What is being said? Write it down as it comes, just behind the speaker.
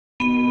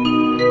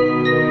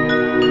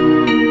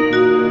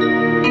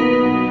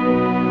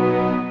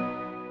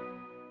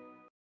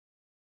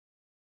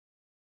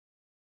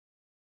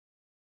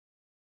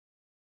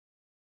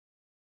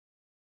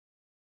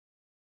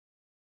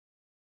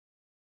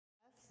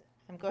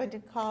I'm going to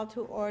call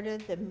to order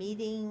the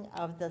meeting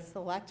of the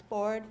Select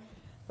Board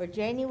for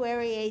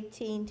January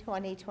 18,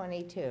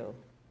 2022.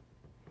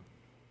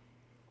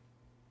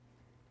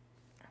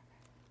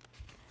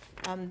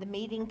 The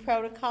meeting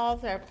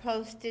protocols are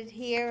posted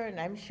here, and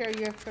I'm sure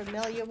you're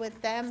familiar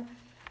with them.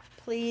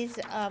 Please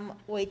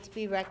wait to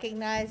be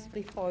recognized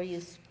before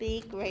you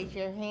speak. Raise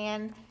your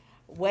hand.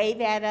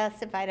 Wave at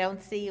us if I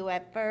don't see you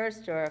at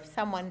first, or if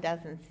someone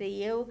doesn't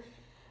see you.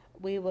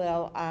 We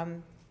will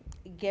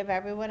give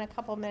everyone a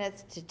couple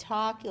minutes to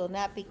talk. You'll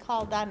not be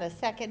called on a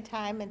second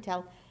time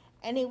until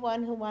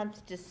anyone who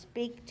wants to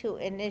speak to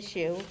an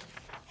issue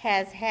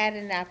has had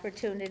an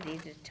opportunity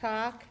to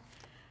talk.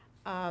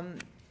 I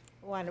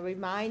want to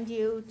remind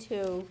you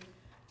to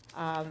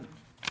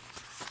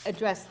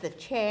address the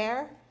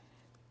chair,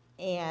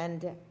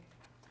 and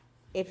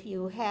if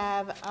you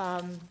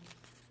have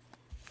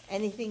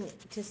anything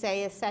to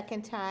say a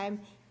second time,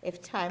 if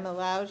time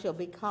allows, you'll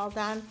be called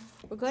on.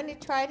 We're going to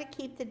try to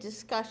keep the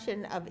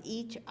discussion of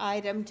each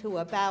item to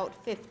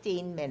about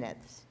 15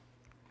 minutes.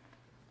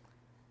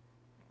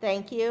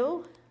 Thank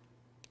you.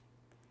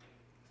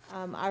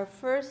 Our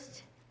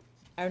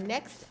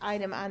next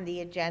item on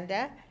the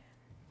agenda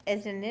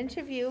is an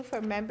interview for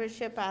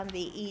membership on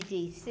the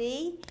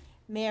EDC.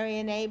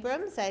 Marion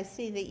Abrams, I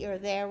see that you're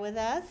there with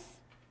us.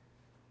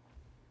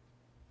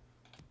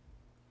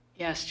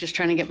 Yes, just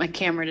trying to get my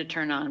camera to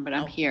turn on, but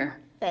I'm here.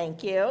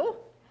 Thank you.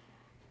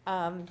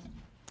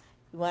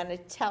 You want to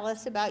tell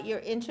us about your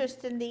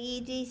interest in the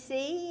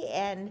EDC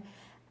and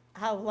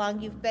how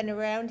long you've been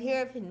around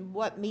here, and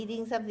what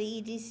meetings of the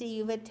EDC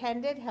you've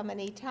attended, how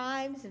many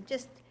times, and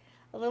just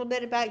a little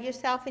bit about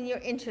yourself and your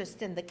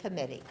interest in the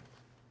committee,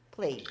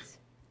 please.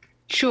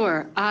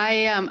 Sure.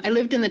 I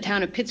lived in the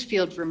town of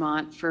Pittsfield,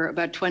 Vermont for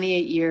about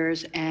 28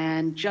 years,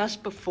 and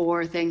just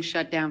before things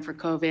shut down for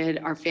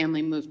COVID, our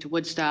family moved to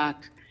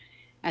Woodstock.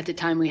 At the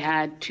time, we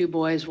had two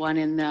boys, one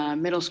in the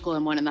middle school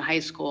and one in the high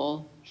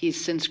school. He's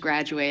since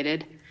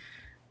graduated.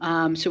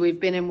 So we've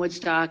been in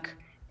Woodstock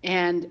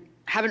and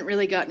haven't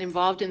really gotten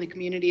involved in the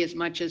community as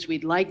much as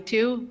we'd like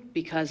to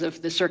because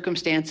of the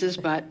circumstances,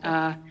 but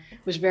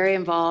was very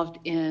involved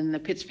in the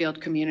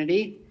Pittsfield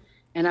community.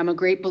 And I'm a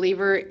great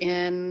believer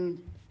in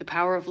the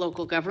power of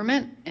local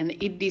government, and the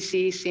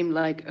EDC seemed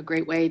like a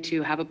great way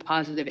to have a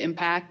positive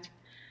impact.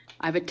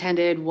 I've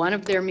attended one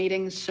of their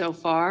meetings so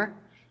far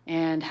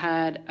and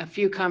had a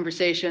few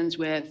conversations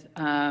with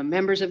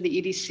members of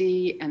the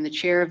EDC and the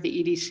chair of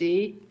the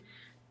EDC.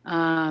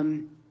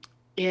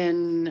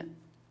 In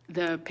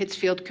the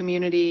Pittsfield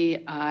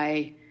community,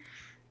 I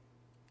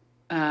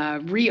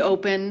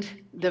reopened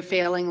the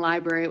failing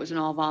library. It was an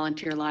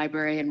all-volunteer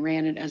library, and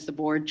ran it as the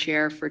board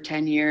chair for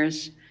 10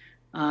 years.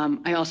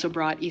 I also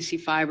brought EC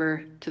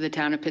Fiber to the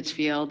town of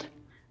Pittsfield,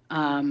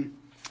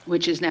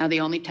 which is now the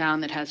only town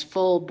that has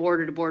full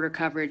border-to-border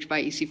coverage by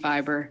EC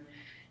Fiber.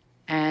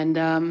 And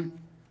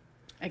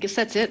I guess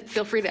that's it.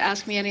 Feel free to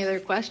ask me any other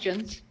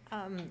questions.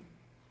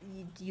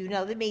 Do you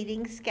know the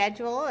meeting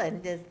schedule,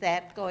 and is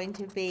that going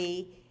to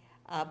be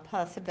a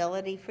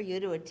possibility for you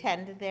to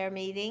attend their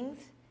meetings?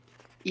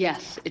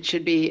 Yes, it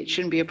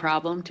shouldn't be a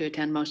problem to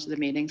attend most of the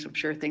meetings. I'm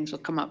sure things will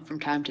come up from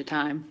time to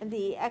time.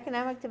 The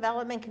Economic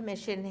Development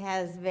Commission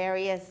has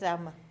various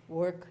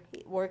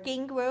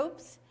working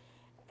groups.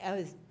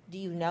 Do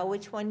you know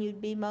which one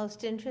you'd be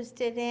most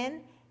interested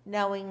in,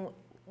 knowing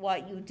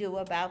what you do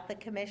about the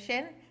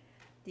commission?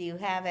 Do you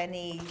have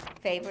any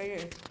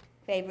favorite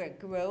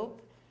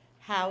group?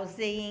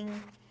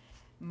 Housing,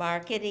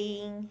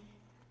 marketing,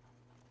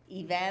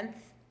 events?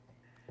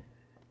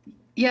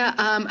 Yeah,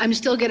 I'm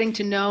still getting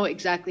to know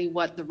exactly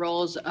what the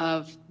roles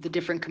of the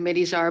different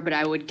committees are, but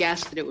I would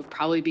guess that it would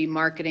probably be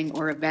marketing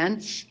or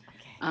events,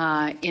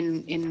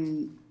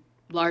 in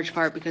large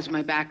part because of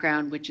my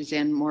background, which is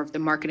in more of the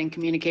marketing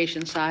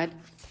communication side.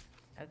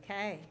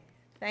 Okay,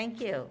 thank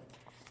you.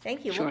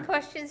 Thank you. Sure. What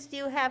questions do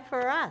you have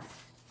for us?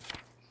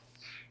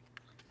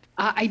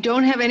 I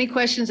don't have any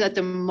questions at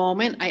the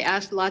moment. I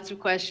asked lots of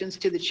questions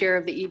to the chair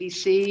of the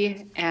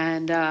EDC,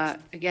 and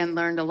again,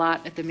 learned a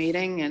lot at the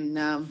meeting,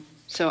 and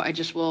so I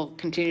just will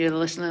continue to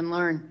listen and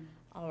learn.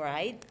 All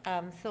right.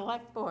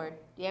 Select Board,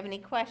 do you have any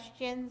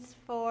questions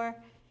for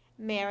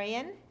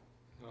Marion?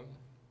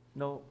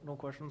 No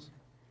questions.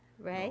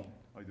 Ray?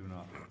 No, I do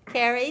not.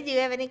 Carrie, do you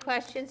have any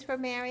questions for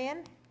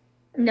Marion?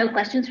 No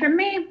questions from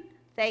me.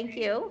 Thank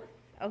you.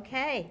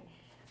 Okay.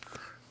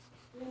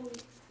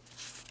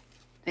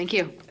 Thank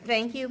you.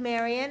 Thank you,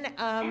 Marion.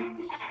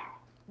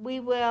 We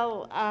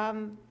will,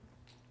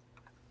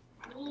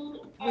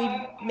 we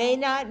may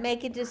not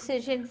make a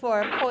decision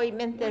for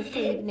appointment this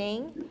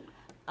evening.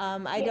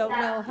 I don't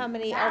know how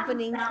many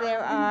openings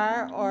there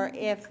are, or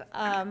if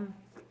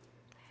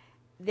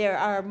there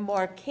are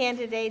more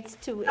candidates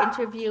to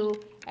interview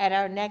at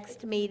our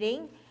next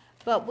meeting,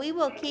 but we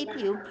will keep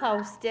you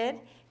posted.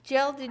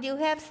 Jill, did you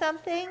have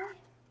something?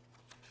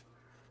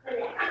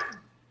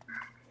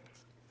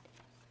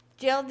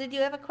 Jill, did you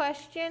have a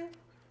question?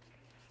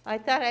 I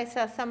thought I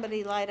saw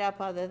somebody light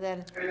up other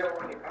than.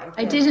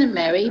 I didn't,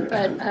 Mary,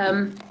 but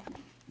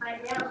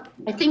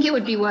I think it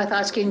would be worth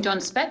asking John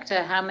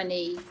Spector how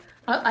many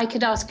I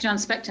could ask John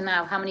Spector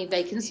now how many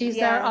vacancies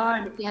there Yeah. are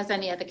and if he has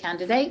any other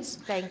candidates.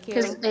 Thank you.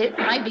 Because it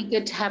might be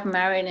good to have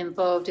Marion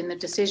involved in the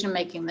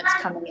decision-making that's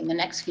coming in the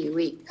next few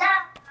weeks.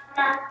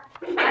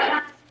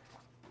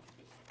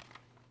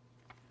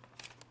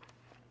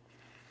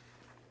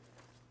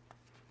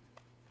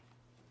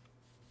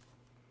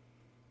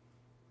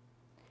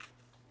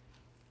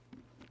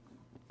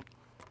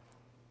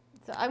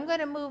 So I'm going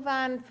to move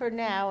on for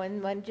now,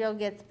 and when Jill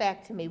gets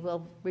back to me,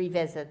 we'll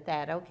revisit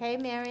that. Okay,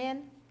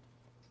 Marion?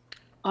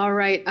 All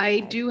right,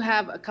 I do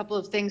have a couple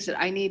of things that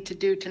I need to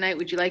do tonight.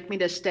 Would you like me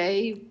to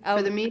stay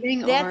for the meeting?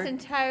 That's or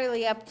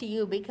entirely up to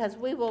you, because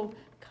we will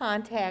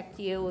contact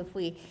you if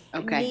we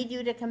Okay. need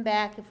you to come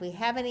back, if we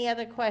have any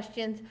other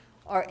questions,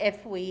 or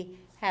if we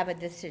have a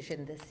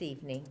decision this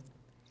evening.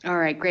 All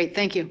right, great,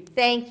 thank you.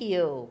 Thank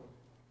you.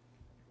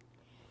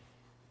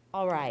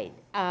 All right,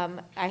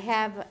 I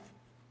have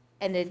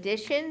an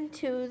addition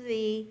to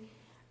the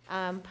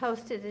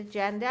posted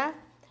agenda.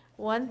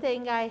 One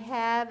thing I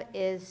have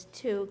is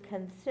to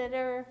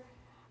consider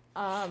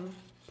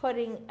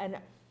putting a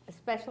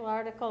special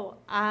article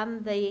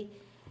on the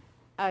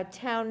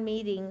town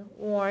meeting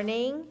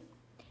warning.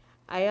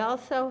 I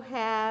also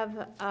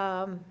have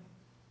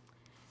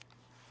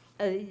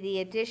the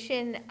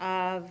addition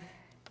of,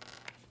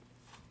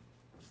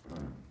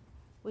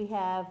 we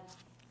have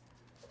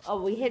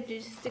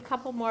just a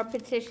couple more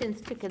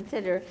petitions to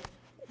consider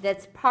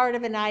that's part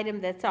of an item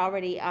that's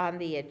already on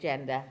the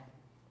agenda.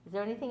 Is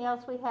there anything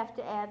else we have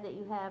to add that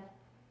you have,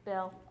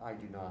 Bill? I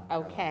do not.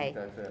 Okay. I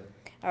don't think that's it.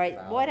 All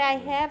right, what I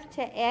have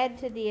to add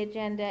to the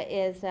agenda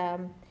is a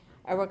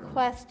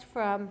request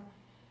from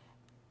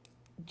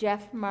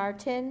Jeff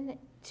Martin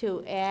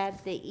to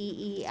add the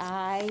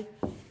EEI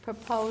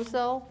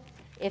proposal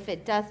if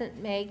it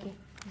doesn't make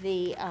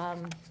the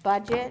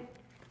budget.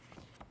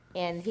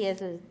 And he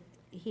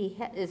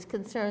is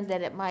concerned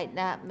that it might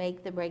not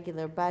make the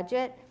regular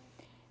budget.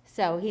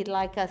 So he'd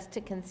like us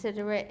to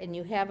consider it, and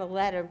you have a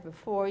letter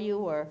before you,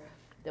 or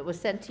that was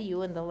sent to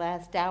you in the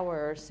last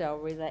hour or so.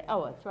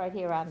 Oh, it's right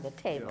here on the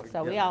table,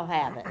 so we all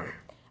have it.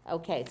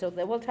 Okay, so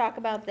then we'll talk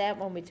about that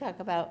when we talk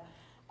about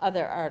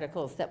other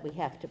articles that we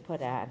have to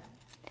put on.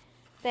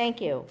 Thank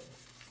you.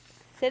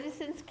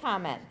 Citizens'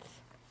 comments.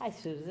 Hi,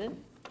 Susan.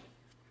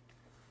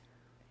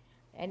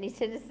 Any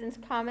citizens'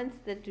 comments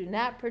that do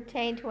not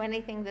pertain to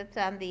anything that's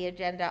on the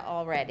agenda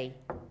already?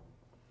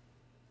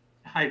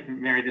 Hi,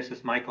 Mary, this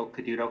is Michael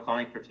Caduto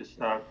calling for just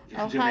Oh,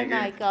 Zoom hi, in here.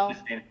 Michael.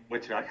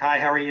 Woodstock. Hi,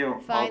 how are you all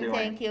Fine, doing?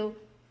 thank you.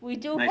 We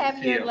do Nice to have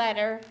see your you.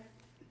 letter.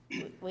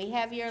 We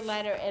have your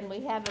letter, and we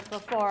have it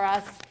before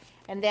us,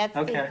 and that's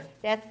Okay.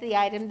 the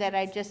item that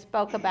I just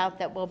spoke about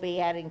that we'll be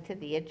adding to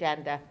the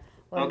agenda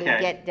when we Okay.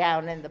 get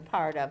down in the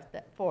part of,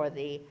 for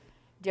the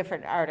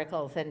different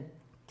articles and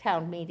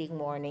town meeting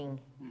warning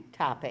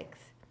topics.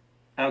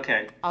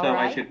 Okay, All so I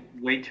right. should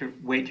wait to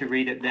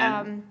read it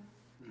then,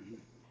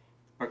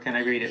 or can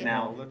I read it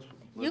now?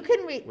 You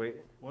can read, Wait,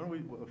 Why don't we,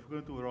 if we're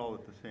gonna do it all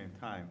at the same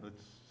time,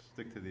 let's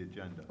stick to the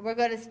agenda. we're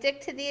going to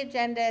stick to the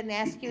agenda and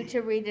ask you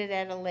to read it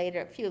at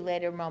a few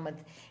later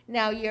moments.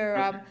 Now,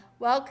 you're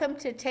welcome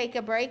to take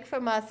a break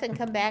from us and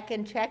come back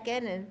and check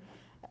in and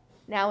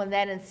now and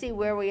then and see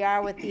where we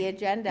are with the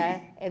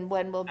agenda and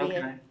when we'll be,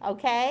 Okay.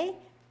 okay?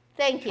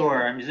 Thank you.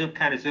 Sure, I'm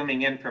kind of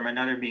zooming in from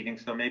another meeting,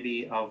 so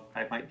maybe I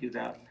might do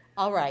that.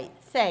 All right,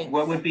 thanks.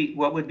 What would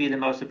be the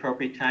most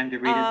appropriate time to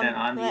read it then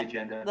on the Let-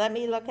 agenda? Let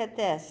me look at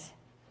this.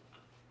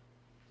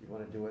 You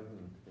want to do it,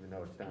 and even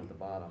though it's down at the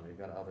bottom, you've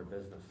got other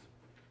business.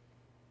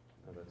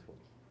 No, that's what,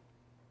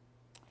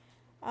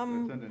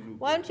 under new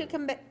Why don't you business.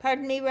 come back,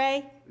 pardon me,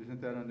 Ray?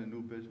 Isn't that under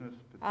new business?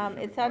 It's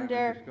Petition, private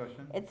under-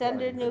 discussion? It's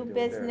under you new could do it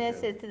there,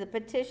 business, too. it's the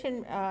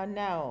petition,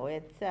 no,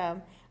 it's,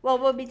 well,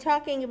 we'll be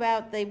talking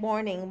about the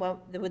warning,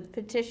 with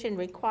petition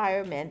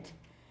requirement,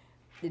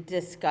 the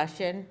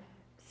discussion.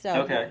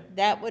 So Okay.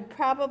 that would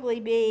probably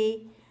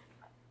be,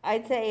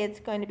 I'd say it's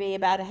going to be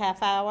about a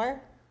half hour.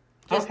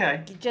 Just-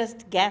 Okay.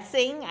 Just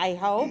guessing, I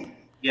hope.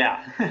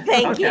 Yeah.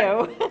 Thank Okay.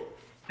 you.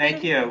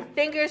 Thank you.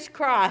 Fingers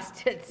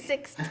crossed, it's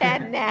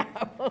 6:10 now.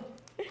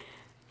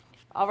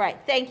 All right,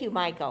 thank you,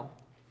 Michael.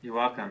 You're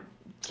welcome. Mary,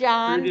 do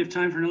John, you have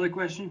time for another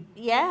question?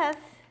 yes?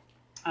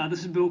 This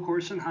is Bill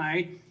Corson.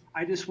 Hi.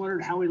 I just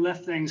wondered how we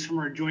left things from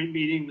our joint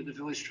meeting with the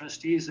village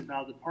trustees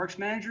about the parks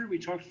manager. We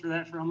talked for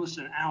that for almost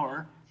an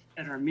hour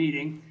at our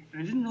meeting,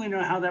 and I didn't really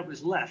know how that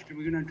was left. Are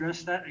we going to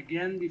address that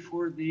again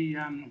before the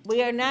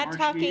We are not March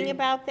talking meeting?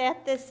 about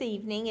that this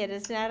evening. It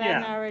is not on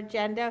Yeah. our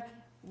agenda.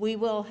 We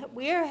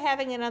are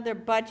having another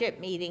budget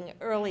meeting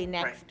early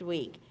next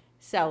week.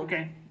 So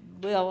Okay.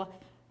 we'll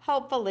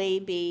hopefully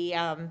be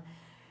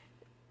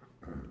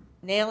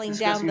nailing down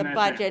Discussing the that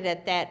budget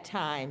at that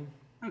time.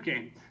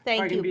 Okay. Thank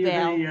If I can you, be of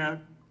Bill. any, if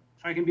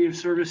I can be of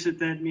service at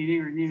that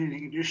meeting or need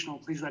anything additional,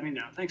 please let me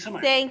know. Thanks so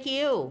much. Thank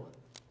you.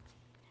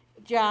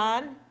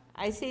 John,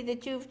 I see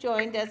that you've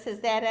joined us. Is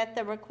that at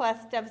the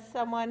request of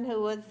someone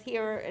who was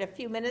here a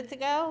few minutes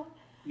ago?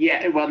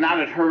 Yeah, well, not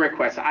at her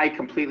request. I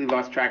completely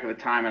lost track of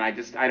the time, and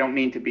I don't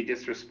mean to be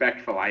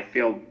disrespectful. I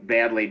feel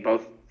badly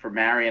both for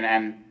Marion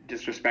and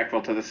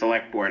disrespectful to the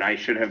select board. I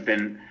should have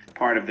been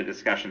part of the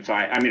discussion, so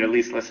I mean, at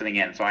least listening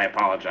in, so I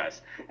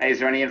apologize. Is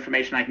there any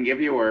information I can give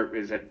you, or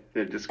is it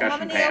the How discussion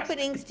many passed?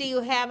 openings do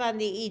you have on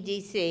the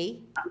EDC?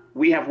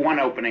 We have one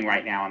opening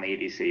right now on the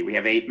EDC. We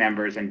have 8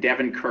 members, and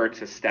Devin Kurtz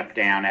has stepped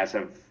down as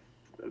of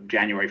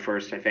January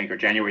 1st, I think, or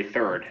January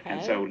 3rd, and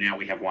Okay. so now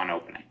we have one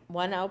opening.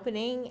 One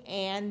opening,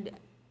 and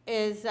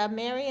is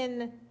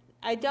Marion,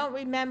 I don't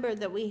remember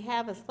that we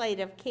have a slate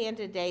of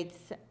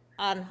candidates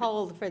on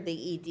hold for the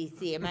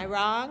EDC, am I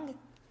wrong?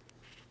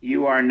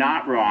 You are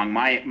not wrong.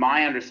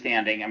 My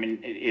understanding, I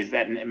mean, is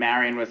that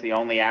Marion was the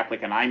only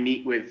applicant. I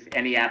meet with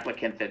any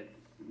applicant that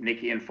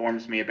Nikki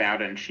informs me about,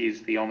 and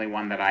she's the only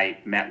one that I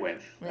met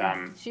with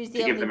She's to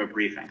the give them only- a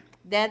briefing.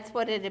 That's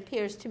what it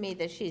appears to me,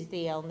 that she's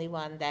the only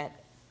one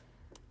that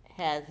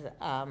has,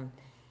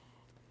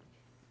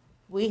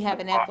 we have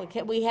an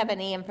applicant, we have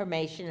any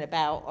information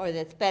about, or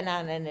that's been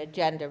on an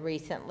agenda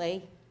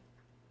recently.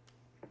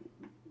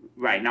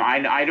 Right. No,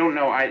 I don't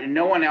know.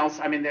 No one else.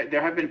 I mean,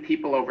 there have been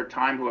people over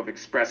time who have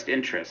expressed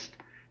interest,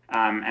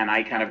 and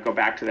I kind of go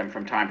back to them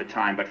from time to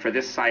time. But for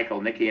this cycle,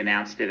 Nikki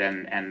announced it,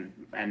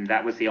 and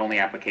that was the only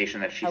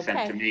application that she sent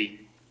Okay. to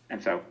me.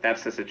 And so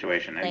that's the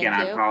situation. And Thank again,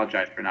 I you.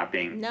 apologize for not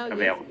being No,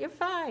 available. you're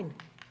fine,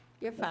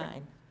 you're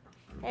fine.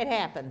 It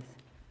happens.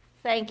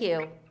 Thank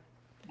you.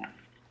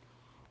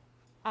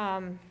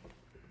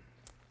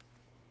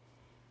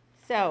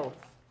 So,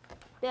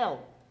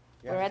 Bill,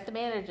 we're Yes. at the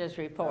manager's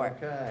report.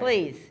 Okay.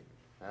 Please.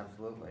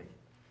 Absolutely.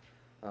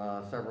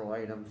 Several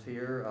items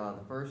here.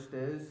 The first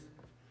is,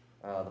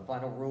 the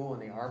final rule in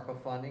the ARPA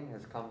funding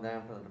has come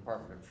down from the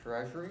Department of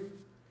Treasury,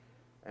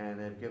 and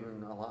they've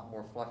given a lot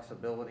more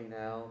flexibility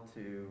now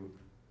to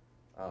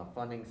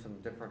funding some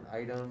different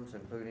items,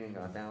 including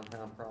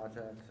downtown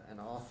projects, and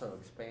also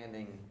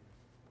expanding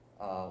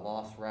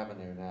lost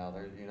revenue now.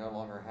 You no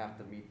longer have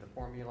to meet the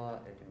formula.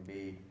 It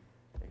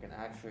can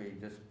actually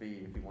just be,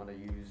 if you want to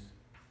use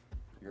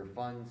your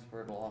funds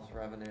for the lost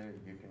revenue,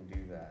 you can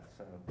do that.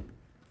 So,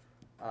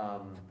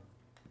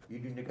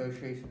 union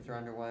negotiations are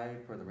underway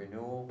for the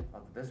renewal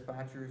of the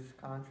dispatcher's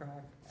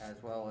contract, as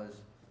well as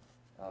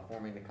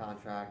forming the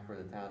contract for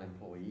the town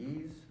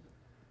employees.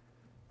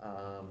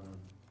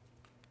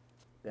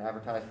 The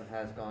advertisement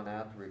has gone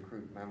out to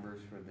recruit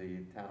members for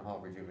the Town Hall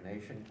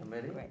Rejuvenation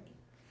Committee. Great.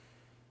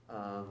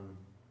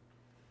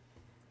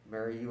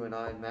 Mary, you and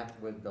I met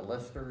with the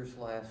listers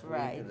last week to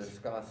Right.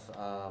 discuss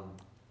The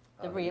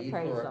need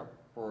reappraisal.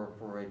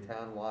 for a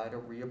town-wide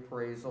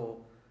reappraisal.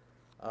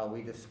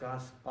 We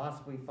discussed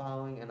possibly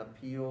filing an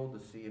appeal to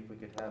see if we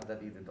could have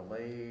that either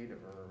delayed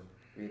or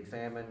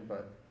re-examined,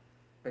 but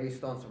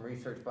based on some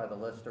research by the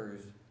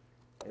listers,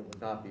 it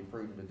would not be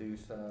prudent to do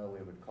so.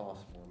 It would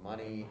cost more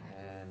money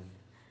and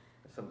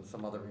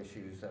some other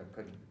issues that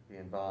could be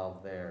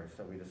involved there.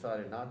 So we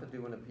decided not to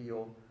do an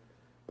appeal.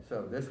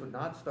 So this would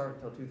not start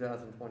until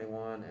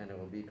 2021, and it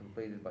will be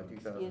completed by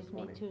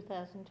 2020. Excuse me,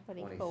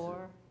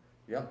 2024?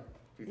 Yep,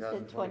 You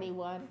said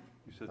 21?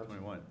 You said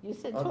 21. You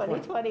said Oh,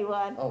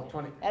 2021? Oh,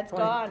 20. That's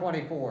 20 gone.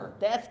 24.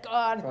 That's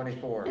gone.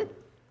 24.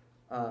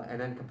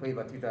 And then complete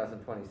by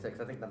 2026.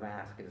 I think the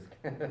mask is,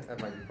 that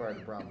might be part of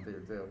the problem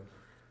here too.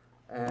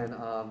 And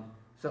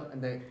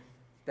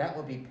that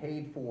will be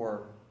paid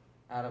for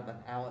out of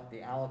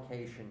the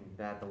allocation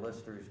that the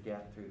listers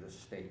get through the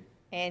state.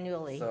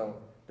 Annually. So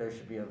there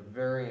should be a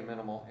very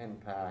minimal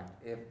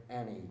impact, if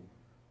any,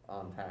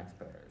 on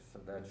taxpayers. So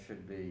that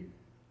should be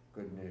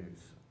good news.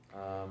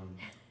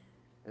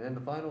 And then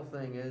the final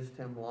thing is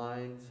Tim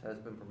Lyons has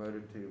been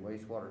promoted to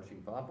wastewater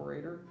chief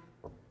operator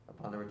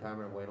upon the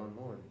retirement of Wayland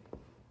Lord.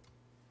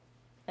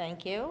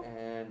 Thank you.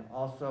 And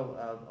also,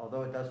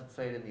 although it doesn't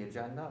say it in the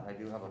agenda, I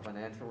do have a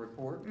financial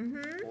report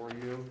for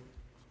you.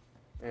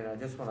 And I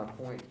just want to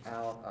point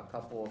out a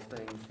couple of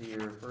things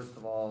here. First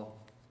of all,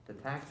 the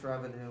tax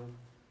revenue,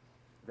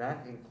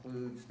 that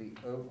includes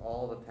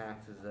all the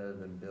taxes that have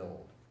been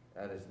billed.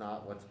 That is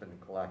not what's been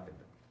collected,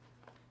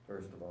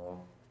 first of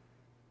all.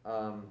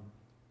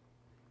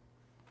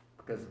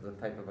 Because of the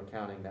type of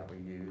accounting that we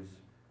use.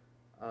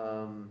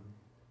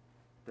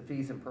 The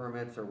fees and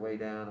permits are way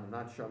down. I'm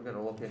not sure, I'm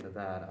gonna look into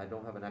that. I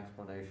don't have an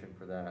explanation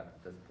for that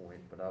at this point,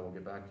 but I will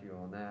get back to you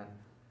on that.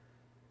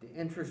 The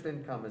interest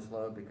income is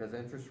low because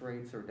interest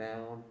rates are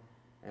down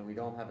and we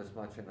don't have as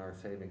much in our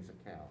savings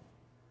account.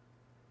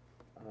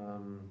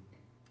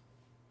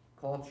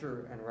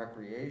 Culture and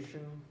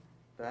recreation,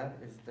 that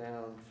is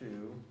down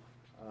to,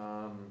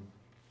 I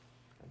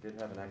did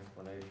have an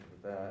explanation for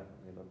that.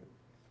 Let me look at,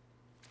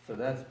 so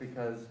that's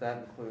because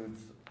that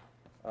includes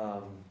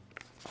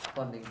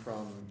funding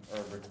from,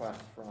 or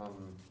requests from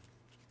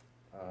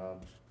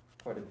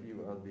quite a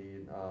few of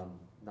the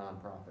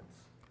nonprofits.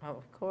 Oh,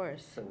 of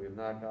course. So we have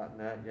not gotten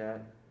that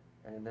yet.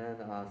 And then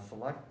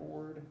select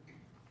board,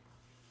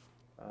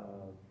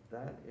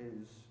 that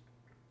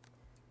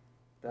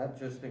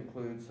just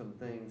includes some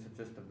things that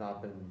just have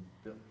not been,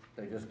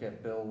 they just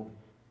get billed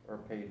or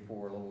paid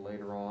for a little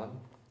later on.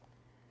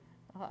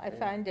 Well, I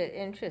find it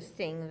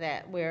interesting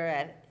that we're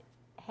at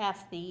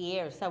half the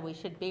year, so we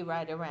should be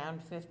right around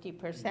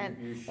 50%.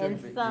 You should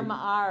And be- some you-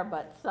 are,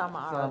 but some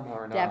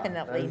are not.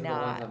 definitely Those are the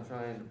ones not. I'm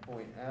trying to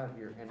point out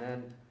here. And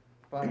then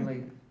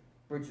finally,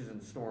 bridges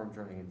and storm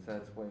drains,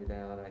 that's way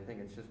down. I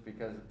think it's just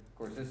because, of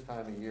course, this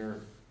time of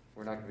year,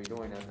 we're not gonna be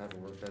doing that type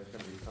of work. That's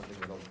gonna be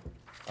something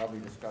I'll be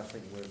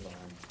discussing with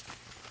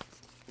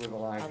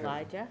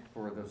Elijah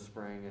for the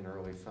spring and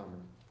early summer.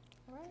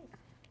 All right.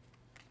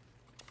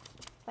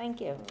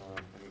 Thank you.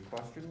 Any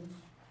questions?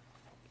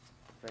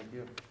 Thank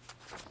you.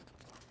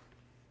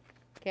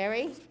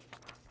 Gary,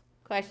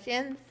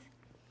 questions?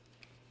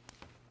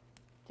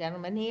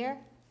 Gentlemen here?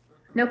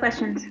 No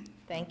questions.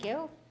 Thank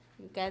you.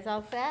 You guys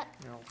all set?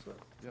 Yeah, all set.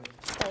 Yep.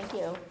 Thank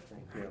you.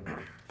 Thank you.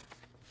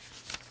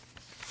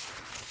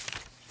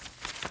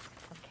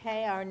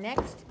 Okay, our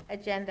next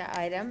agenda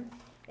item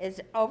is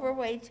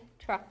overweight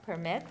truck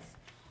permits.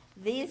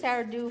 These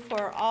are due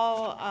for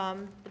all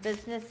the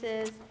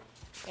businesses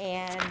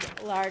and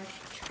large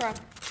truck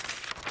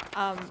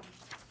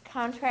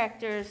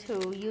contractors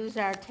who use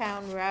our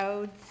town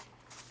roads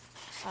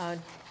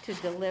to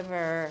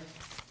deliver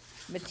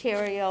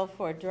material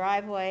for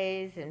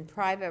driveways and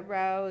private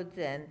roads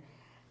and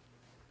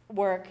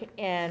work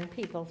in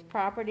people's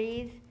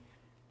properties.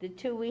 The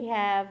two we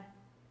have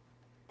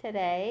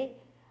today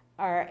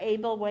are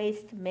Able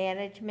Waste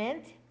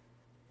Management,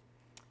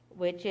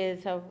 which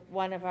is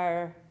one of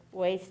our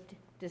waste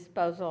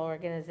disposal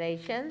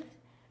organizations,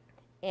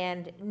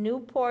 and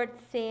Newport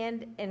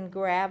Sand and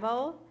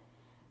Gravel,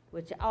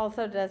 which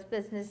also does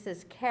business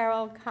as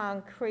Carroll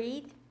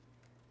Concrete.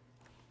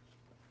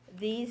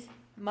 These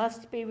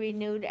must be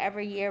renewed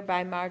every year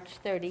by March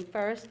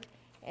 31st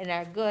and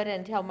are good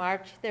until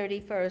March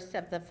 31st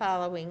of the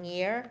following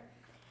year.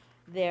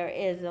 There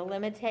is a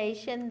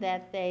limitation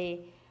that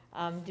they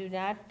do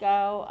not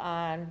go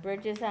on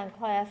bridges on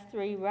Class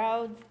 3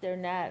 roads. They're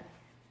not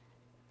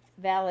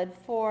valid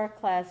for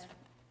Class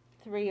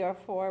 3 or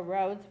 4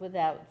 roads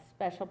without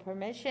special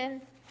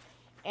permission.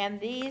 And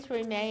these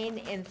remain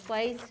in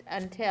place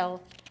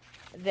until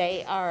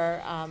they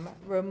are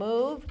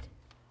removed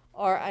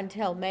or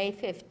until May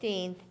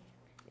 15th,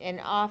 and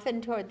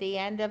often toward the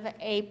end of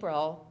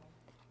April,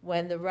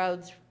 when the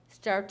roads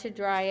start to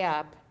dry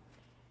up,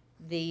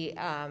 the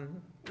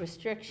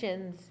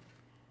restrictions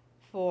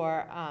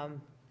for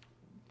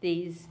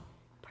these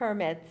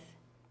permits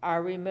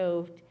are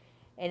removed.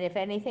 And if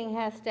anything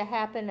has to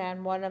happen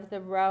on one of the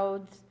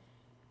roads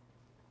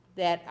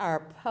that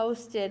are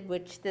posted,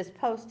 which this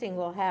posting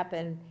will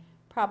happen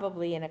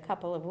probably in a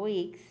couple of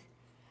weeks,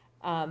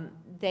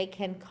 they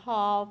can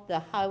call the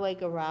highway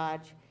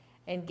garage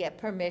and get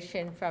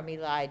permission from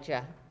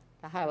Elijah,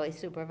 the highway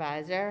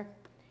supervisor,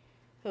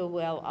 who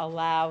will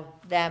allow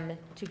them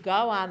to go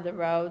on the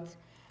roads,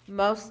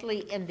 mostly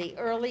in the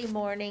early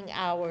morning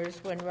hours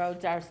when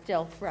roads are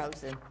still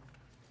frozen.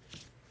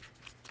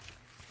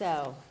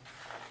 So,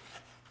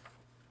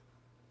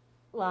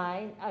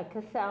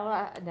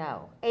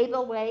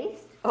 Able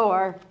Waste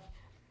or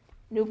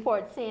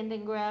Newport Sand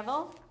and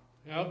Gravel?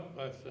 Yep,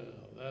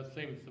 that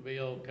seems to be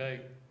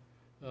okay.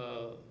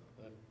 The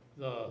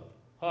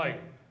high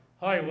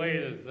weight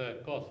is,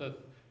 of course, that's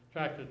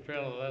tractor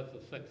trailer, that's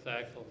a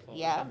 6-axle, so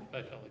Yeah. it's a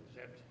special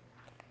exemption.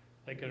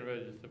 They can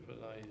register for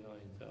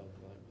 99,000,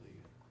 I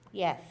believe.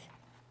 Yes.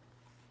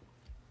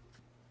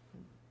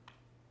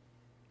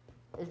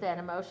 Is that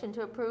a motion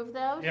to approve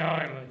those? Yeah,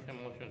 I make a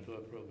motion to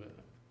approve it.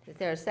 Is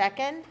there a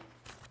second?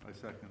 I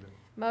second it.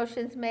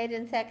 Motion's made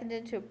and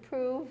seconded to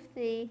approve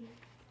the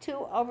 2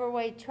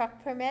 overweight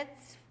truck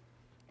permits,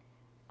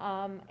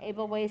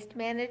 Able Waste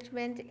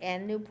Management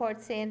and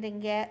Newport Sand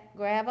and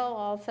Gravel,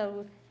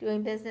 also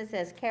doing business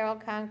as Carroll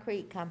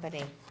Concrete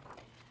Company.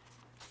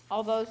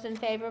 All those in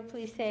favor,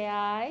 please say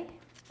aye.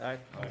 Aye.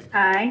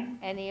 Aye.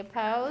 Any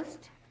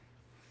opposed?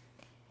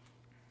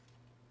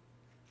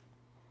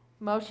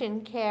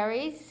 Motion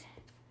carries.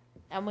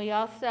 And we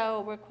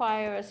also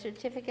require a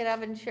certificate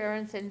of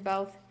insurance, and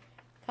both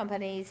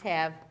companies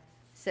have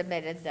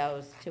submitted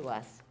those to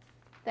us.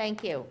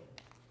 Thank you.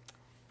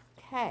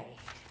 Okay.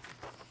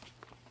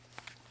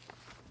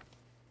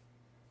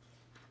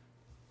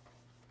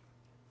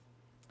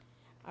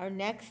 Our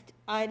next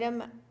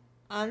item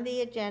on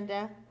the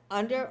agenda,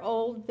 under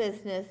old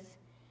business,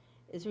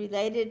 is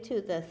related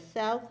to the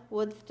South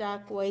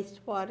Woodstock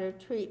wastewater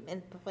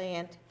treatment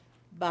plant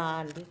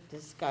bond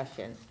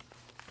discussion.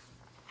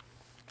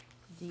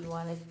 Do you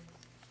want to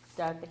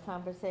start the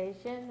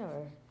conversation,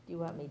 or do you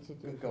want me to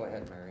do? Go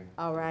ahead, Mary.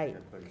 All right.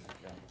 Yeah, please,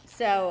 yeah.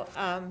 So,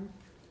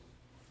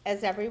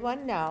 as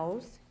everyone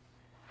knows,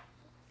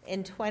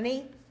 in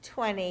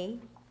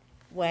 2020,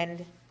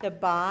 when the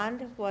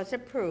bond was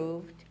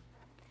approved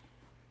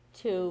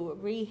to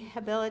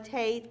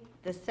rehabilitate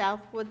the South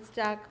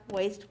Woodstock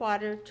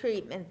wastewater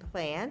treatment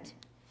plant,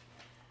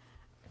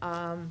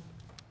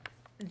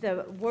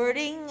 the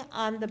wording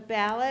on the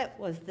ballot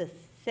was the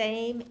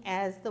same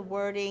as the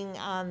wording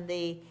on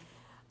the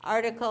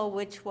article,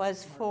 which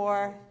was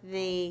for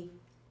the,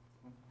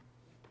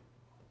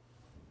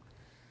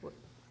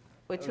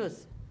 which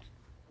was,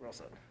 Well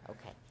said.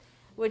 okay,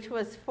 which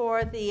was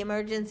for the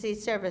Emergency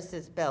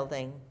Services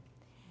Building.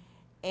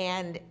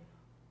 And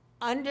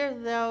under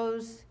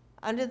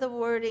the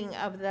wording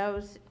of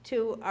those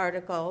two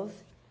articles,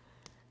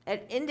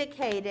 it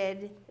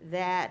indicated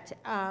that,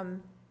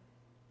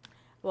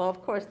 well,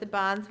 of course, the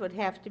bonds would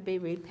have to be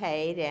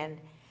repaid, and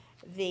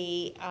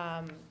the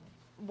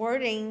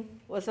wording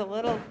was a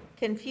little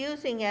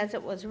confusing as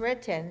it was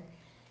written,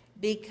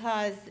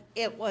 because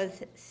it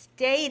was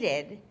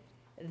stated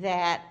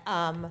that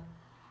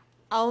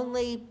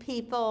only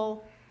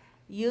people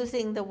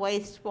using the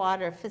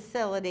wastewater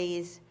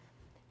facilities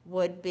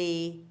would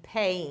be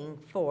paying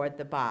for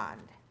the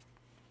bond.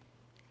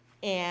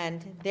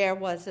 And there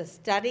was a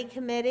study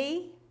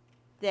committee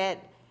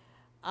that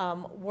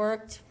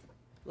worked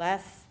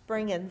last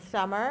spring and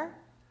summer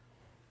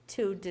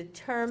to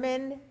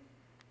determine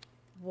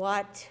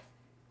what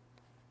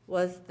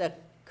was the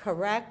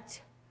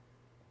correct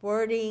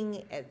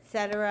wording, et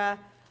cetera.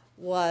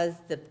 Was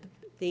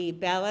the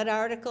ballot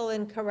article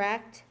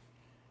incorrect?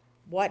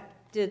 What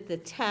did the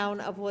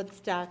town of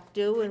Woodstock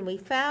do? And we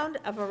found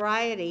a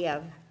variety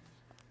of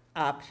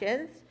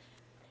options.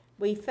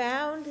 We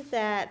found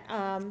that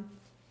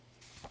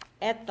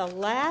at the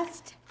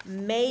last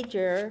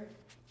major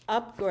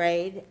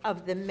upgrade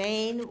of the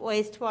main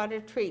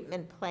wastewater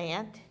treatment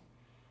plant,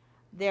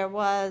 there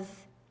was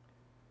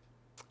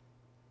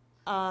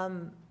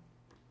an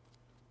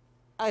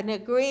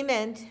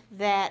agreement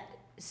that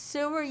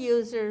sewer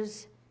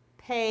users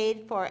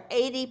paid for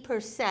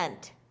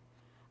 80%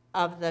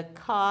 of the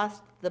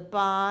cost, the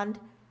bond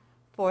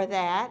for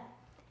that,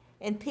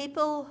 and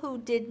people who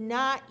did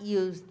not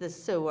use the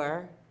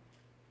sewer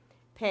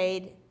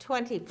paid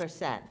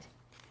 20%.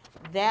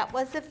 That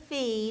was a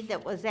fee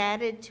that was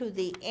added to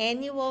the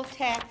annual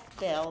tax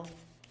bills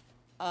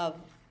of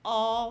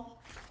all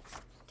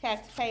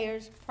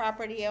taxpayers,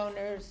 property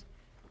owners,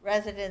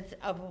 residents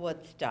of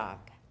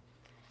Woodstock.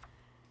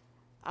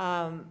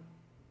 And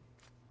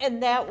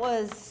that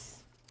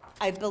was,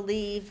 I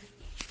believe,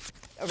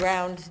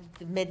 around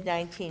the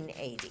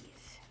mid-1980s.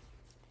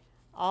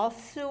 All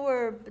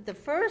sewer, the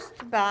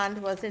first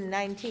bond was in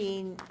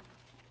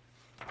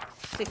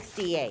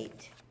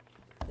 1968.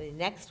 The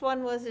next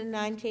one was in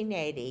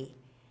 1980.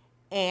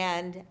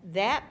 And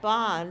that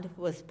bond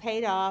was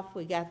paid off.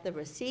 We got the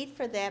receipt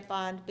for that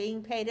bond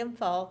being paid in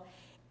full.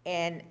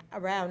 And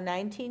around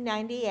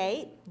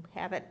 1998,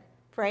 have it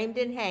framed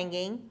and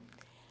hanging.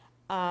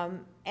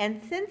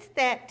 And since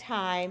that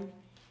time,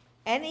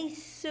 any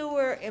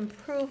sewer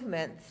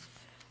improvements,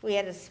 we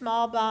had a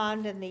small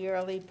bond in the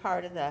early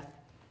part of the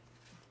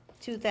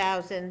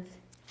 2000s,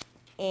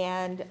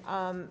 and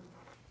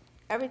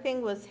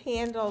everything was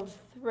handled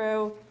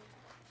through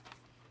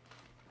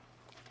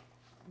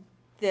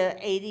the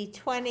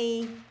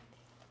 80-20,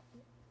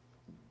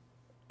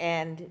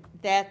 and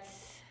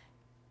that's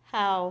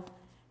how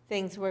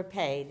things were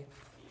paid.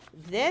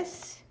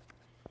 This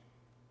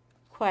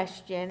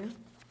question,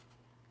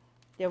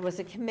 there was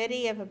a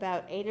committee of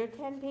about 8 or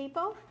 10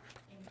 people,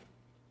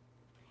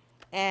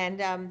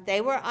 and they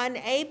were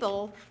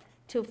unable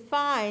to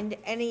find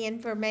any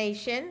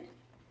information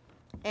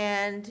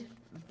and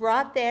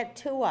brought that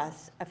to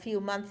us a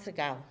few months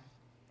ago.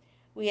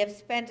 We have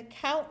spent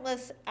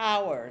countless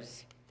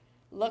hours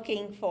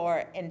looking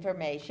for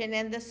information,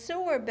 and the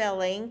sewer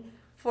billing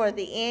for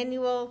the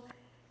annual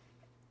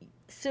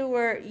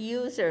sewer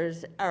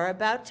users are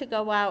about to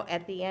go out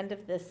at the end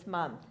of this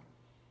month.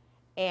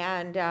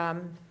 And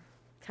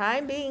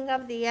time being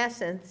of the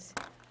essence,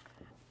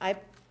 I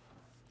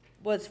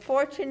was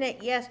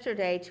fortunate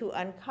yesterday to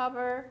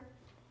uncover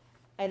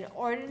an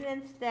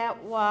ordinance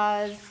that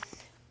was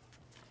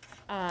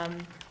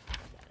signed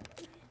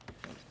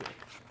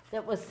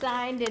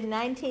in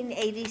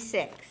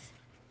 1986.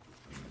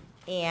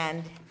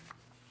 And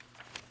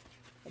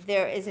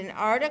there is an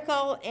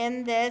article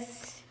in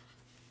this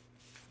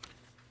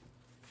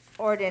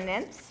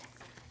ordinance.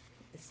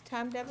 Is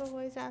Tom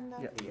Debevoise on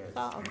the? Yes.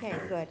 Oh, okay,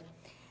 good.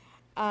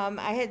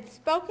 I had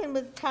spoken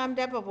with Tom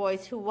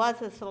Debevoise, who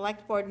was a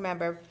select board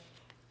member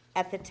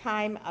at the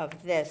time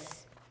of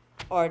this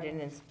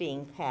ordinance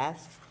being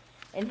passed,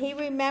 and he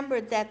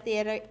remembered that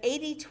the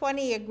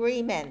 80-20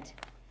 agreement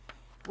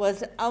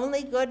was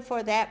only good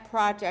for that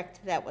project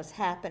that was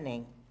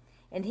happening.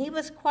 And he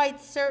was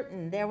quite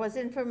certain there was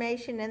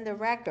information in the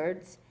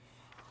records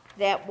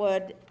that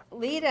would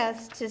lead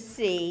us to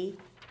see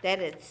that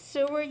it's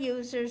sewer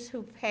users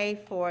who pay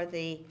for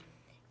the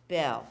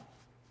bill,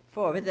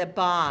 for the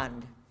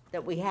bond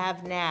that we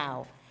have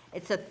now.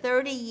 It's a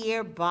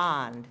 30-year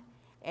bond,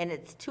 and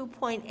it's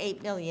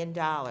 $2.8 million.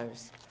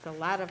 It's a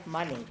lot of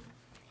money.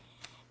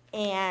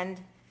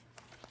 And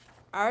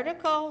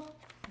Article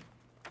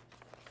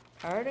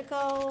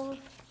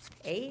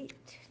 8,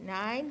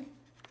 9?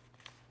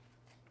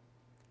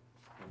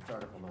 It's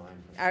Article 9.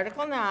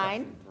 Article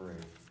 9.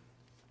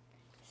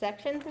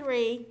 Section 3. Section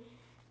 3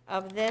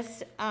 of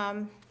this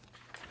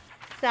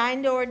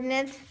signed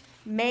ordinance,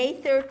 May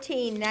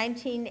 13,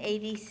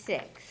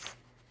 1986,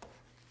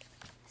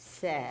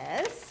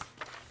 says,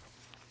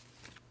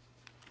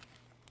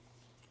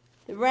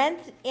 the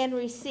rents and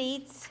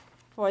receipts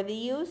for the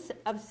use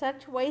of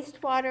such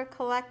wastewater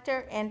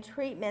collector and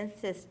treatment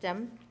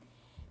system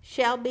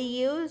shall be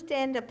used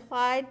and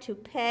applied to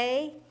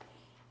pay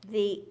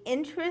the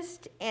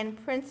interest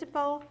and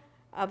principal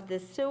of the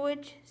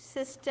sewage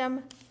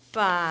system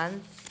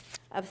bonds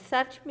of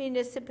such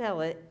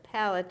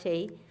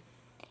municipality,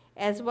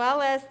 as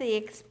well as the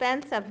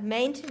expense of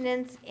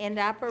maintenance and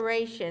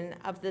operation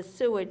of the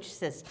sewage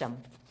system.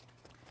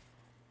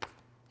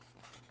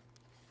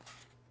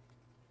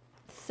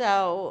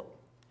 So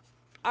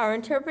our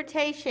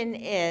interpretation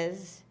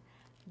is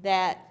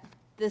that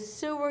the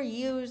sewer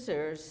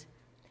users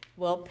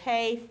will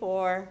pay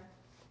for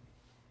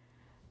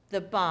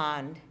the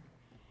bond.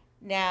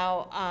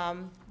 Now,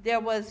 there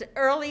was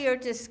earlier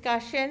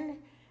discussion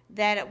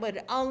that it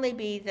would only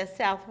be the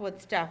South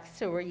Woodstock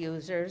sewer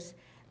users.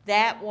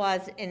 That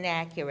was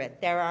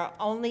inaccurate. There are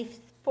only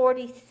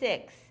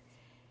 46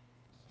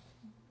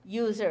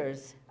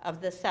 users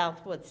of the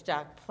South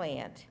Woodstock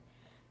plant.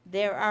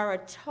 There are a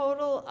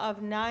total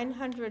of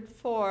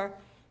 904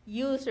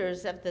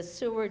 users of the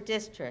sewer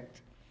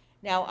district.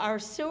 Now, our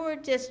sewer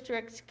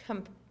district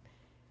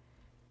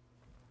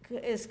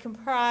is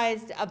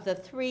comprised of the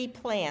 3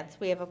 plants.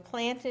 We have a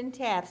plant in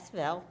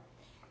Taftesville,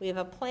 we have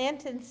a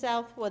plant in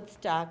South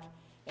Woodstock,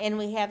 and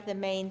we have the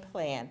main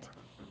plant.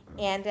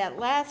 And at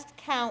last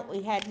count,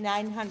 we had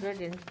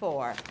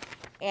 904.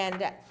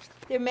 And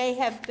there may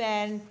have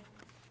been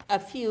a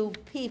few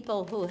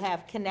people who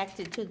have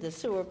connected to the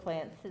sewer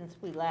plant since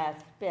we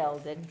last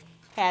billed and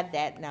had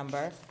that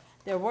number.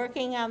 They're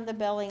working on the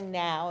billing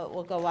now. It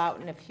will go out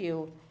in a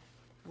few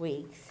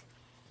weeks.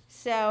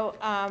 So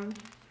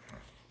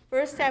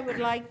first I would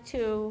like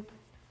to,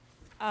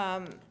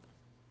 I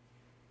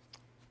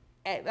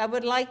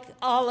would like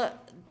all of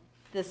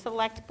the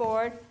select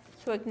board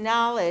to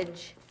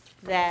acknowledge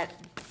that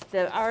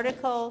the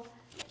article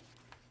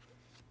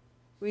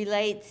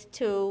relates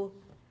to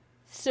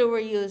sewer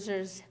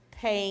users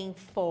paying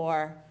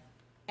for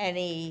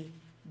any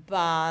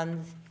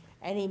bonds,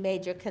 any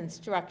major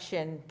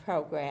construction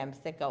programs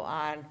that go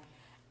on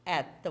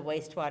at the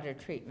wastewater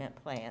treatment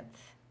plants.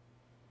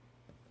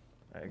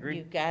 I agree.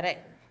 You got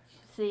it?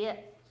 See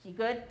it? You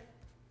good?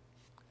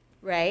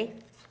 Ray?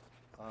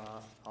 I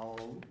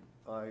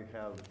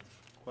have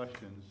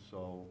questions,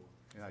 so,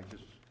 and I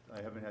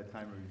haven't had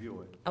time to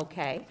review it,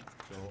 Okay.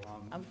 so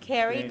I'm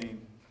Carrie.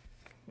 abstaining.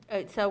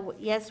 So,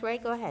 yes, Ray,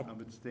 go ahead.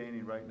 I'm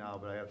abstaining right now,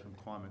 but I have some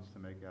comments to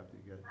make after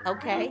you get it.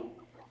 Okay.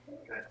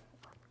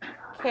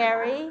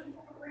 Carrie?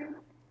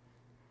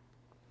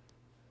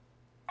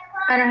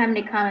 I don't have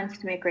any comments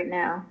to make right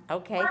now.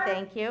 Okay,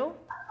 thank you.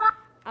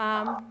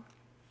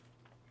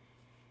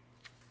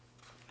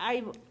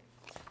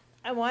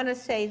 I want to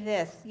say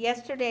this.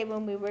 Yesterday,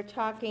 when we were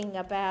talking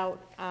about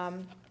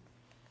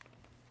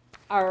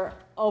our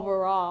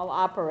overall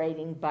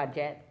operating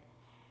budget,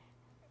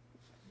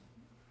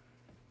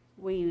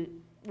 we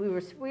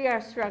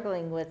are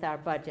struggling with our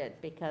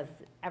budget because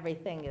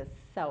everything is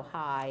so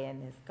high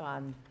and has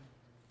gone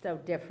so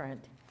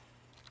different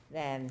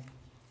than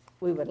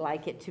we would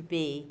like it to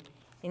be.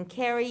 And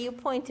Carrie, you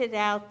pointed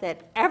out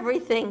that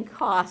everything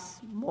costs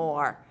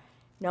more,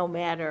 no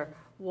matter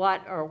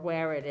what or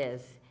where it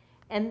is.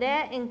 And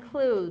that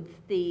includes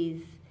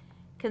these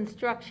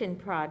construction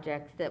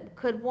projects that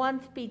could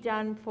once be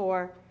done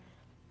for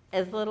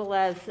as little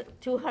as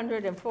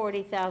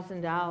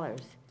 $240,000.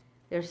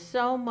 There's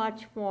so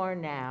much more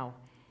now.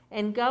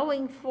 And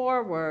going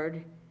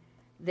forward,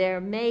 there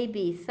may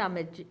be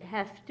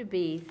have to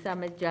be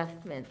some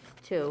adjustments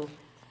to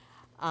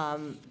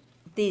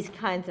these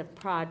kinds of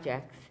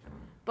projects.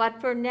 But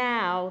for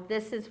now,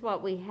 this is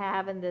what we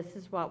have and this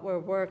is what we're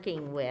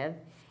working with.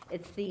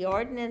 It's the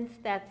ordinance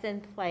that's in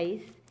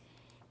place,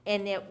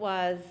 and it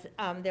was,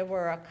 there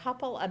were a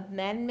couple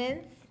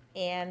amendments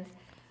and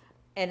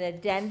an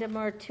addendum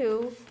or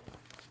two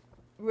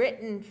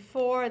written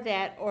for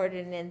that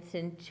ordinance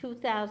in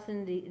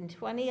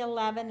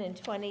 2011 and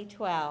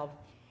 2012,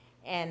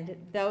 and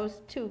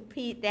those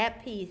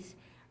that piece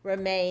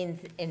remains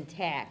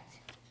intact.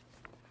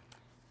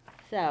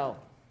 So,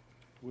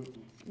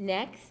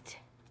 next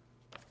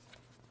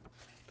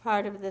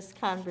part of this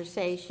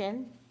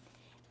conversation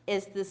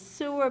is the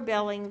sewer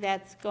billing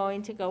that's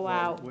going to go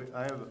out.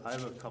 I have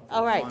a couple of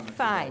All right, comments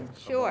fine,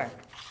 sure,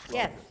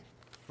 yes.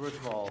 First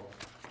of all,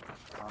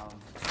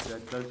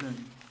 that doesn't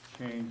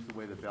change the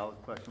way the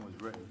ballot question was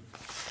written.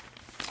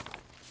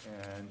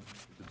 And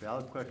the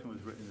ballot question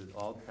was written as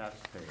all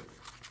taxpayers.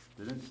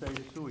 It didn't say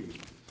sewer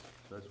users.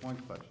 So that's one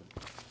question.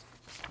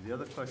 The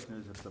other question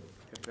is if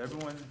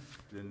everyone,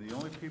 then the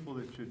only people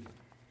that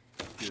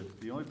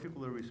the only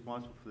people that are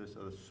responsible for this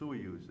are the sewer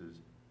users.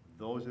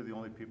 Those are the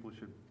only people who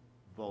should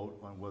vote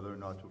on whether or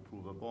not to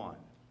approve a bond.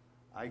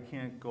 I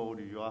can't go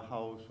to your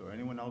house or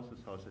anyone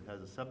else's house that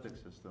has a septic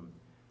system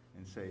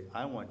and say,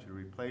 I want you to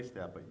replace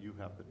that, but you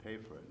have to pay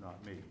for it,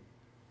 not me.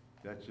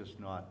 That's just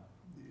not,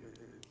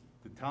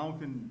 the town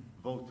can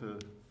vote to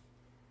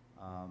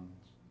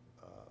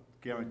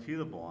guarantee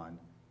the bond.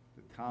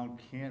 The town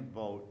can't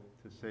vote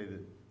to say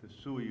that the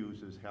sewer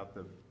users have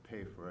to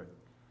pay for it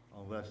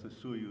unless the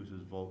sewer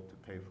users vote to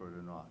pay for it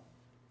or not.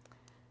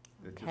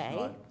 It's just Okay.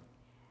 not,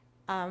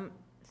 Um,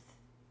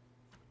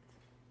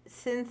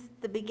 Since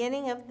the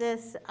beginning of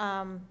this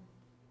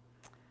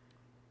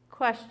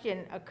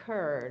question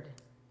occurred,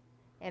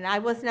 and I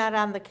was not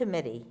on the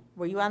committee.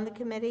 Were you on the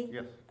committee?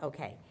 yes,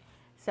 Okay.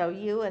 So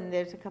you and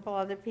there's a couple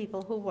other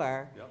people who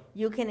were. Yep.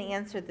 You can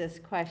answer this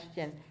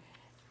question.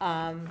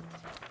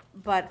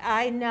 But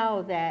I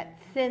know that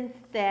since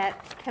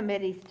that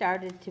committee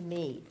started to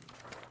meet,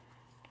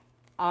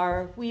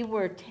 we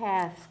were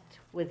tasked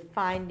with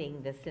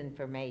finding this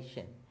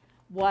information,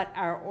 what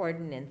our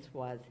ordinance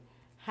was,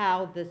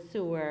 how the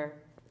sewer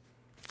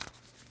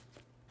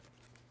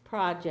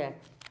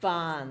project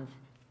bonds,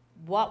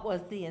 what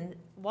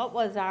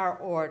was our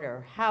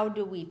order, how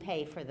do we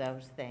pay for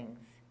those things?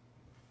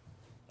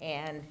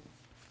 And,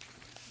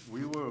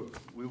 we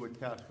were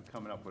tasked with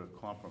coming up with a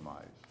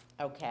compromise.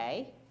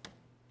 okay.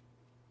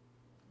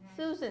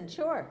 Susan,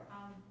 sure,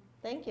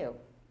 thank you.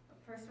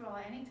 First of all,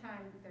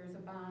 anytime there's a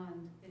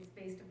bond, it's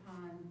based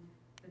upon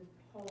the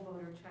whole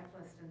voter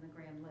checklist and the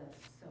grand list.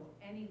 So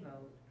any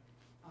vote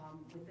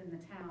within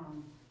the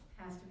town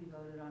has to be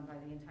voted on by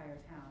the entire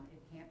town.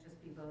 It can't just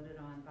be voted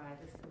on by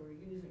the sewer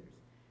users.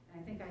 And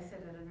I think I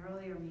said at an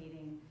earlier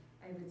meeting,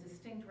 I have a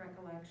distinct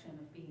recollection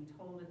of being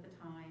told at the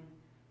time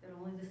that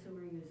only the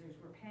sewer users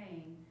were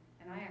paying,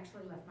 and I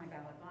actually left my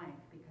ballot blank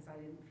because I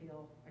didn't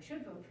feel I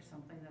should vote for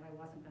something that I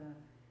wasn't going to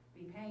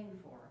be paying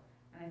for.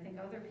 And I think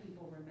other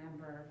people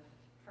remember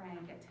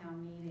Frank at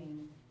town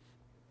meeting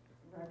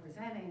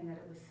representing that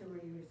it was sewer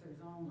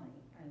users only.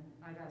 And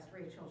I've asked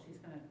Rachel, she's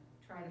going to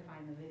try to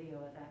find the video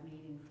of that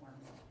meeting for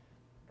me.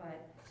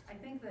 But I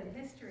think the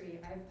history,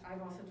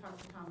 I've also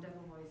talked to Tom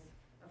Debevoise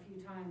a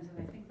few times, and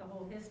I think the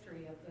whole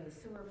history of the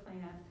sewer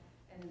plant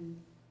and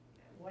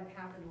what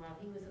happened while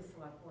he was a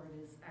select board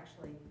is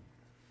actually,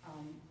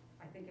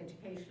 I think,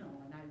 educational.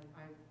 And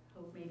I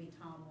hope maybe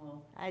Tom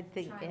will chime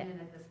in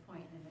at this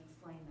point and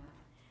explain that.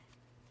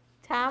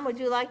 Tom, would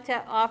you like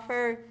to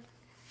offer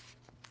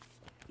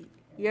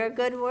your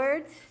good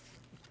words?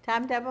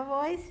 Tom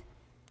Debevoise?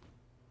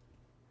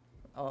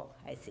 Oh,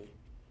 I see.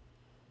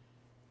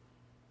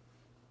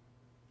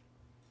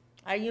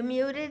 Are you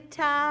muted,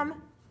 Tom? Now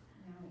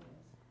it is.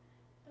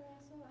 They're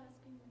also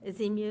asking. Is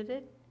he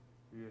muted?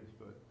 Yes,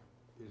 but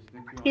is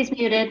Nikki on? He's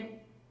muted.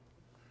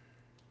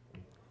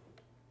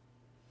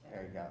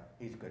 There you go.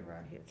 He's good,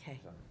 Ron. Okay.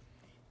 So,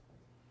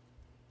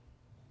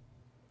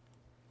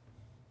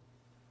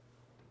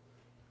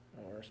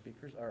 Our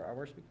speakers, are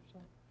our speakers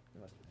on?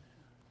 They must be.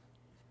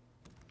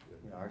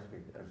 yeah, our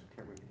speaker,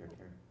 we could hear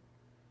Karen.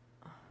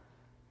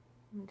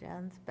 From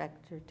John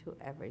Spector to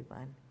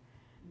everyone.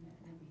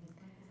 Maybe his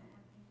mic isn't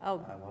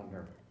working. Oh, I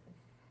wonder,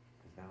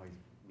 because now he's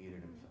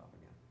muted himself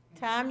again.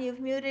 Tom, you've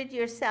muted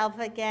yourself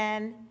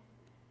again.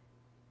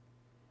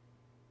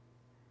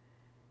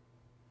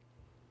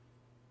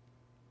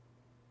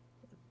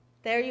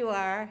 There you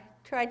are.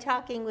 Try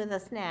talking with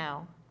us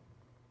now.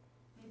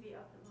 Maybe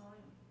up the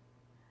volume.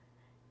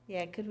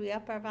 Yeah, could we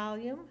up our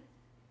volume?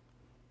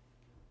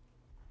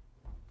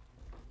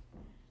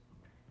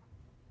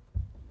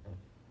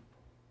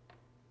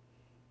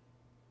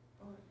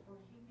 Or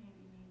he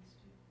maybe needs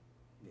to.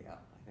 Yeah,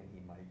 I think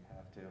he might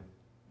have to.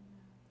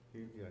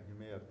 Yeah, you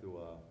may have to,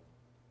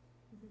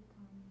 Is it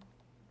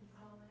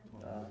call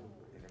in?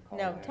 Either call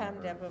No, in Tom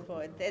or-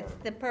 Debevoise. It's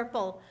the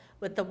purple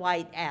with the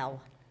white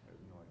L. I have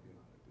no idea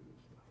how to do this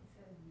stuff. It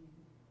says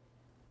muted.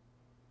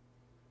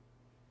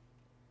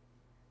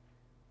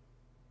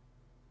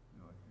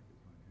 No, I think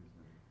it's on his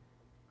name.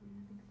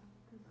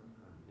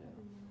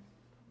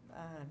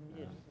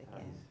 Muted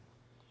again.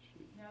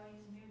 No,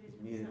 he's muted.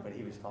 He's muted, but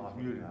he was talking.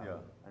 He's muted, now.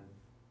 yeah. And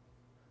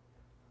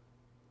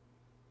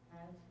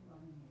Add to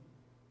unmute.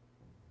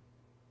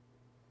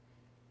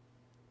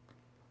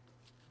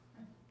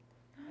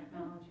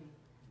 Technology.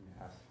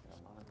 yes,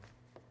 come on.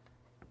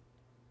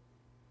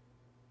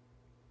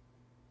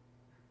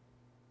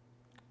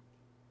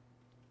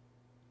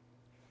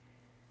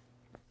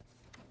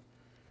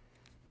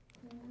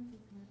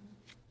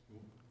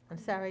 I'm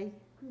sorry,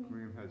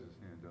 Kareem has his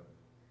hand up.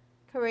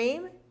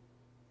 Kareem?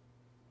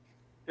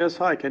 Yes,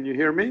 hi, can you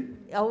hear me?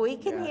 Oh, we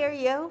can Yeah. hear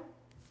you.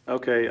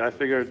 Okay, I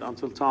figured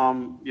until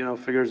Tom,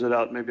 figures it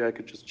out, maybe I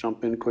could just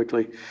jump in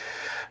quickly.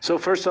 So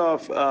first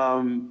off,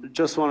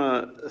 just want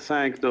to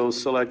thank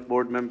those select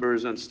board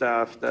members and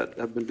staff that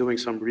have been doing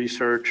some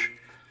research.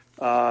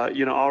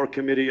 Our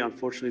committee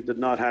unfortunately did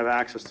not have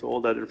access to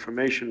all that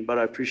information, but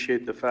I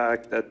appreciate the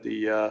fact that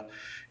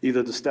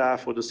either the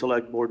staff or the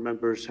select board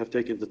members have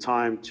taken the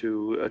time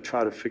to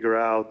try to figure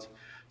out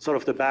sort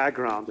of the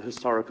background, the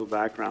historical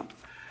background.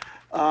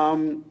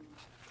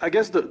 I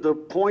guess the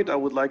point I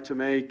would like to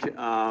make,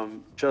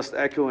 just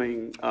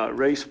echoing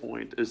Ray's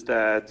point, is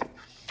that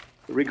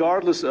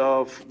regardless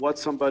of what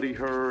somebody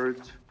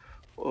heard,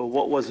 or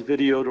what was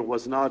videoed or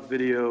was not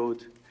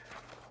videoed,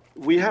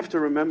 we have to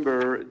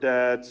remember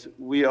that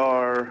we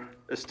are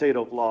a state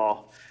of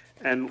law.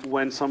 And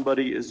when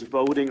somebody is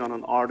voting on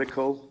an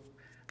article,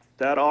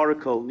 that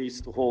article needs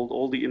to hold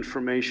all the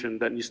information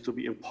that needs to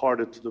be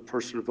imparted to the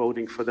person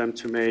voting for them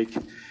to make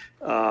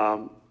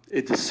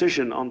a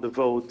decision on the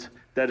vote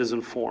that is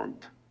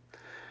informed.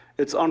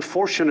 It's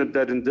unfortunate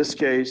that in this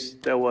case,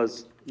 there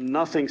was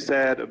nothing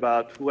said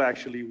about who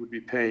actually would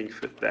be paying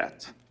for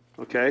that,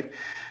 okay?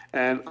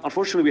 And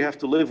unfortunately, we have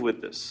to live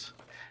with this.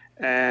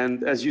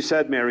 And as you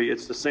said, Mary,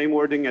 it's the same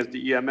wording as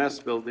the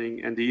EMS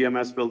building, and the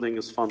EMS building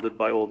is funded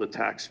by all the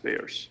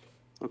taxpayers,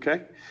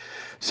 okay?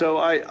 So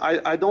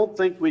I don't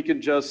think we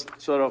can just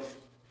sort of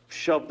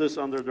shove this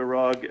under the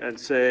rug and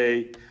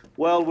say,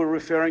 well, we're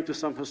referring to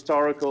some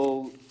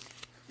historical,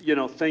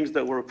 things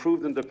that were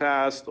approved in the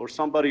past, or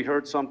somebody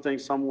heard something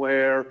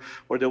somewhere,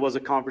 or there was a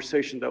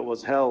conversation that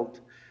was held.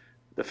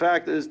 The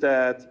fact is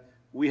that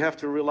we have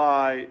to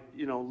rely,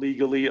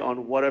 legally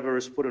on whatever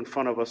is put in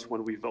front of us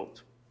when we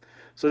vote.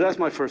 So that's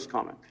my first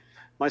comment.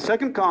 My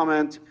second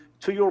comment,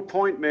 to your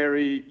point,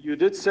 Mary, you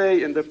did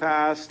say in the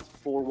past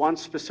for one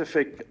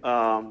specific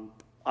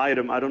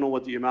item, I don't know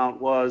what the amount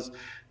was,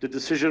 the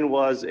decision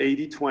was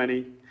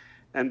 80-20,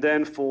 and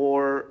then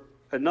for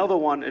another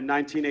one in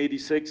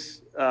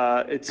 1986,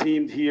 it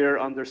seemed here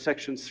under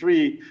Section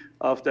 3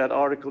 of that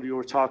article you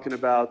were talking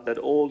about that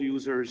all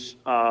users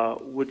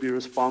would be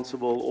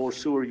responsible, or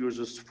sewer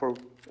users, for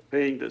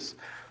paying this.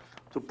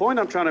 The point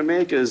I'm trying to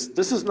make is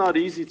this is not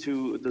easy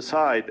to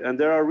decide, and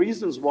there are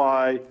reasons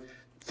why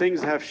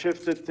things have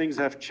shifted, things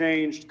have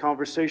changed,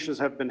 conversations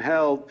have been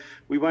held.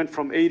 We went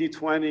from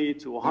 80-20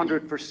 to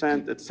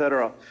 100%, et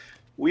cetera.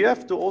 We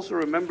have to also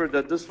remember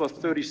that this was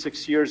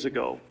 36 years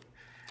ago.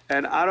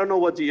 And I don't know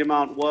what the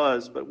amount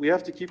was, but we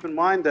have to keep in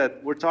mind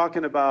that we're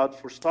talking about,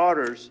 for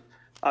starters,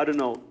 I don't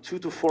know,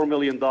 $2 to $4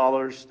 million,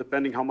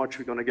 depending how much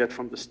we're going to get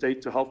from the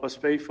state to help us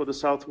pay for the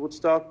South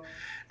Woodstock.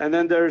 And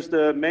then there's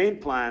the main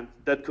plant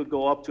that could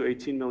go up to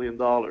 $18 million.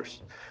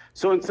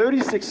 So in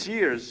 36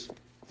 years,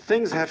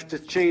 things have to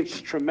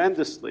change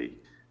tremendously.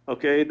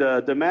 Okay,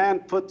 the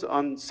demand put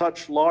on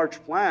such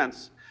large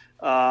plants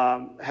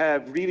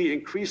have really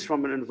increased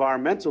from an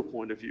environmental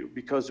point of view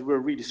because we're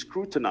really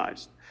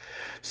scrutinized.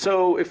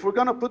 So if we're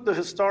going to put the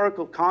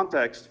historical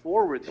context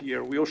forward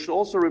here, we should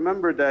also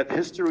remember that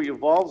history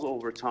evolves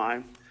over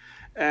time.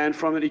 And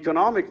from an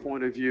economic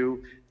point of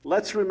view,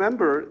 let's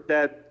remember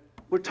that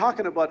we're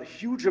talking about a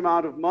huge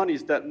amount of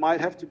monies that might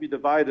have to be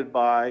divided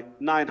by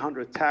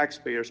 900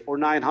 taxpayers or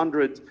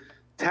 900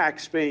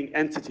 tax-paying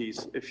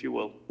entities, if you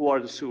will, who are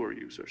the sewer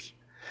users.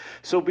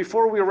 So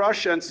before we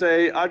rush and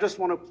say, I just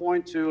want to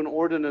point to an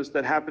ordinance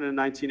that happened in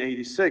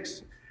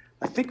 1986,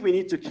 I think we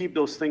need to keep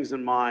those things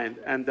in mind,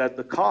 and that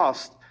the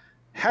costs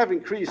have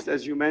increased,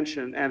 as you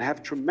mentioned, and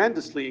have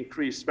tremendously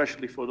increased,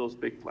 especially for those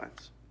big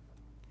plants.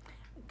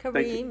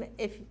 Kareem,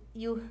 if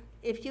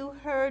you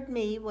heard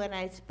me when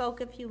I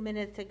spoke a few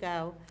minutes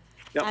ago,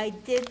 yep. I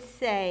did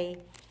say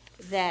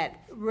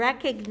that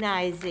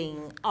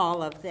recognizing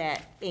all of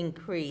that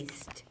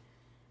increased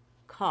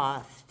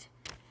cost,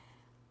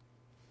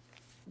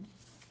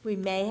 we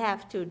may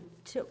have to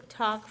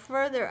talk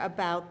further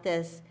about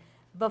this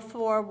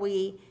before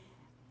we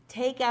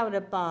take out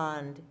a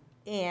bond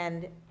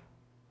and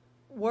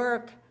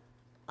work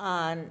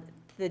on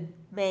the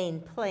main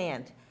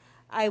plant.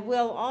 I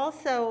will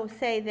also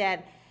say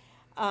that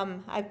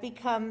I've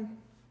become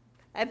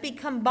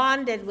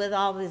bonded with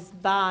all these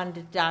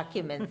bond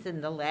documents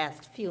in the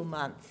last few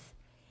months.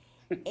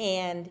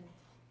 And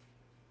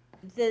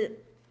the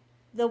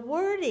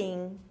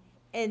wording,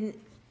 and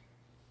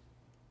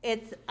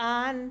it's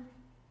on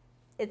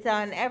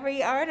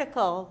every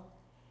article,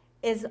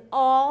 is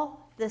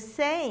all the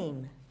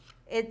same.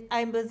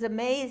 I was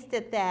amazed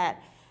at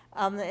that.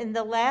 In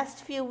the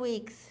last few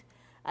weeks,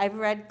 I've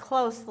read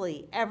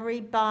closely every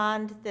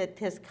bond that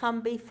has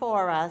come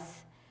before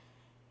us,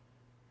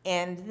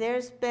 and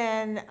there's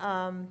been,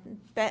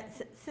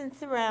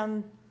 since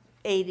around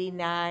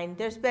 '89,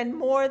 there's been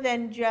more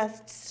than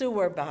just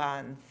sewer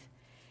bonds,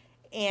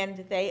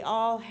 and they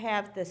all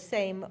have the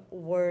same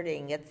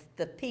wording. It's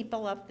the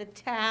people of the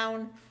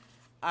town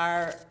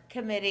are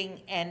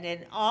committing, and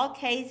in all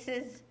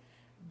cases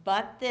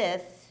but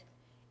this,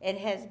 it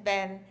has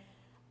been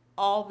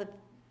all the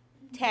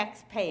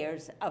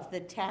taxpayers of the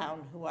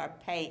town who are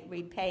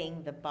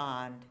repaying the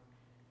bond.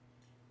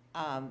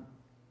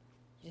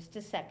 Just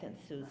a second,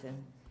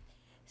 Susan.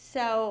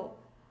 So,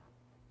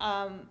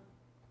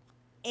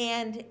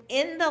 and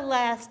in the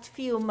last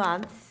few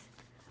months,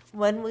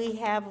 when we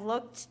have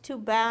looked to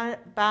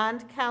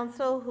bond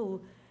counsel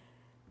who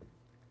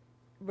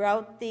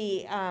wrote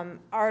the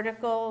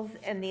articles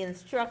and the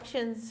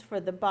instructions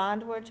for the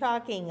bond we're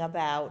talking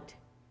about,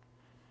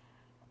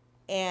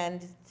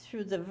 and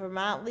through the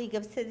Vermont League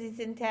of Cities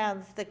and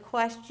Towns, the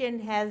question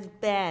has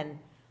been,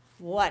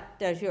 what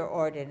does your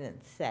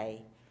ordinance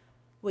say?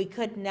 We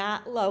could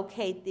not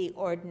locate the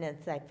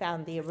ordinance. I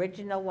found the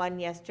original one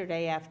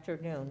yesterday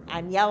afternoon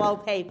on yellow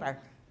paper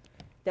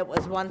that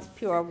was once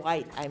pure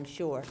white, I'm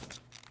sure.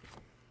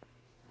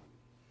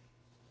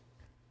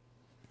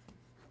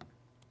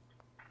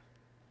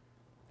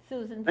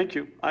 Susan? Thank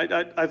you.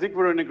 I think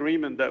we're in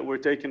agreement that we're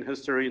taking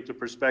history into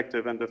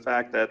perspective and the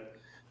fact that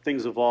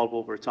things evolve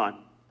over time.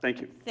 Thank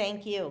you.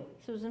 Thank you.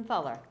 Susan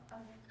Fuller.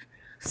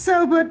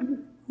 So, but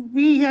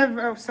we have,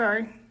 oh,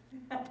 sorry.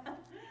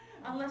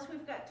 Unless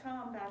we've got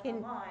Tom back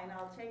online,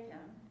 I'll take him.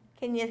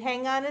 Can you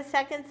hang on a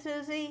second,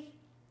 Susie?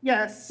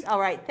 Yes. All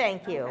right,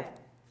 thank you. Okay.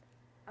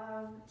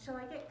 Shall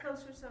I get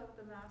closer so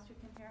the master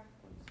can hear?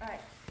 All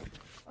right.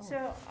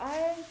 So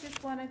I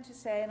just wanted to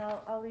say, and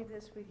I'll leave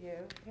this with you,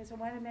 because I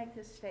want to make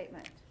this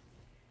statement.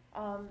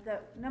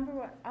 That number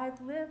one,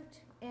 I've lived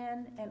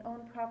in and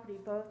owned property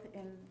both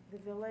in the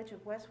village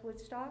of West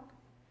Woodstock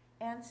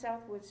and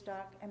South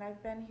Woodstock, and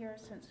I've been here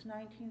since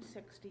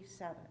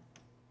 1967.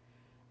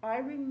 I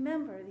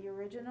remember the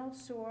original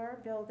sewer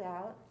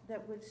build-out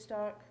that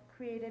Woodstock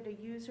created a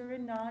user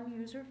and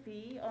non-user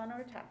fee on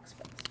our tax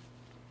bills.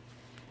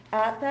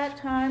 At that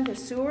time, the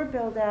sewer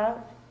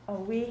build-out,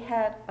 we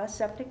had a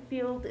septic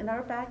field in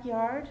our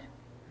backyard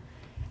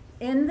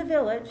in the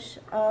village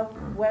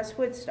of West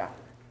Woodstock.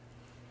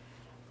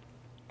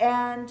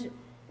 And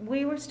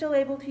we were still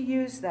able to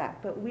use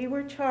that, but we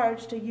were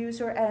charged a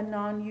user and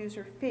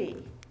non-user fee.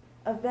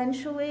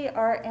 Eventually,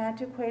 our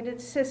antiquated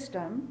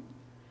system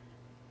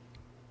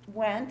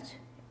went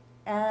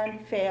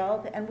and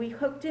failed, and we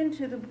hooked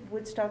into the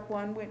Woodstock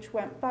one, which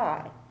went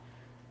by.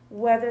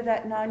 Whether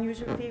that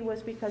non-user fee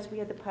was because we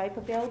had the pipe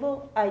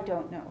available, I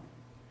don't know.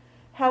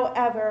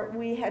 However,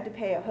 we had to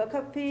pay a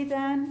hookup fee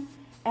then,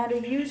 and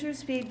a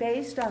user's fee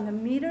based on the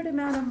metered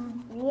amount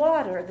of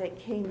water that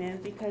came in,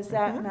 because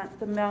that meant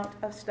the amount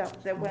of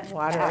stuff that went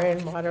Water out.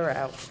 in, water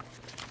out.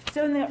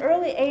 So in the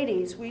early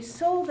 80s, we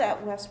sold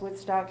that West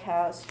Woodstock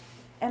house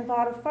and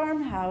bought a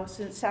farmhouse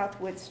in South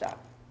Woodstock.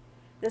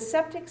 The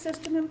septic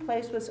system in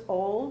place was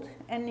old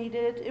and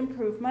needed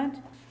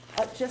improvement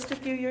just a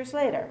few years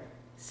later.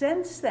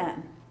 Since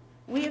then,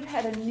 we have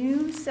had a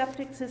new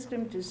septic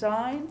system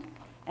designed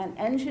and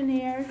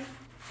engineered,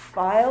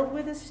 filed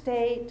with the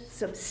state,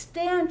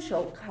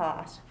 substantial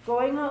costs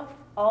going up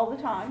all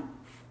the time.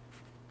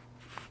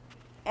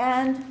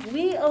 And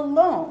we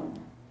alone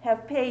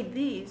have paid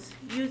these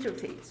user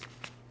fees.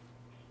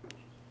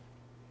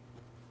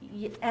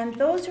 And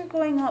those are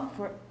going up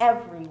for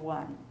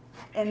everyone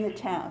in the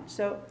town.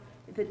 So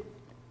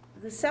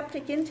the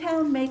septic in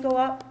town may go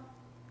up,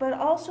 but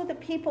also the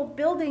people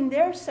building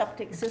their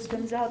septic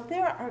systems out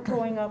there are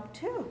going up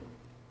too.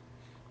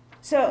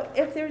 So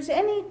if there's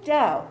any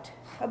doubt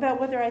about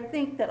whether I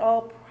think that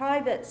all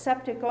private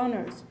septic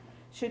owners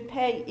should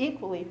pay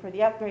equally for the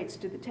upgrades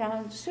to the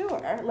town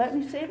sewer, let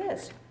me say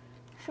this,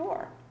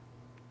 sure.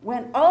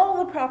 When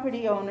all the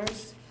property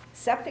owners,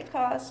 septic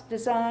costs,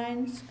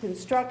 designs,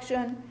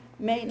 construction,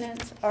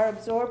 maintenance are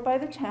absorbed by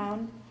the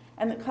town,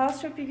 and the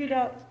costs are figured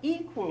out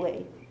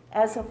equally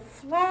as a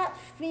flat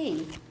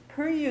fee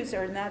per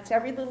user, and that's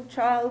every little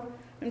child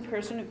and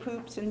person who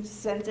poops and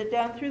sends it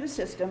down through the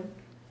system,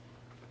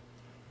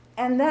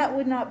 and that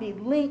would not be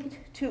linked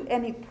to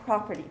any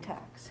property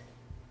tax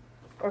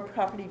or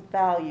property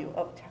value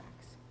of tax.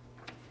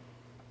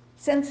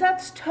 Since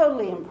that's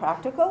totally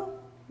impractical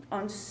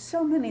on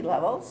so many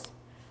levels,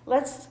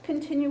 let's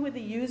continue with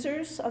the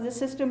users of the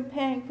system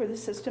paying for the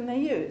system they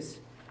use.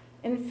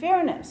 In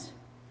fairness,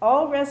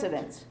 all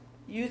residents,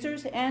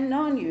 users and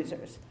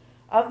non-users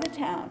of the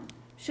town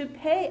should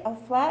pay a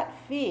flat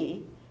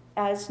fee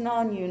as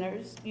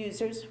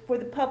non-users for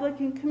the public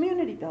and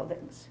community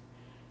buildings,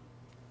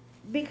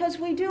 because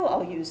we do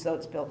all use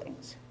those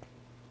buildings.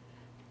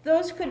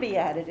 Those could be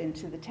added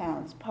into the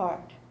town's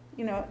part,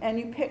 and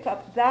you pick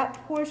up that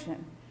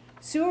portion.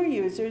 Sewer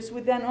users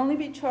would then only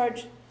be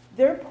charged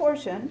their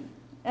portion,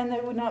 and they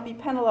would not be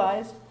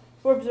penalized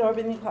for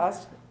absorbing the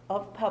cost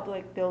of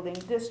public building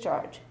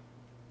discharge.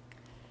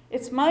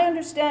 It's my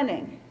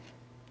understanding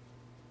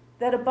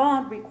that a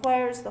bond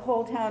requires the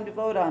whole town to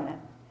vote on it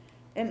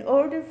in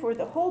order for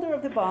the holder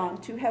of the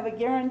bond to have a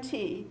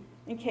guarantee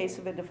in case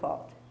of a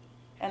default.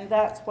 And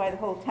that's why the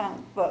whole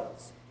town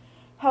votes.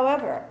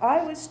 However,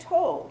 I was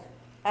told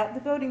at the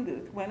voting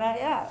booth when I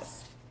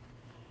asked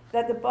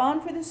that the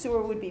bond for the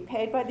sewer would be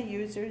paid by the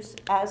users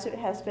as it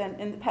has been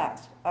in the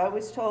past. I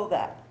was told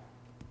that.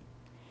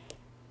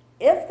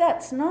 If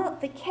that's not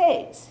the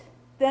case,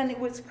 then it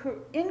was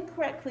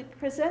incorrectly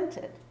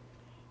presented,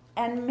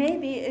 and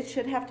maybe it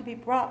should have to be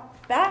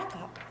brought back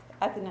up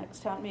at the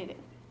next town meeting.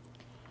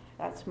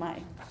 That's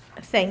my...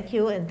 Thank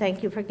you, and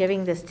thank you for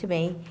giving this to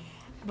me.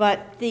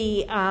 But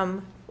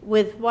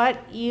with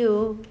what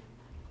you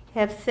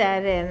have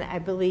said, and I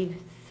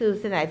believe,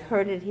 Susan, I've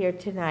heard it here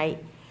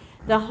tonight,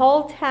 the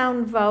whole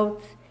town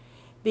votes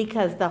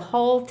because the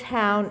whole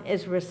town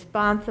is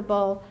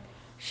responsible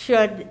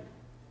should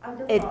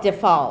it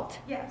default.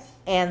 Yes.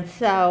 And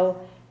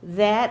so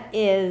that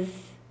is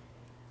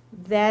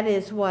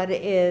what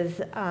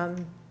is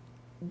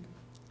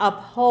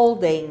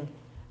upholding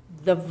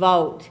the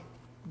vote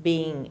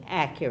being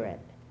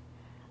accurate.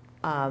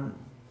 And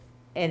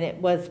it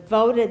was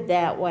voted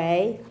that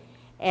way,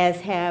 as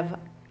have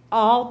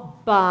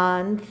all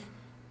bonds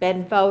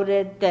been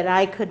voted that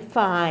I could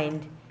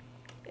find.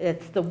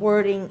 It's the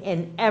wording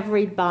in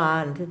every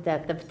bond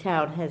that the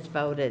town has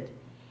voted,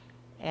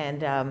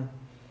 and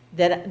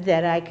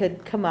that I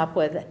could come up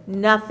with.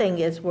 Nothing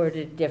is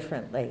worded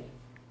differently.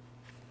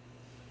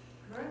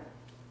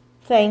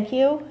 Thank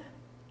you.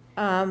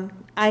 I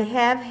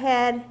have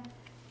had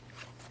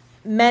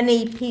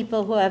many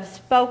people who have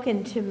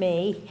spoken to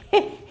me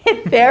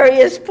in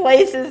various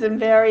places and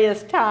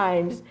various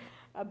times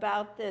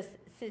about this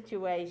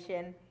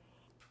situation.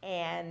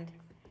 And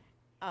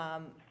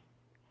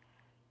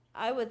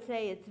I would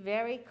say it's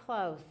very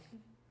close.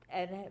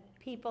 And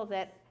people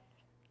that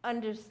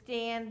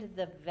understand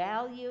the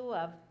value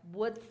of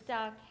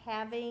Woodstock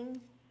having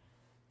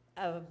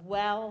a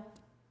well-operating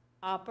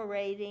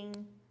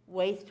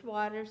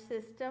wastewater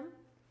system.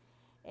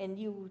 And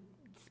you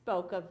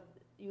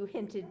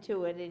hinted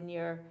to it in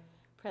your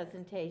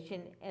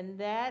presentation, and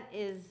that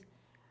is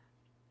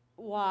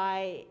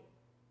why,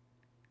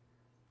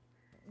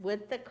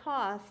 with the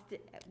cost,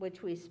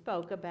 which we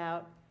spoke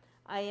about,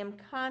 I am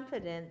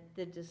confident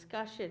the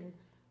discussion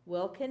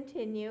will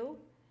continue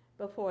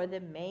before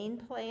the main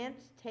plant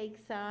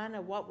takes on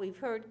what we've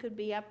heard could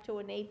be up to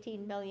an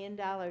 $18 million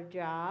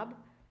job.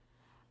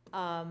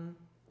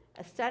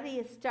 A study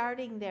is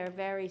starting there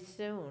very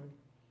soon,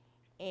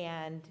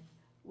 and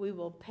we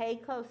will pay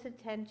close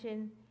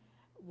attention.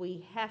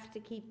 We have to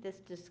keep this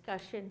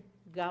discussion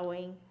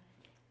going,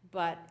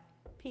 but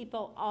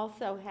people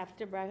also have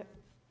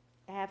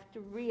to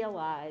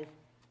realize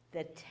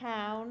the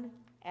town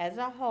as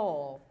a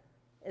whole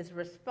is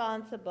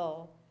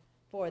responsible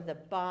for the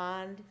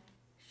bond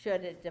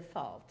should it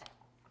default.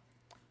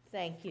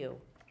 Thank you.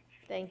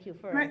 Thank you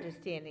for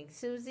understanding.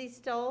 Susie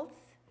Stoltz?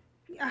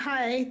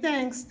 Hi,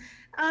 thanks.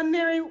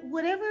 Mary,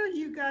 whatever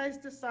you guys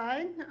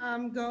decide,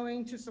 I'm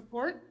going to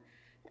support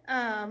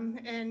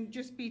and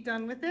just be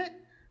done with it.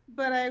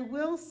 But I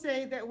will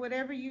say that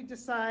whatever you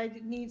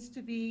decide needs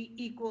to be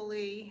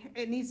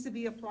it needs to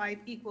be applied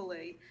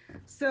equally.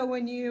 So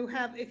when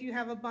if you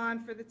have a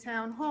bond for the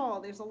town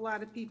hall, there's a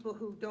lot of people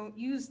who don't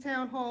use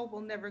town hall, will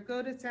never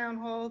go to town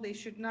hall. They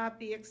should not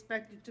be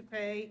expected to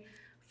pay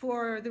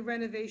for the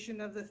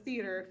renovation of the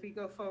theater if we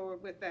go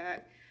forward with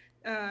that.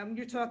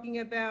 You're talking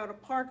about a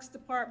parks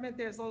department,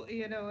 there's,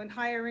 and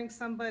hiring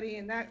somebody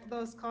and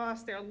those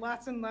costs. There are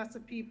lots and lots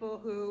of people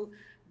who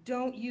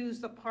don't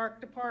use the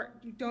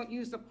don't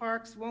use the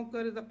parks, won't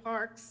go to the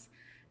parks.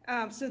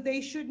 So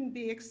they shouldn't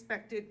be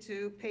expected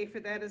to pay for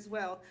that as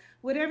well.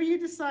 Whatever you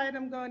decide,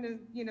 I'm going to,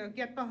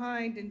 get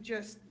behind and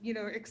just,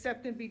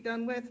 accept and be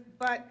done with.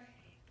 But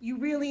you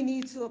really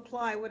need to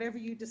apply whatever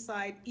you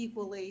decide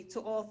equally to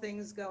all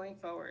things going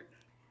forward.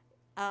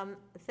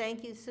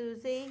 Thank you,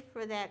 Susie,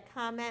 for that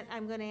comment.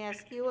 I'm going to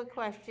ask you a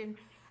question.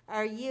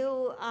 Are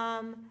you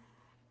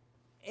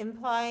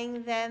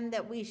implying then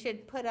that we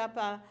should put up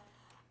a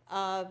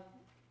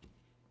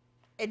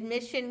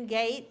admission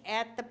gate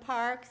at the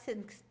parks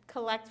and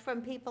collect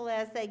from people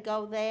as they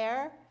go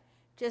there?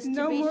 Just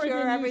to be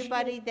sure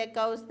everybody that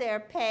goes there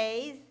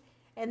pays?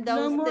 And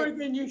those no more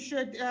than you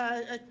should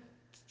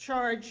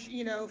charge,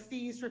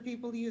 fees for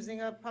people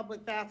using a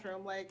public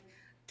bathroom, like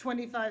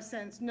 25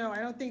 cents. No, I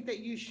don't think that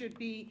you should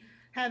be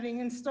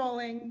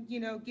installing,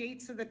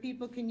 gates so that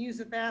people can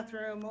use a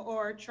bathroom,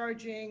 or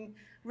charging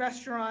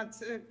restaurant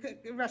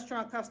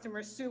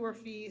customers sewer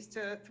fees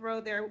to throw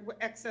their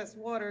excess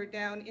water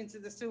down into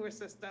the sewer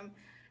system.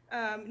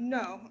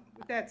 No,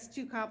 that's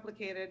too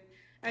complicated.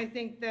 I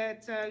think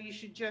that you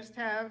should just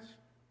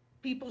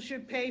people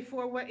should pay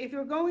for if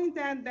you're going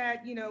down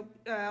that,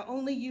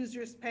 only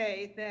users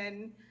pay,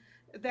 then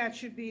that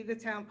should be the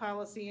town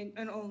policy,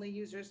 and only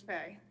users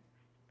pay.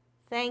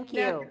 Thank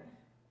you.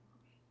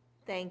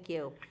 Thank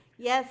you.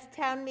 Yes,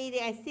 town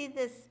meeting, I see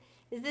this.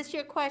 Is this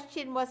your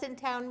question? Wasn't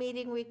town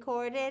meeting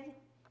recorded?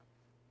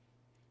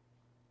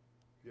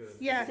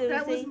 Yes,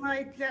 that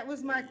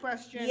was my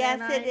question. Yes,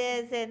 it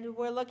is, and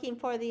we're looking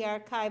for the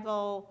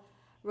archival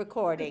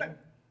recording.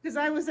 Because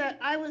I was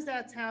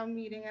at town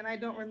meeting, and I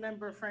don't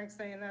remember Frank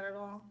saying that at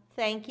all.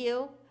 Thank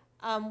you.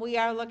 We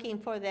are looking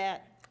for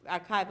that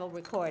archival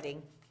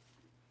recording.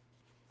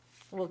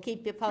 We'll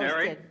keep you posted.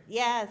 Mary?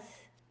 Yes.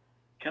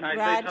 Can I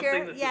Roger? say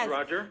something? This Yes. is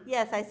Roger.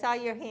 Yes, I saw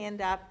your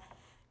hand up.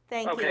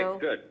 Thank you. Okay,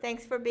 good.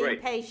 Thanks for being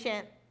Great.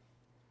 patient.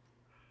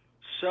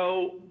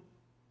 So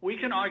we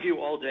can argue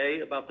all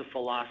day about the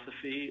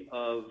philosophy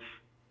of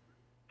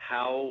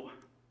how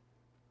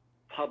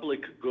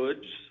public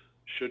goods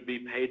should be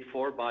paid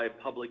for by a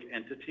public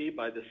entity,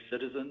 by the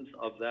citizens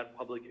of that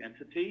public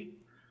entity.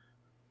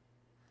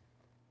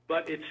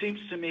 But it seems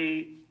to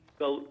me,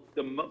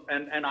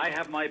 and I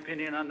have my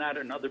opinion on that,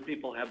 and other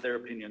people have their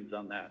opinions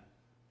on that.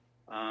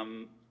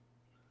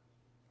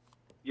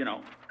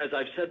 As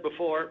I've said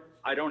before,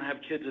 I don't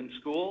have kids in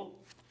school.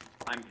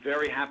 I'm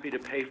very happy to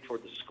pay for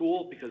the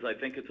school because I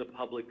think it's a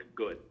public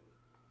good.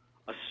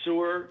 A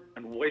sewer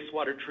and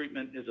wastewater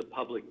treatment is a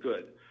public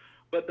good.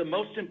 But the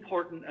most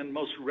important and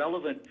most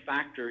relevant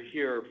factor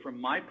here from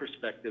my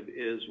perspective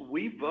is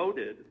we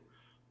voted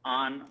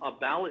on a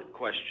ballot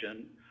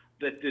question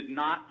that did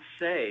not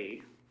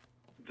say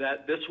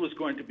that this was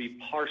going to be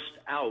parsed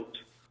out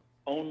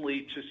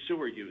only to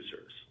sewer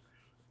users.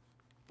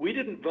 We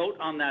didn't vote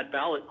on that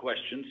ballot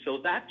question, so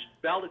that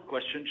ballot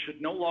question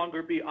should no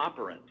longer be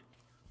operant.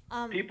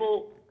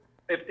 People,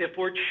 if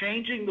we're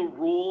changing the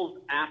rules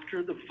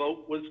after the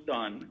vote was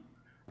done,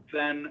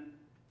 then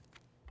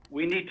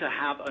we need to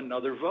have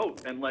another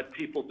vote and let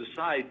people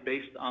decide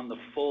based on the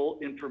full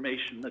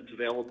information that's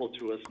available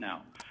to us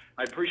now.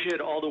 I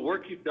appreciate all the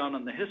work you've done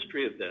on the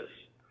history of this,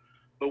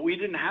 but we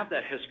didn't have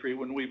that history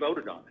when we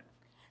voted on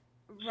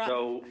it. Right.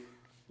 So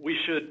we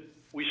should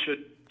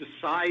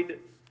decide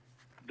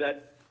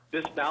that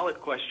this ballot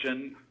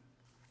question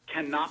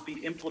cannot be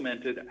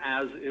implemented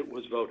as it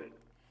was voted.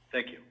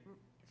 Thank you.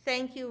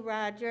 Thank you,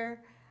 Roger.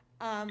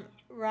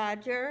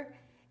 Roger,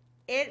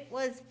 it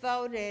was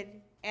voted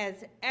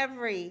as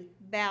every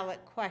ballot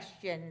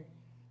question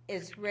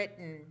is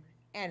written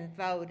and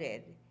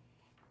voted.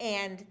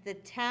 And the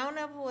town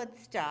of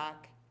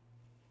Woodstock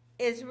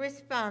is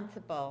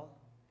responsible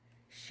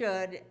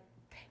should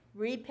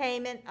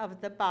repayment of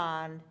the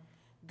bond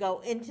go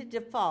into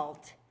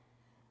default.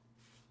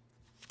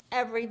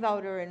 Every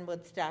voter in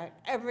Woodstock,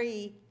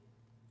 every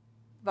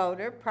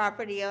voter,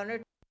 property owner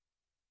in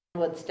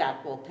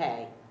Woodstock will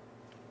pay.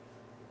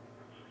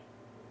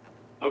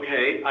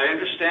 Okay, I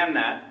understand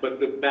that, but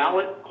the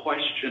ballot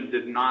question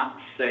did not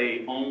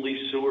say only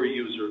sewer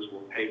users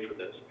will pay for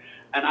this.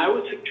 And I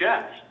would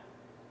suggest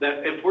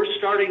that if we're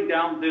starting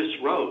down this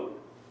road,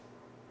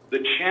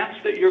 the chance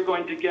that you're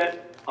going to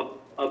get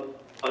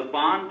a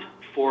bond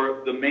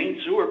for the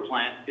main sewer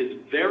plant is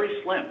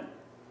very slim.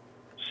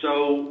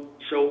 So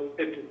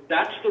if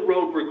that's the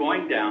road we're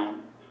going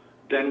down,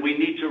 then we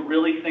need to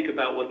really think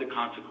about what the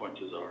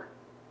consequences are.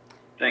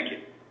 Thank you.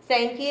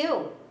 Thank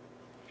you.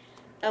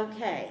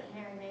 Okay.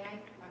 Mary, may I?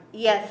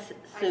 Yes,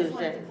 I just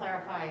wanted to Susan.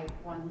 clarify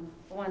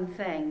one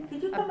thing.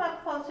 Could you come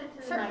up closer to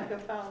the Certainly.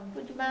 microphone?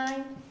 Would you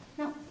mind?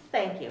 No.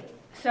 Thank you.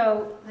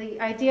 So the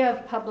idea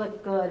of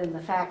public good and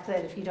the fact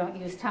that if you don't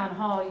use town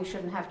hall, you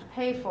shouldn't have to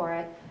pay for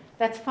it,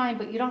 that's fine,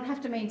 but you don't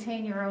have to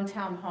maintain your own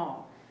town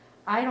hall.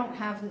 I don't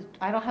have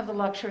the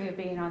luxury of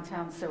being on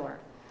town sewer.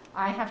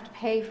 I have to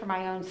pay for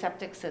my own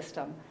septic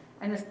system.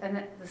 And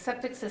the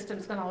septic system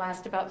is going to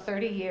last about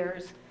 30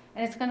 years,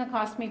 and it's going to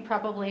cost me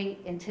probably,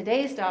 in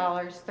today's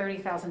dollars,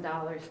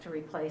 $30,000 to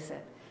replace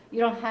it. You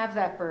don't have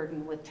that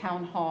burden with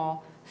town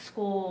hall,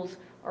 schools,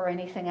 or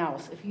anything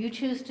else. If you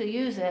choose to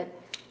use it,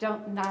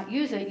 not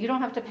use it, you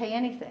don't have to pay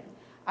anything.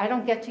 I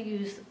don't get to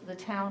use the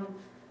town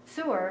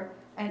sewer,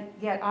 and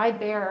yet I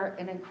bear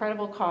an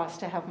incredible cost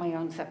to have my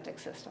own septic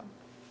system.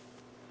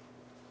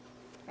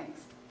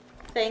 Thanks.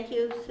 Thank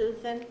you,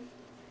 Susan.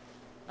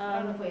 I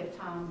don't know if we have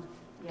Tom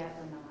yet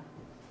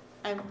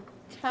or not.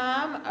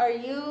 Tom, are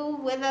you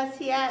with us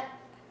yet?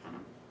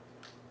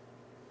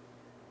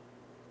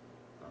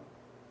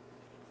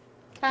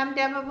 Tom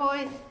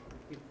Debevoise?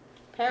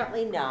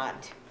 Apparently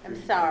not. I'm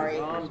sorry.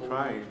 I'm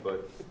trying,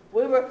 but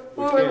We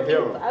can't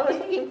hear him. I was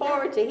looking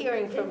forward to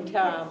hearing from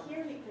Tom.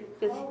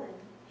 Because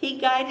he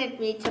guided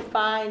me to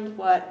find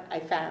what I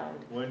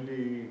found.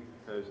 Wendy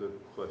has a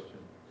question.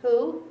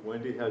 Who?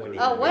 Wendy has a.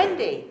 Oh,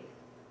 Wendy.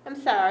 I'm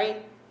sorry.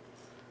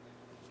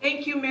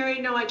 Thank you,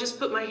 Mary. No, I just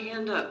put my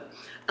hand up.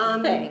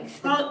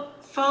 Thanks.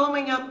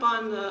 Following up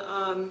on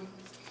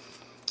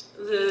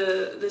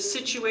the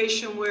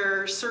situation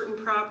where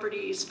certain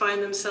properties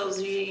find themselves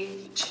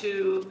needing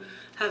to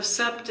have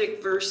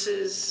septic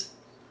versus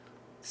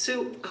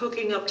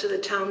hooking up to the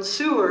town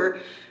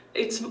sewer,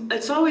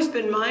 it's always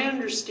been my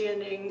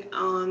understanding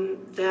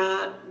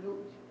that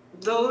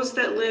those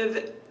that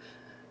live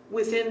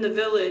within the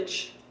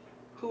village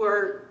who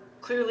are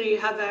clearly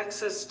have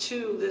access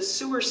to the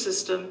sewer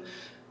system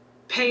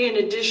pay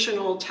an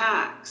additional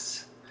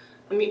tax.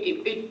 I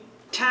mean,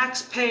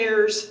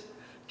 taxpayers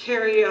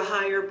carry a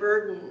higher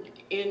burden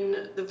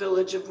in the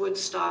village of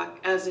Woodstock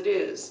as it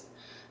is.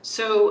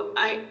 So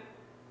I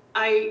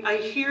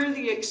hear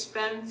the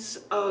expense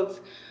of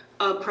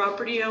a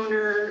property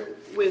owner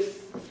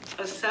with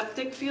a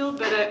septic field,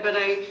 but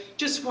I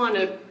just want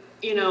to,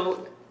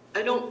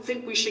 I don't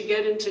think we should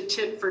get into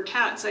tit for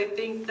tats. I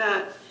think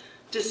that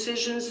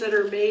decisions that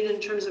are made in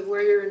terms of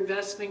where your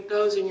investment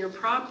goes in your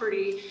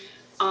property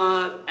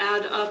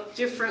add up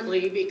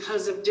differently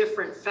because of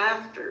different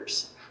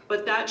factors.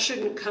 But that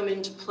shouldn't come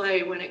into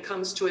play when it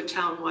comes to a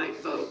town-wide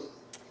vote,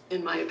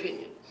 in my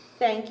opinion.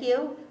 Thank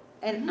you.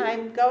 And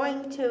I'm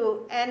going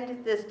to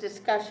end this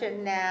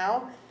discussion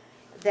now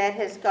that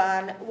has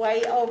gone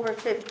way over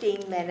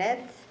 15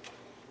 minutes.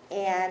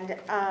 And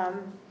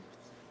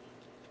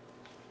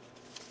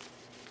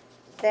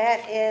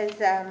that is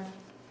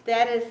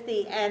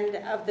the end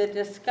of the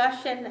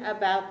discussion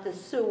about the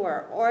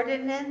sewer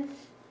ordinance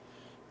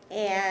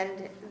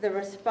and the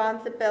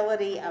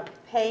responsibility of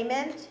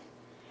payment.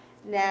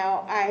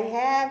 Now, I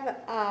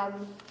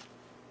have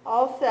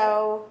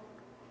also,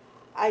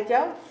 I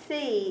don't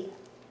see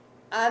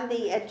on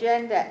the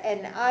agenda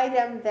an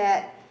item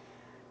that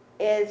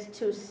is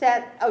to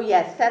set, oh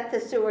yes, set the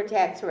sewer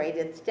tax rate.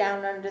 It's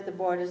down under the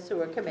Board of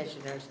Sewer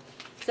Commissioners.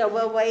 So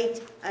we'll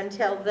wait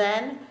until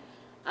then.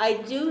 I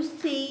do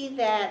see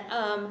that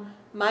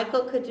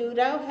Michael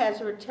Caduto has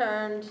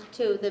returned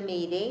to the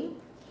meeting,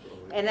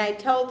 and I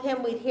told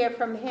him we'd hear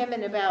from him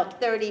in about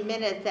 30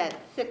 minutes at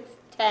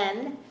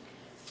 6:10.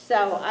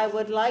 So I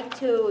would like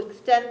to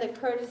extend the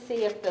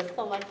courtesy, if the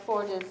select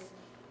board is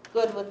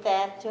good with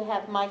that, to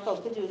have Michael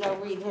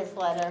Caduto read his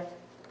letter.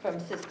 from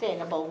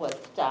Sustainable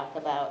Woodstock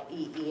about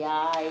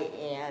EEI,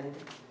 and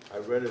I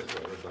read his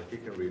letter, but he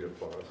can read it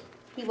for us.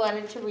 he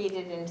wanted to read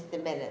it into the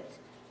minutes.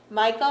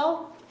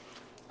 Michael?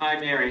 Hi,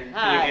 Mary. Can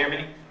Hi. you hear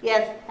me?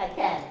 Yes, I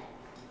can.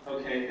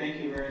 Okay,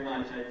 thank you very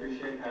much. I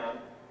appreciate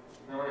that.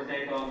 I want to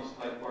thank all the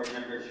select board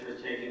members for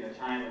taking the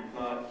time and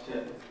thought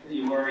that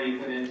you've already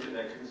put into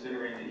the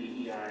considering the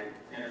EEI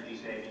energy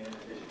saving and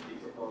efficiency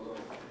proposal.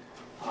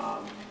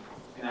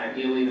 And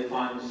ideally, the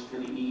funds for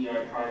the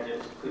EEI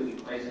projects could be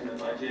placed in the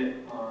budget.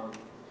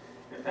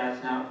 If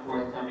that's not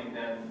forthcoming,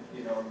 then,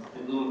 you know,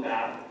 in lieu of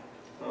that,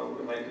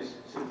 would like to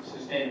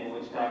Sustainable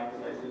Woodstock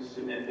would like to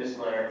submit this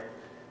letter.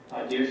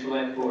 Dear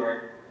Select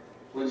Board,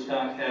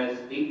 Woodstock has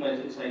 8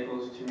 budget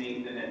cycles to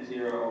meet the net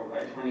zero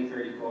by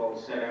 2030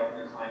 goals set out in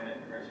the Climate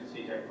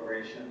Emergency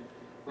Declaration,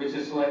 which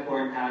the Select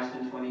Board passed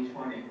in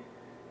 2020.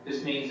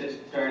 This means that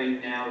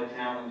starting now, the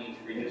town will need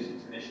to reduce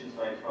its emissions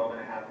by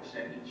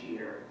 12.5% each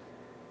year.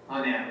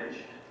 On average,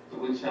 the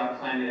Woodstock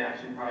Climate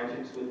Action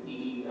Projects with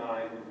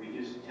EEI would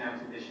reduce the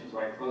town's emissions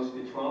by close to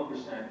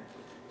 12%,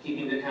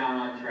 keeping the town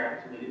on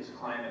track to meet its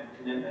climate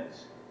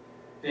commitments.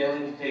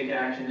 Failing to take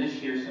action this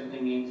year simply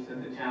means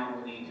that the town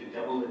will need to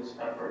double its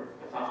effort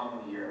the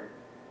following year.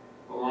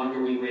 The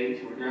longer we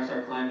wait to address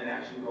our climate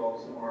action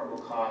goals, the more it will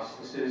cost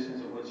the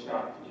citizens of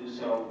Woodstock to do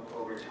so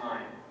over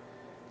time.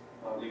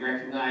 We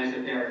recognize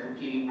that there are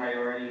competing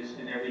priorities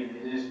in every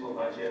municipal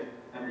budget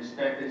and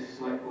respect the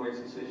Select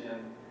Board's decision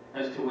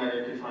as to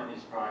whether to fund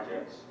these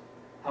projects.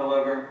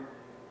 However,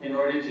 in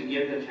order to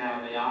give the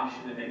town the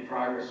option to make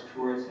progress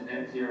towards the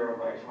net zero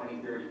by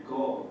 2030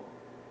 goal,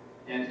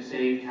 and to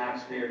save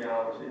taxpayer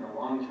dollars in the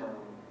long term,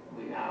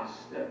 we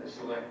ask that the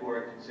Select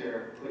Board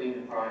consider putting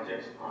the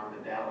projects on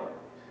the ballot.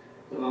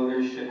 The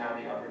voters should have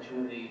the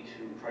opportunity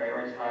to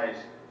prioritize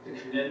the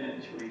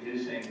commitment to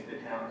reducing the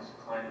town's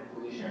climate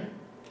pollution.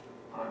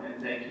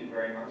 And thank you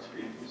very much for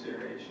your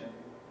consideration.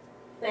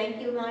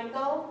 Thank you,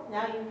 Michael.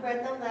 Now you've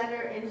read the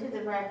letter into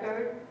the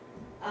record.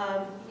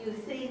 You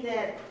see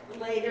that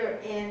later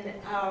in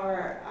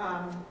our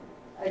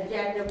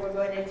agenda, we're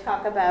going to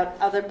talk about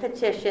other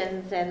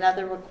petitions and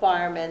other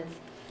requirements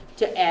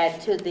to add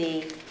to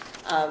the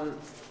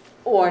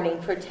warning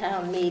for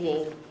town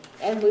meeting.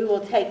 And we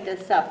will take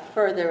this up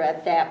further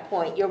at that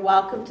point. You're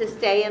welcome to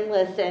stay and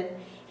listen.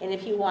 And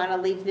if you want to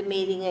leave the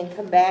meeting and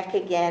come back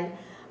again,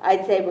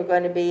 I'd say we're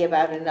going to be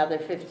about another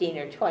 15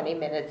 or 20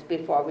 minutes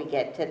before we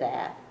get to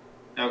that.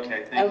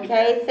 Okay, thank you.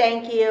 Okay,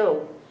 thank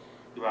you.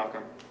 You're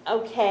welcome.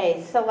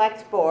 Okay,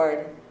 Select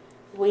Board.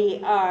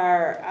 We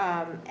are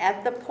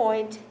at the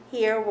point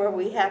here where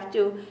we have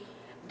to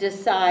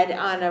decide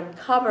on a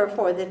cover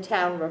for the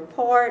town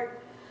report.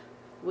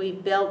 We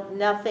built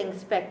nothing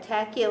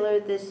spectacular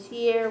this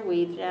year.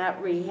 We've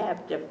not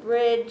rehabbed a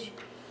bridge.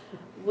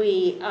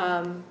 We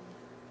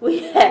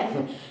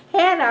have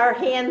had our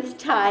hands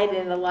tied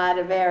in a lot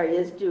of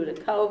areas due to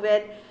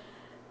COVID.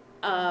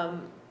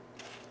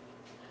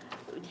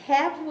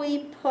 Have we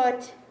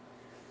put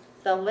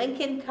the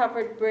Lincoln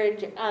Covered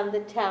Bridge on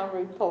the town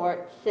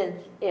report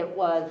since it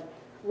was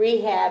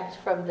rehabbed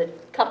from the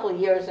couple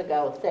years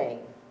ago thing?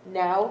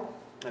 No?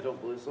 I don't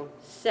believe so.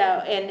 So,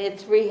 and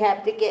it's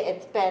rehabbed again,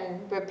 it's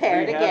been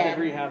repaired again.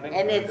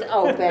 And it's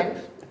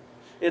open.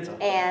 It's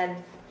open.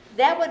 And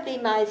that would be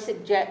my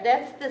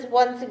that's the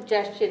one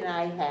suggestion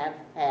I have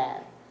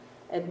had.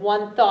 And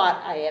one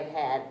thought I have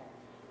had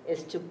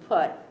is to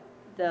put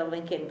the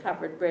Lincoln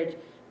Covered Bridge,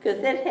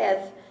 because it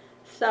has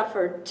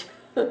suffered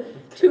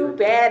two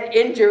bad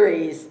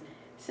injuries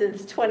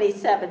since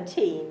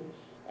 2017.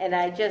 And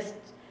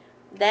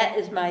that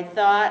is my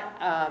thought.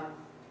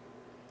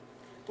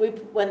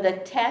 When the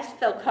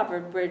Tassville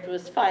Covered Bridge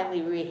was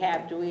finally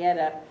rehabbed, we had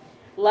a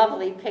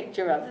lovely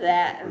picture of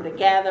that and the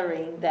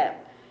gathering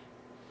that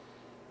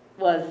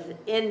was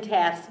in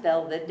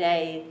Tassville the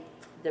day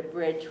the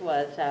bridge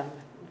was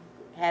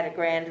had a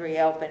grand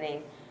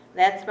reopening.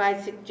 That's my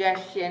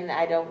suggestion.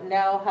 I don't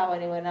know how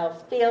anyone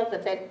else feels.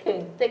 If they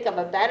can think of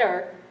a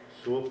better.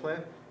 Sewer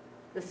plant?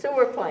 The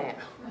sewer plant.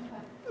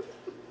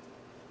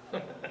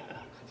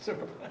 Sewer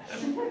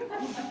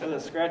plant. The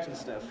scratching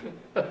stuff.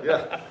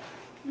 Yeah,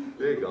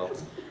 there you go.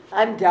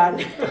 I'm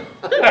done.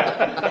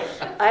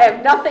 I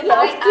have nothing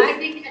else to I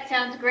think that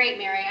sounds great,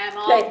 Mary. I'm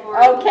all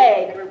for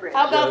okay. bridge.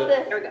 How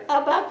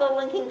about the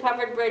Lincoln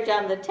Covered Bridge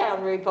on the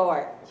town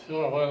report?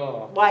 Sure, why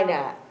not? Why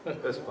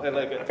not? That's fine. I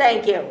like it.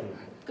 Thank you.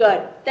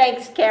 Good.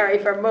 Thanks, Carrie,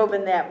 for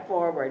moving that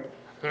forward.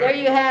 There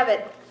you have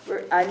it,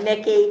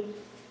 Nikki.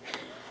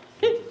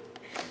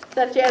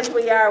 Such as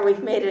we are,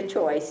 we've made a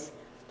choice.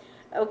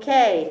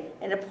 Okay,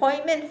 an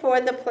appointment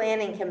for the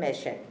Planning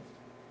Commission.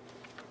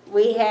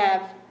 We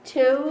have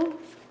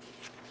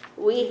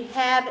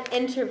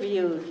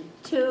interviewed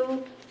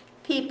 2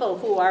 people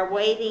who are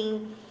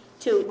waiting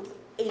to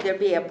either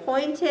be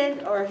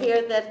appointed or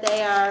hear that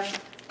they are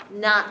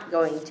not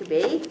going to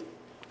be.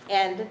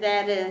 And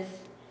that is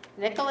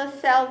Nicholas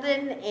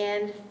Selden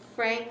and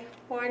Frank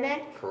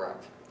Hornick.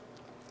 Correct.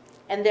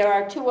 And there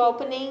are 2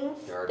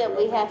 openings There are that 2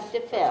 we openings. have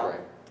to fill.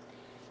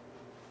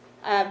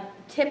 That's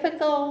right.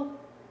 Typical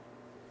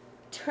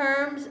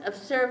terms of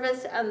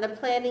service on the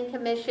planning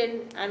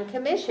commission, on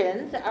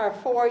commissions are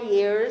 4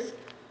 years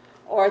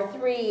or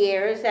 3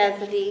 years as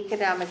the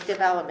Economic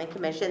Development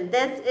Commission.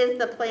 This is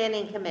the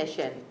Planning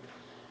Commission.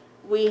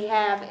 We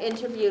have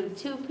interviewed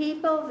 2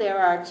 people. There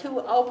are 2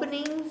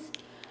 openings.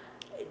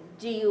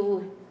 Do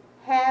you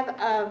have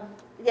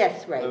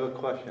yes, Ray? I have a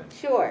question.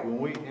 Sure. When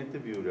we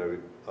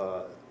interviewed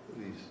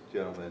these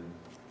gentlemen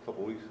a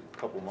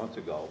couple months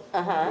ago,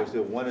 was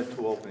there 1 or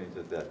 2 openings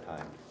at that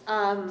time?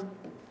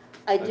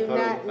 I do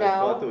not know. I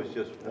thought there was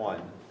just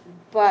 1.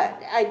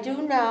 But I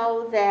do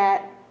know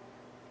that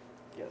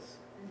Yes.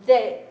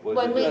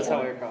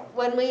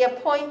 when we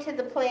appoint to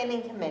the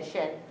Planning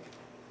Commission,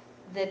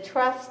 the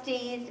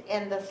trustees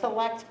and the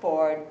select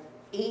board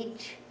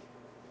each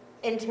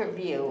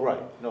interview.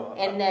 Right, no.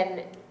 And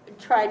then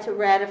try to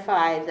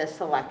ratify the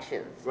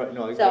selections. Right,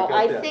 no, I So got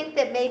I that. think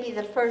that maybe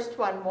the first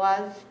one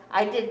was,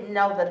 I didn't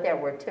know that there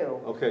were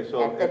 2 Okay,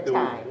 so at the if there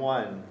was time.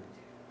 1,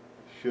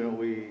 shouldn't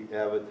we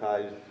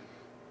advertise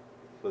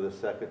for the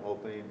second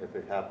opening if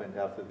it happened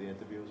after the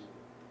interviews?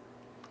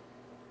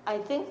 I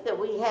think that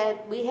we had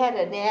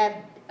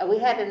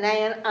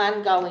an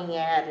ongoing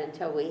ad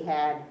until we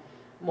had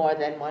more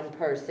than 1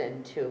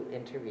 person to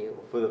interview.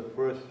 For the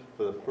first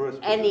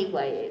position?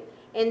 Anyway,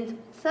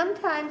 and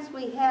sometimes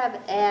we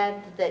have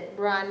ads that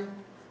run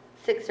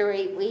 6 or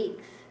 8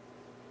 weeks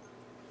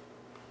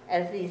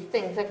as these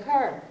things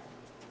occur.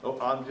 Oh,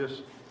 I'm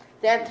just,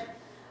 That's,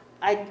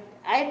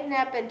 I've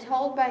not been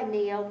told by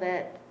Neil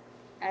that,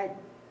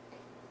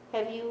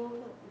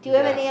 do you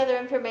have any other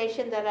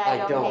information that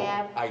I don't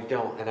have? I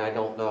don't, and I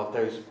don't know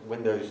if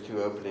when those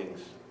 2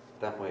 openings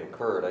definitely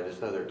occurred. I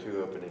just know there are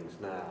 2 openings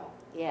now.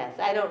 Yes,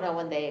 I don't know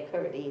when they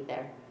occurred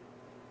either.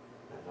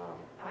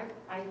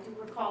 I do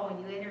recall when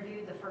you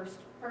interviewed the first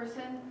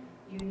person,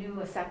 you knew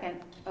a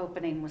second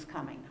opening was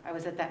coming. I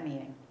was at that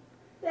meeting.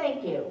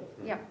 Thank you.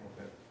 Yeah.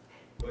 okay.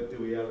 But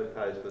do we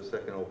advertise for the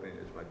second opening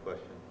is my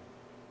question.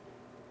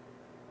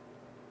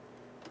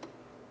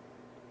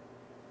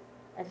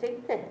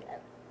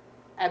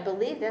 I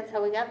believe that's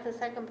how we got the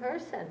second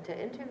person to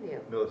interview.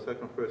 No, the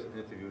second person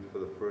interviewed for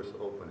the first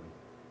opening.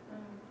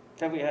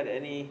 Have we had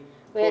any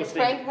We had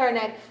posting? Frank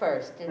Hernick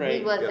first, and he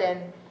Right. was Yeah.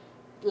 in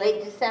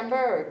late December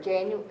or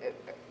January,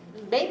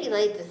 maybe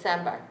late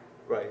December.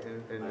 Right,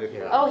 and Nick,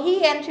 Oh,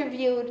 he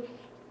interviewed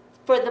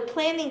for the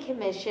Planning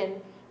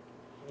Commission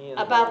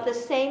about the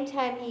same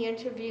time he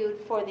interviewed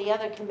for the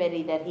other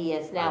committee that he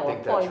is now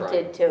think that's right.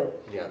 appointed to.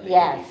 Yeah. the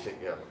Yes. EDC,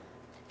 yeah.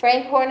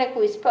 Frank Hornick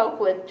we spoke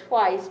with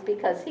twice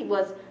because he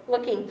was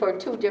looking for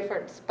 2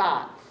 different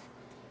spots,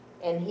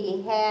 and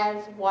he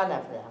has one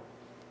of them.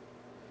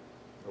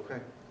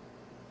 okay.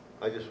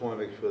 I just want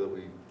to make sure that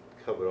we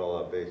cover all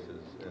our bases.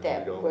 And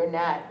That we don't, we're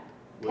not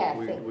we-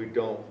 passing. We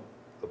don't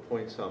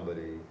appoint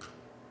somebody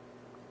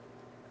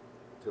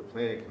to the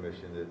planning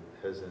commission that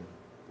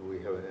we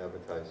haven't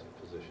advertised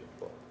a position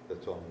for.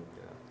 That's all I'm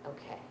looking at.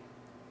 Okay.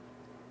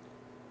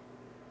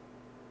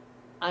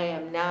 I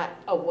am not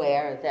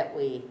aware that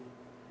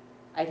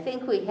I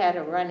think we had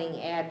a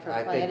running ad for I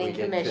think Planning we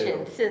did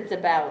Commission too. since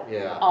about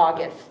Yeah.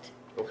 August.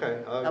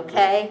 Okay.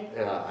 Okay?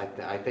 Yeah,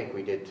 I think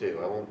we did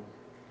too.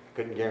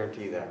 Couldn't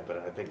guarantee that, but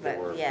I think there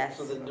But were. yes.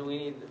 So then do we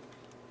need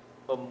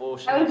a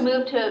motion? I would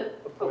move to,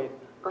 appoint.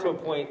 Go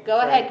Frank?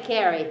 ahead,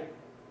 Carrie.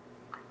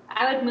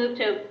 I would move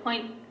to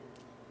appoint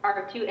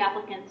our 2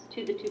 applicants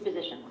to the 2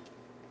 positions.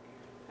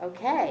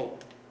 Okay.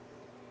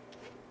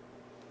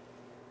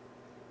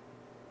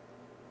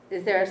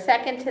 Is there a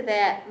second to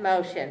that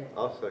motion?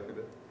 I'll second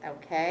it.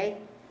 Okay.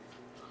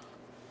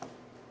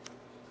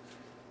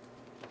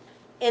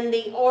 In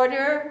the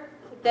order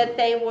that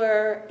they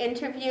were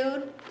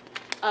interviewed,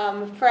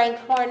 Frank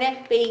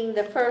Hornick being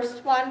the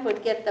first one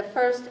would get the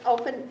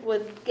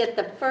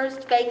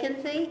first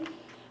vacancy,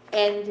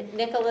 and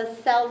Nicholas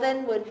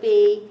Selden would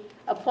be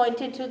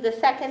appointed to the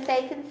second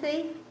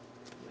vacancy.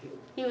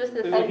 He was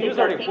the He second, was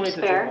already seems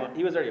appointed to fair. one.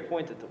 He was already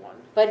appointed to one.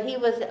 but he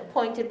was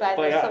appointed by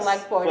By the us,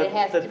 select board. but It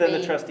has to then the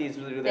be, trustees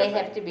will do their they thing.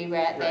 have to be, they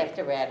have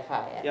to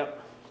ratify it.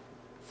 Yep.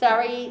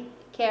 Sorry,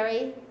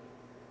 Carrie?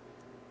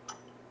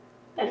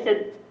 I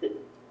said,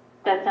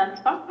 that sounds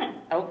fine.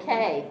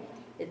 Okay.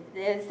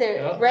 Is there,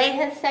 Yeah. Ray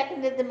has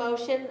seconded the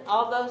motion.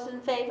 All those in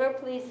favor,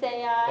 please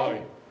say aye.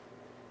 Aye.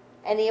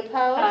 Any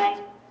opposed? Aye.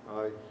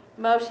 Aye.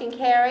 Motion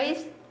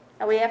carries.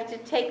 And we have to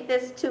take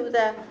this to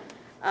the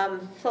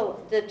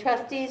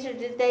trustees, or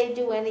did they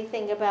do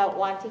anything about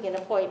wanting an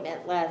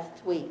appointment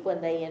last week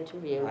when they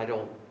interviewed? I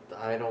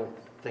don't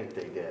think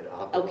they did.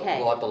 Okay.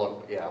 We'll have to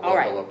look, yeah. All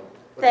right.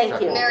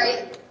 Thank you.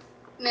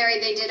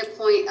 Mary, they did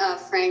appoint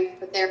Frank,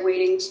 but they're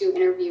waiting to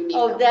interview Nico.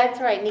 Oh, that's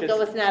right. Nico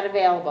was not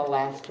available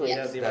last week.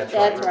 Yes.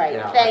 That's right.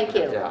 Yeah. Thank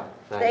you. Yeah.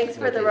 Thanks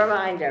for the Nikki.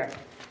 reminder.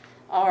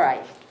 All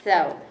right,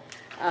 so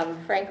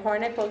Frank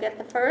Hornick will get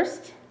the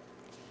first.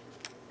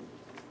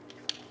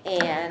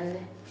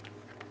 And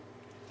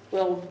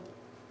we'll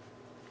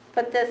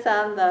put this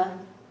on the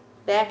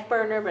back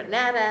burner, but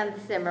not on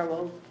simmer.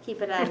 We'll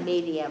keep it on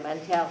medium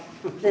until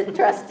the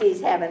trustees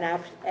have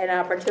an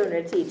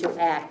opportunity to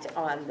act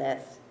on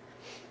this.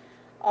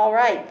 All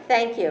right,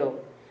 thank you.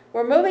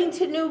 We're moving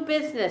to new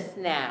business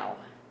now.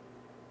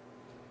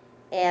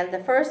 And the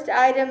first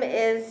item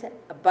is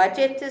a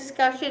budget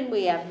discussion.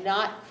 We have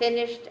not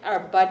finished our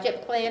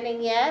budget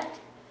planning yet.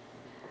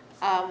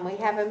 We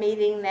have a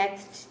meeting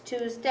next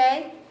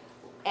Tuesday.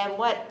 And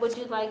what would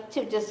you like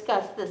to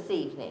discuss this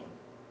evening?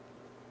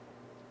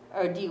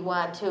 Or do you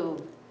want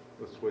to?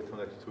 Let's wait till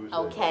next Tuesday.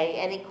 Okay,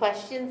 any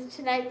questions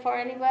tonight for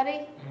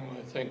anybody?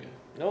 I think,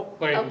 Nope.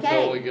 wait Okay.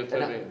 until we get to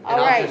the. All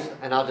right.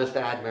 I'll just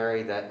add,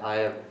 Mary, that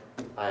I've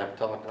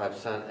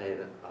sent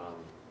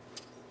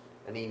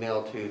an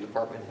email to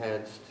department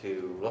heads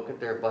to look at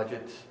their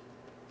budgets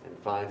and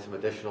find some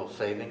additional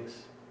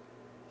savings.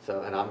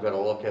 So, and I'm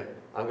gonna look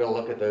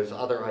at those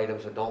other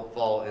items that don't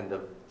fall in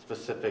the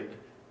specific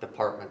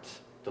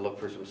departments to look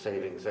for some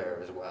savings there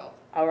as well.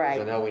 All right.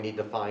 So I know we need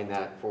to find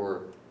that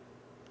for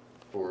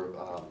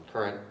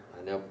current,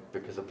 I know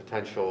because of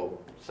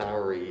potential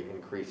salary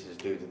increases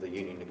due to the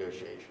union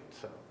negotiations,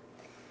 so.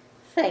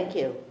 Thank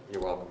you.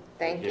 You're welcome.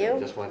 Thank you.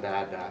 Just wanted to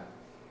add that,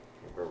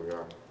 where we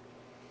are.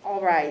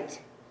 All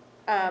right.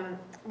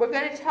 We're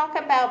going to talk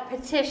about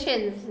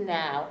petitions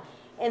now.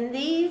 And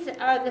these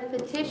are the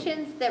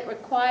petitions that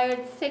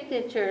required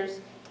signatures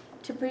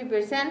to be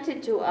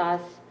presented to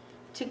us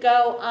to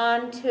go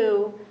on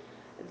to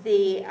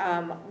the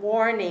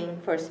warning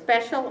for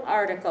special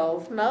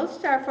articles.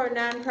 Most are for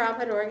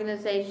nonprofit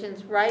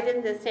organizations right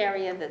in this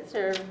area that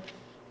serve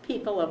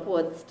people of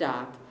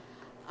Woodstock.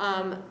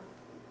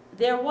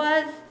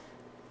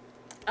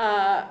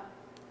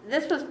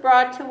 This was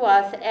brought to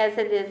us, as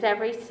it is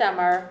every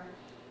summer,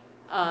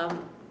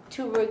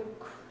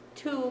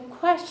 to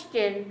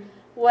question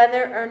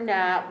whether or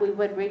not we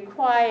would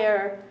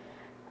require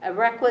a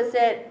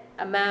requisite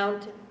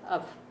amount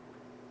of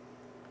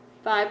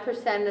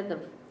 5% of the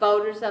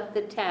voters of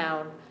the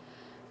town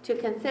to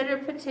consider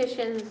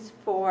petitions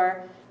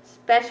for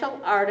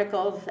special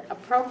articles,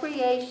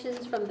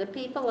 appropriations from the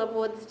people of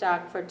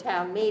Woodstock for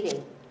town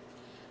meeting.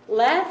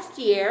 Last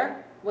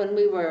year, when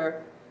we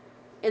were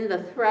in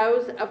the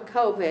throes of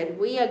COVID,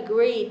 we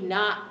agreed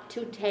not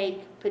to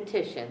take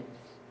petitions,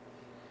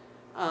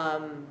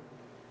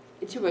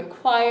 to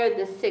require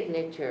the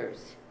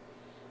signatures.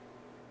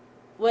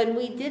 When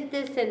we did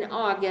this in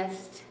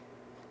August,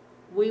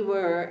 we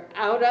were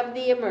out of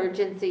the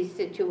emergency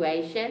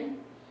situation.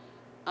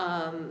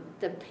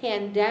 The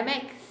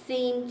pandemic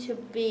seemed to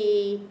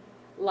be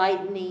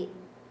lightening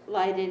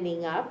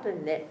up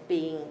and it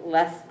being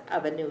less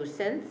of a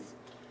nuisance.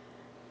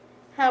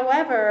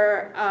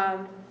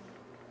 However,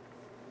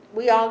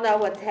 we all know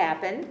what's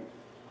happened,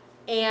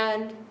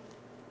 and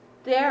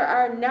there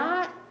are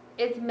not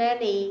as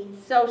many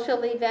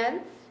social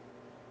events.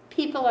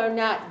 People are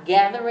not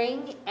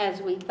gathering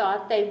as we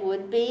thought they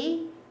would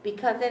be,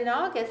 because in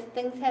August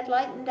things had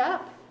lightened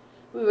up.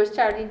 We were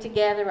starting to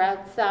gather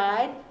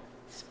outside.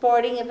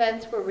 Sporting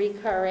events were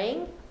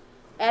recurring.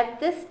 At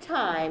this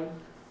time,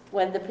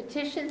 when the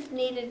petitions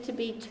needed to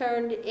be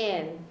turned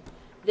in,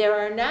 there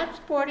are not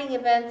sporting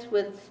events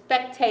with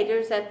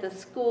spectators at the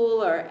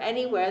school or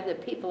anywhere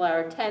that people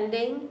are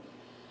attending.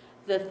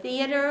 The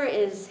theater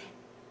is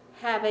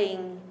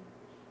having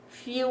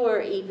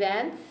fewer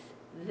events,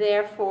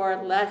 therefore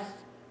less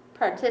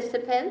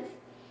participants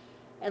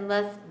and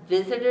less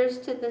visitors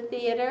to the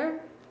theater.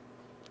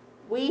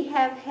 We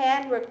have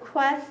had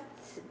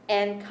requests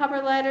and cover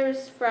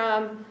letters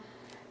from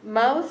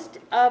most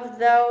of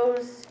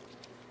those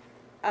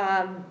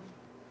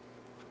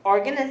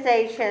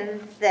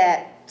organizations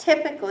that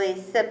typically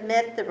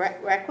submit the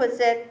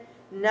requisite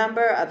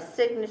number of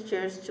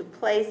signatures to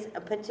place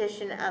a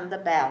petition on the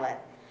ballot.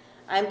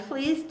 I'm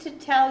pleased to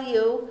tell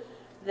you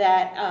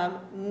that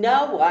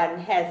no one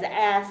has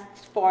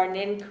asked for an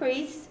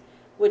increase,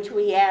 which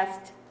we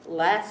asked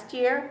last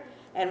year,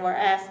 and we're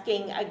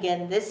asking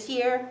again this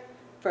year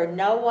for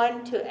no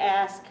one to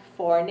ask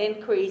for an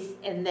increase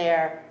in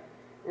their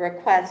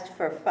request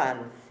for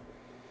funds.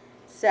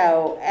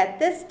 So at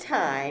this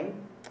time,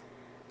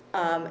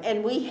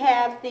 and we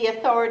have the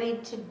authority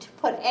to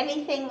put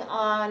anything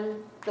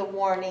on the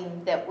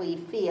warning that we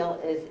feel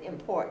is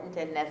important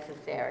and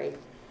necessary.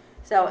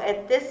 So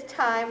at this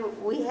time,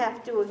 we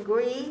have to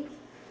agree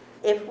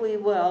if we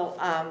will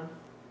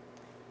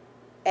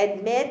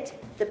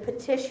admit the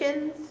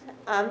petitions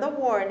on the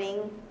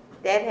warning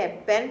that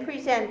have been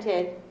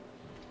presented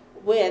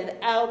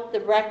without the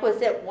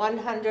requisite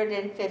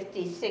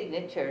 150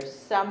 signatures.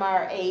 Some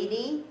are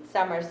 80,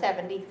 some are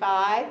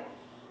 75.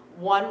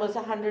 One was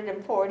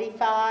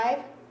 145.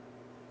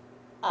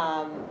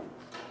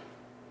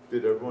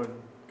 Did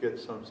everyone get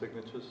some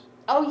signatures?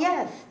 Oh,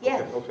 yes,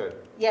 yes. Okay.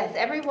 Yes,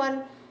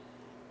 everyone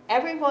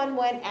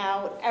went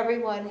out,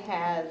 everyone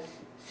has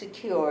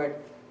secured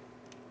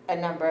a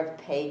number of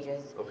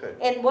pages. Okay.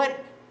 And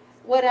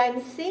what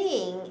I'm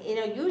seeing,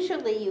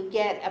 usually you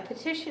get a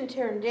petition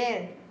turned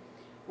in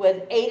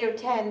with 8 or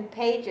 10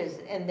 pages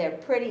and they're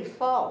pretty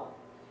full.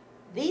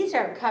 These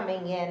are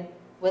coming in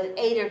with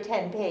 8 or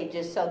 10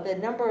 pages, so the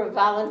number of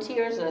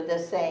volunteers are the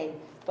same,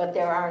 but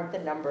there aren't the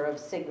number of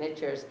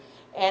signatures.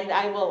 And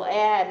I will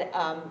add,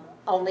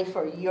 only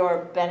for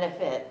your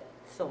benefit,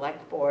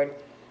 Select Board,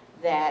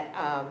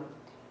 that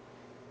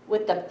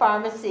with the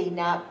pharmacy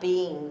not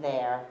being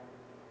there,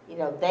 you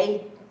know,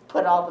 they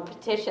put all the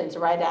petitions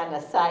right on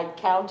a side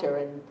counter,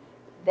 and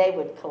they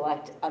would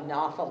collect an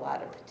awful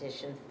lot of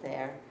petitions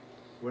there.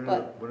 When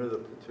But are the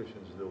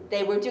petitions due?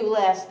 they were due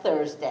last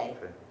Thursday.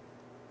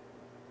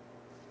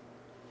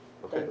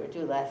 Okay. They were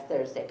due last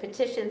Thursday.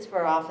 Petitions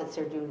for office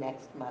are due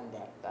next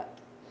Monday, but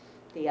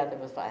the other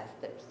was last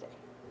Thursday.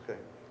 Okay.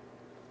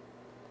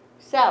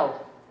 So,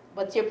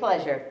 what's your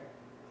pleasure?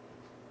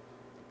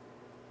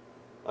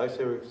 I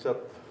say we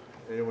accept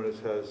anyone that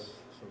has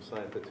some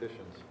signed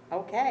petitions.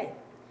 Okay.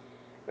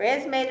 Ray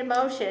has made a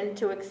motion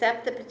to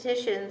accept the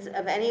petitions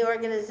of any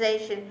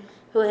organization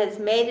who has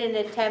made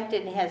an attempt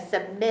and has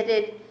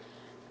submitted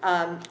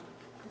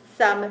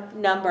some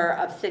number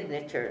of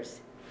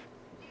signatures.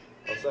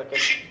 I'll second.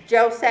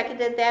 Joe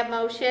seconded that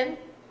motion.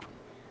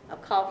 I'll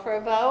call for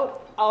a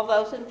vote. All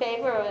those in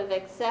favor of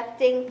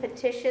accepting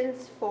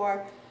petitions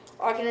for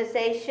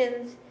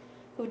organizations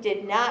who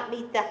did not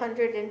meet the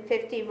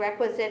 150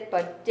 requisite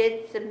but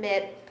did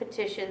submit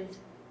petitions,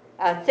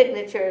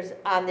 signatures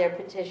on their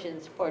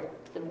petitions for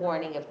the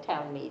warning of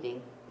town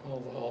meeting.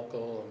 I'll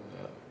go on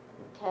that.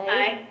 Okay?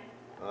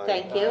 Aye.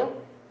 Thank you.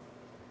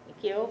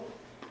 Thank you.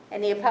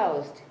 Any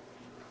opposed?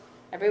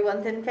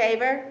 Everyone's in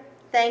favor?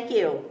 Thank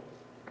you.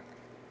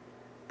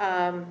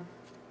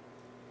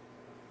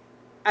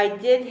 I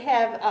did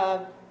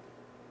have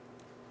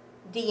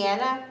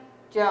Deanna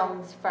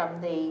Jones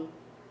from the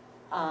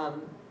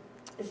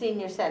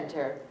Senior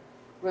Center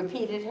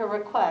repeated her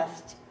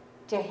request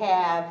to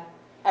have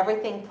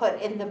everything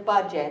put in the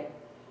budget,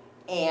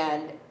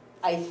 and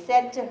I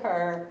said to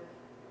her,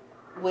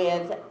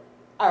 with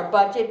our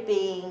budget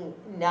being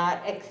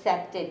not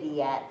accepted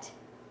yet,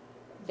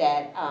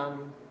 that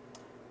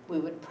we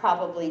would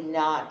probably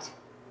not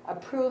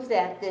approve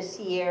that this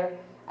year.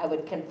 I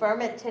would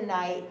confirm it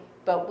tonight,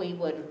 but we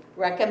would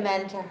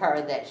recommend to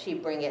her that she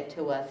bring it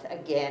to us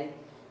again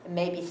and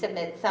maybe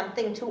submit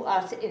something to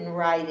us in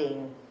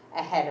writing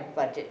ahead of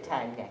budget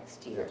time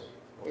next year. Yes.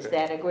 Is Okay.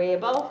 that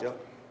agreeable? Yep.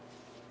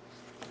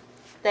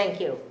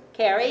 Thank you.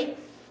 Carrie?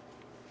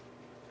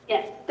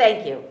 Yes.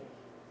 Thank you.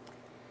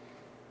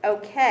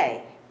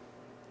 Okay.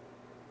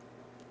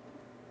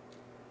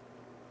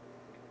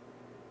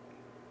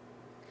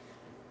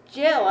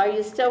 Jill, are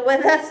you still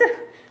with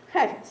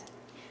us?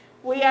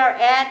 We are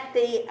at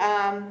the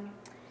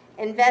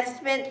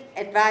Investment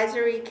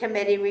Advisory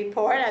Committee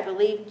report. I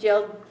believe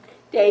Jill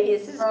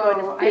Davies is going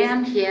to... Oh, I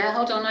am here.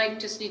 Hold on, I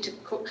just need to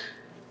call.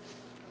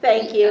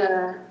 Thank you.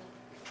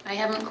 I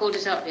haven't called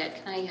it up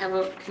yet.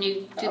 Can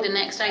you do the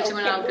next item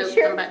and I'll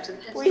Okay, come back to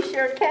this? We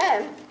sure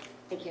can.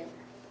 Thank you.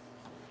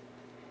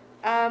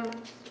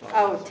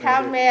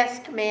 Town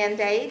mask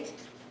mandate.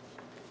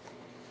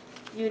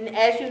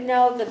 As you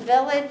know, the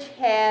village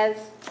has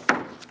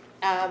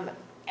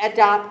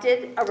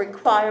adopted a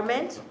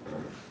requirement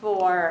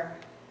for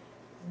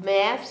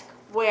mask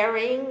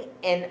wearing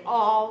in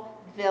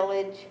all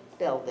village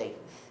buildings.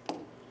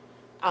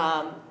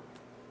 I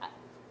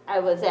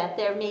was at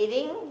their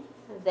meeting.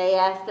 They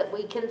asked that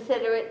we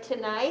consider it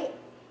tonight,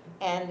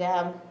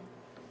 and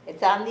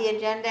it's on the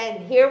agenda,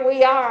 and here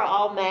we are,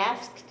 all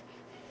masked.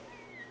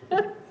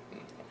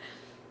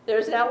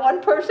 There's not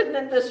one person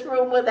in this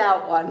room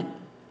without one.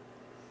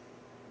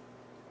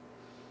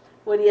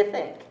 What do you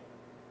think?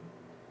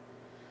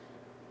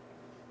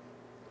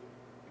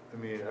 I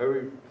mean,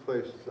 every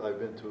place I've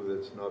been to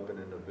that's not been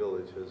in the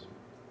village has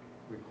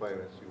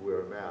requirements you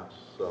wear a mask,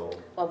 so.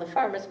 Well, the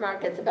farmer's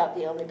market's about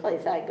the only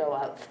place I go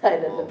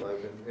outside of Well, the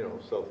I've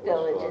been, Southwest.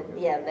 village. Ogden,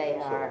 Yeah, they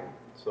so- are.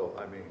 So,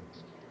 I mean,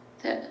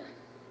 the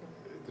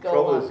Go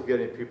trouble on. is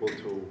getting people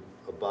to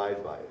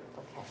abide by it.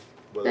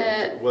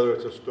 Okay. Whether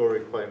it's a store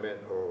requirement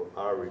or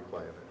our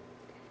requirement.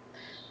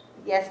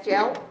 Yes,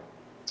 Jill?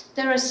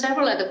 There are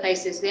several other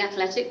places. The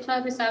athletic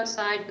club is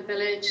outside the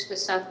village. The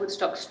South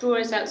Woodstock store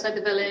is outside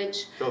the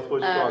village. South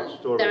Woodstock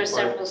store There are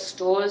requirement. several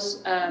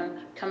stores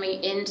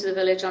coming into the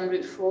village on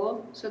Route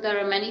 4. So there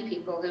are many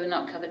people who are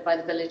not covered by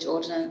the village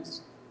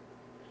ordinance.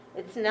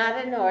 It's not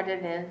an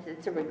ordinance,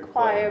 it's a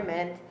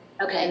requirement.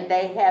 Okay. And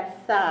they have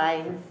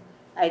signs.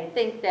 I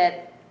think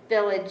that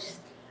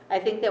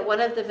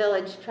one of the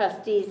village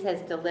trustees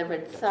has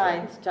delivered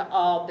signs to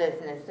all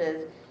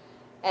businesses.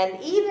 And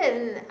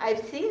even,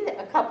 I've seen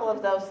a couple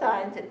of those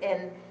signs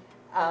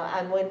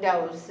on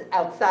windows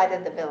outside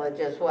of the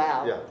village as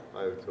well. Yeah,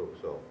 I would too,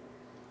 so.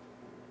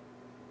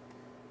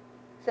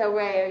 So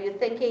Ray, are you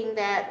thinking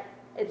that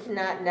it's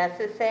not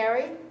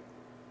necessary?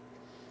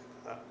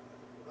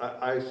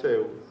 I say,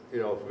 if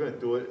we're gonna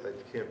do it,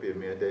 it can't be a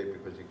mandate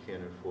because you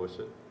can't enforce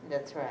it.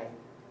 That's right.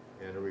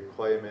 And a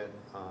requirement,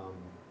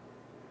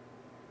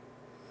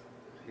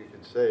 you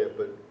can say it,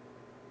 but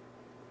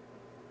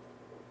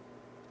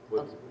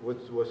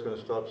what's gonna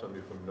stop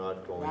somebody from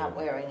not going in? Not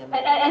wearing a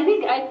mask.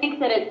 I think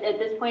that at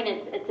this point,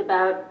 it's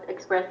about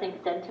expressing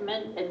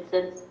sentiment, and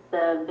since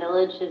the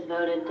village has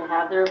voted to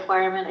have the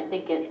requirement, I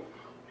think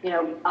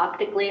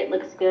optically it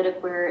looks good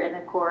if we're in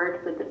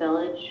accord with the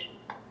village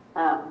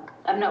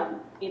I'm not,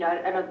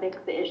 I don't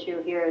think the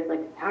issue here is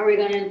like, how are we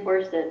going to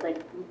enforce it?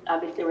 Like,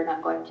 obviously we're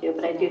not going to,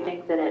 but I do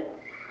think that it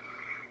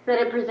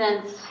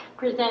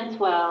presents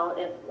well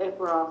if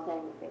we're all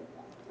saying the same thing.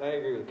 I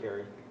agree with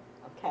Carrie.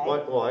 Okay.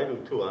 Well, I do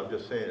too. I'm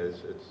just saying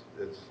it's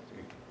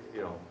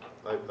you know,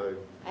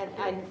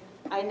 And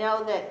I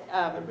know that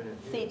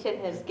Seaton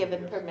has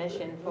given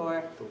permission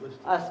for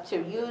us to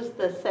use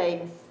the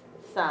same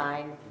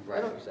sign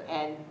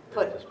and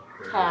put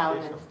town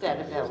instead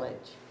of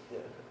village.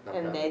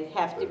 And they'd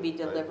have to be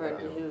delivered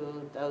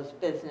to those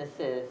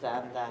businesses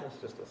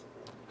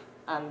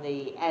on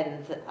the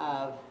ends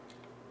of,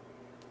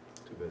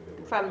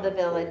 from the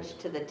village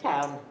to the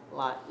town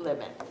lot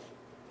limits.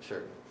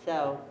 Sure.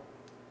 So,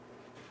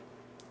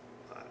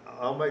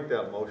 I'll make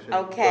that motion.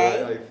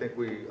 Okay. But I think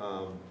we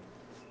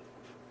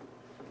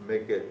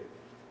make it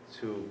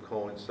to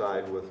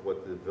coincide with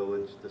what the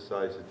village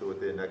decides to do at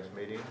their next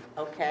meeting.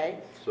 okay,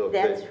 So if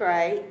that's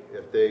right.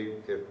 If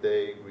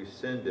they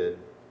rescind it,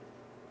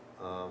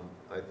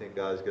 I think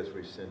ours gets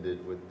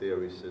rescinded with their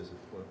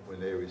when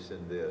they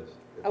rescind theirs.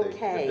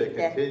 Okay, If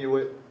they continue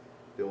it,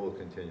 then we'll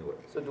continue it.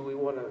 So do we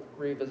want to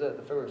revisit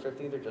the February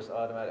 15th or just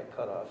automatic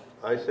cutoff?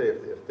 I say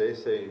if they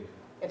say,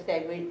 If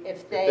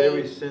they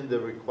rescind the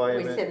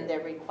requirement, rescind their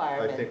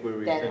requirement, I think we then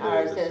rescind it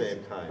ours at the is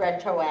same time.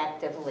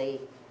 retroactively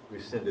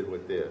Rescinded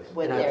with theirs.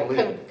 with And I their,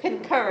 believe-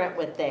 concurrent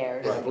with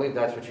theirs. I believe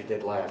that's what you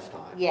did last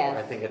time. Yes.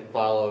 I think it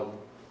followed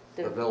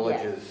the Yes.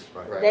 village's.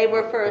 right, They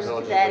were the first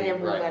village's then, lead,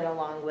 and we right. went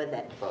along with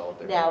it. Followed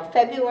their Now,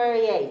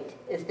 February 8th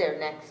is their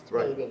next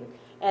Right. meeting,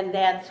 and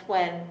that's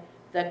when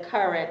the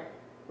current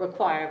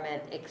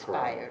requirement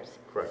expires.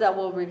 Correct. So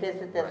we'll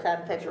revisit this Right,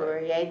 on that's right.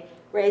 February 8th.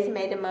 Ray's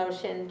made a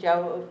motion,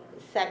 Joe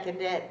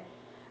seconded it,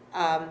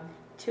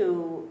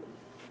 to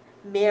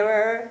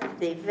mirror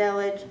the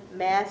village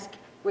mask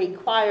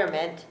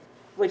requirement,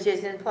 which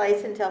is in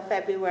place until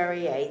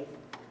February 8th,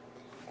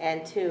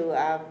 and to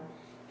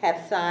have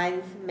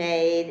signs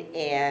made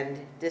and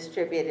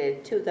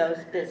distributed to those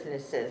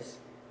businesses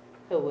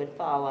who would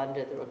fall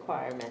under the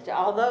requirement.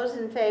 All those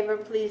in favor,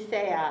 please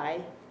say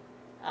aye.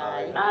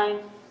 Aye. Aye.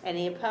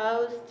 Any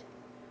opposed?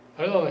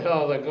 I don't know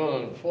how they're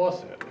gonna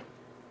enforce it.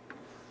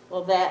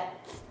 Well, that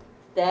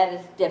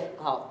is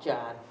difficult,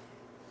 John.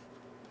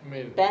 I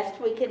mean, Best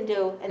we can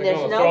do, and they're there's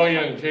gonna no. throw you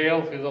in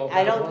jail if you don't.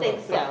 I don't think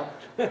so.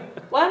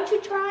 Why don't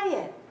you try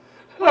it?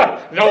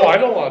 No, I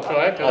don't wanna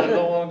try it, cause I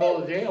don't wanna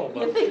go to jail, You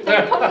but. think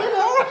they'll put you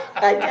there?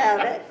 I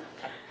doubt it.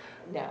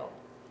 No.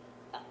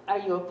 Are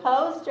you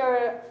opposed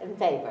or in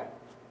favor?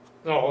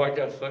 No, I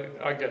guess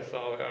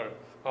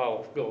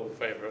I'll go in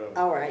favor of it.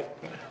 All right.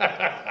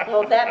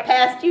 Well, that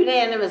passed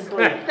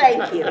unanimously.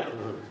 Thank you.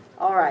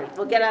 All right,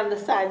 we'll get on the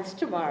signs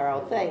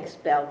tomorrow. Thanks,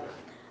 Bill.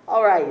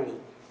 All righty.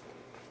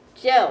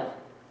 Jill?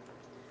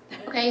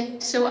 Okay,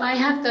 so I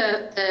have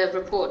the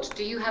report.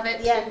 Do you have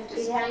it? Yes,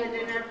 we have it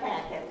in our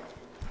packet.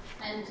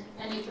 And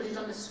you put it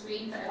on the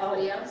screen for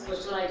everybody else, or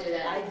shall I do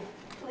that?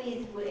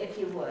 Please, if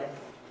you would.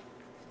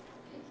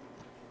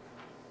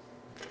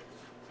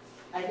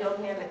 I don't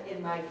have it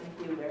in my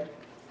computer.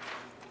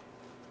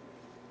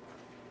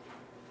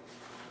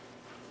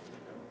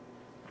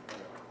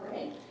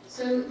 Okay,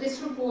 so this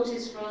report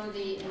is from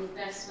the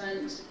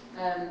investment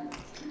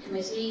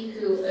committee,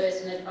 who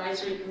is an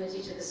advisory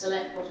committee to the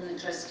select board and the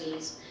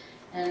trustees.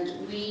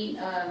 And we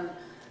are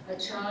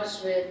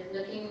charged with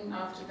looking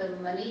after the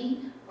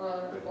money,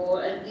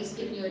 or at least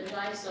giving you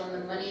advice on the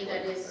money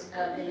that is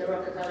in the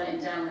Rockefeller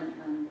Endowment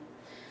Fund.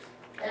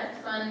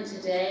 That fund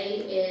today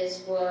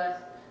is worth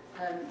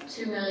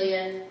nearly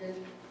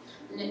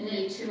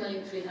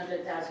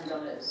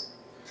 $2,300,000.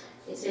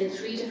 It's in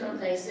 3 different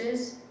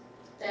places.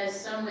 There's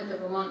some with the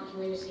Vermont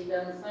Community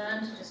Loan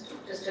Fund,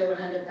 just over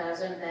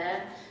 100,000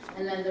 there,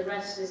 and then the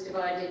rest is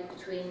divided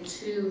between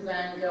 2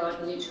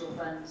 Vanguard mutual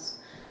funds.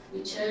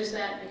 We chose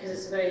that because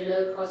it's a very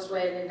low-cost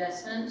way of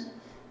investment,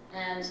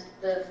 and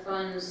the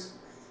funds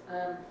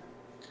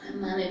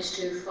manage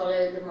to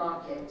follow the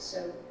market,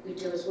 so we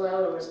do as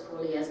well or as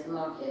poorly as the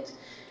market.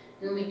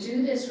 And we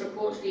do this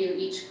report for you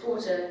each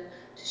quarter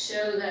to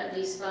show that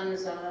these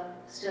funds are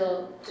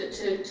still,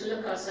 to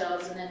look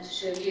ourselves and then to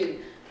show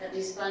you that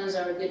these funds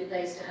are a good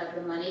place to have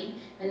the money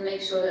and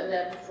make sure that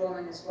they're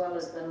performing as well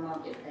as the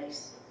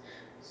marketplace.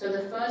 So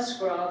the first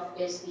graph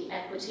is the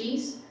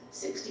equities.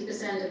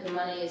 60% of the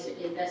money is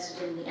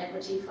invested in the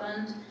equity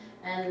fund,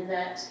 and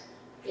that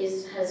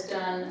has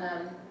done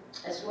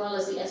as well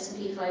as the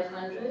S&P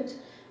 500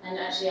 and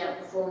actually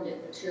outperformed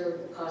it for 2 of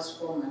the past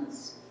 4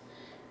 months.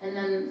 And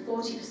then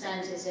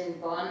 40% is in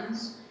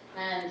bonds,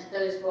 and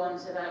those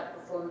bonds have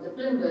outperformed the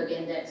Bloomberg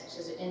index, which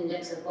is an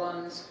index of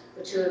bonds,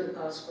 for 2 of the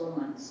past 4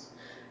 months.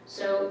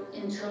 So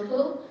in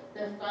total,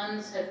 the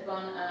funds have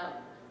gone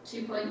up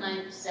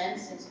 2.9%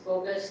 since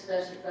August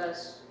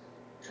 31st,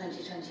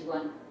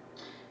 2021.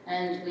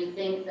 And we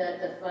think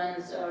that the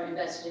funds are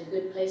invested in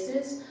good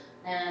places,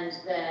 and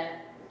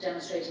they're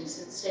demonstrating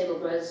stable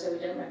growth, so we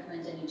don't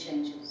recommend any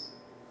changes.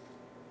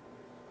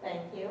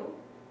 Thank you.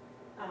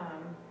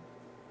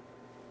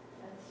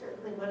 That's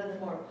certainly one of the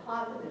more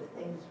positive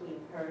things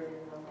we've heard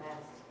in the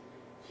last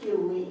few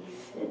weeks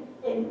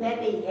in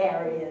many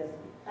areas,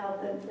 health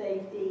and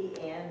safety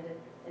and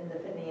in the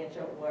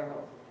financial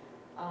world.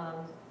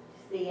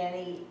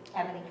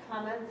 Have any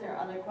comments or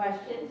other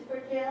questions for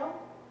Jill?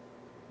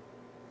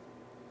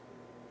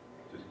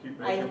 Just keep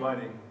making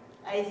money.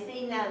 I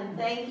see none.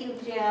 Thank you,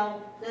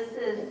 Jill. This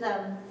is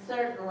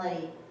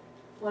certainly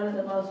one of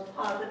the most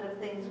positive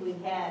things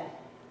we've had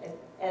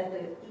as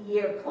the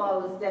year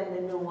closed and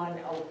the new one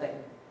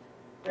opened.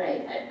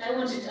 Right, I'm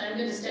going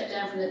to step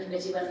down from the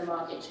committee when the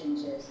market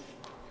changes.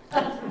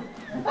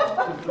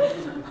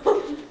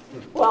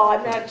 Well,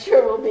 I'm not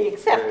sure we'll be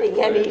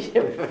accepting any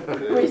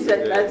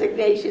recent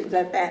resignations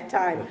at that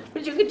time,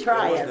 but you can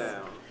try us.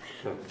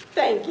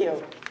 Thank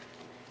you.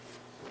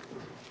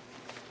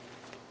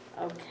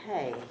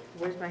 Okay,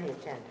 where's my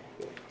agenda?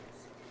 Here it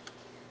is.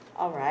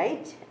 All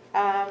right.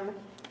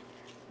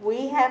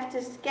 We have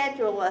to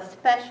schedule a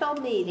special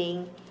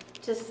meeting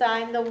to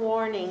sign the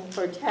warning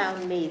for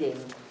town meeting.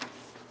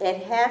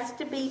 It has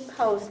to be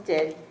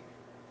posted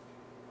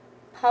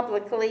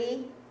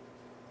publicly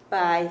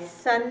by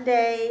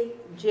Sunday,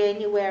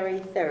 January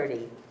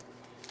 30.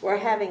 We're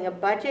having a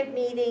budget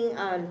meeting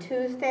on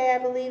Tuesday, I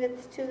believe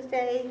it's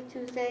Tuesday,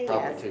 Probably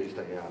yes.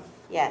 Tuesday, yeah.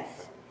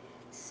 Yes.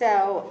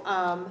 So,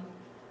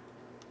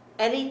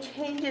 any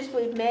changes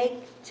we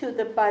make to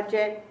the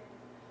budget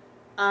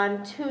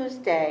on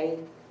Tuesday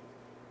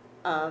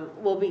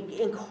will be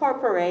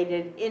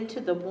incorporated into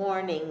the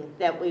warning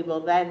that we will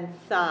then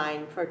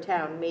sign for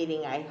town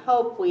meeting. I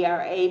hope we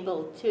are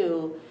able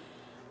to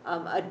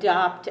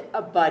adopt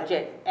a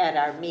budget at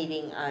our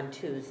meeting on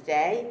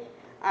Tuesday.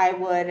 I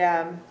would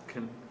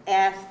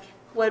ask,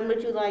 when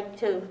would you like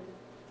to?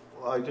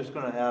 Well, I was just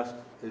gonna ask,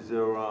 is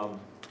there,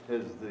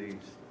 has the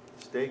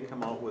state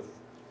come out with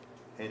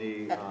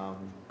any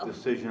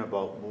decision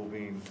about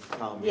moving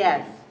town meeting?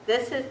 Yes,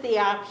 this is the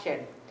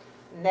option.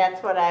 And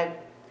that's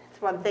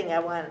one thing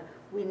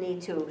we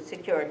need to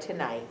secure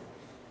tonight.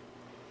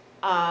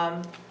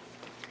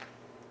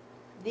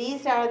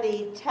 These are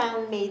the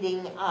town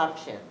meeting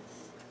options.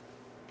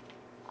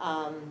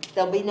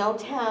 There'll be no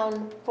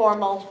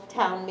formal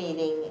town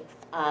meeting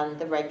on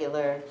the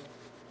regular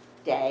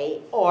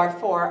day, or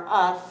for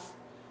us,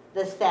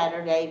 the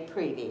Saturday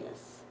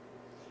previous.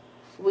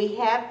 We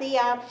have the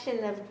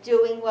option of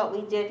doing what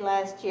we did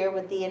last year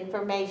with the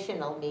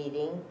informational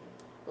meeting.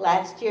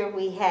 Last year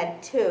we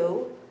had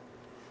 2.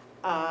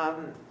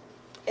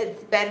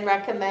 It's been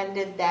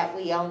recommended that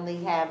we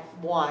only have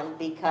 1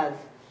 because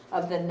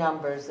of the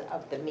numbers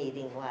of the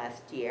meeting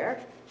last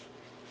year.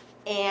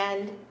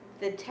 And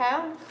the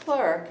town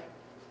clerk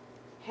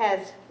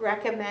has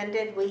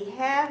recommended we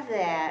have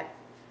that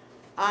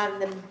on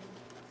the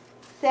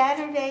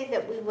Saturday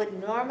that we would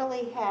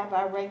normally have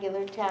our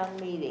regular town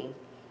meeting.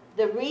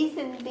 The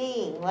reason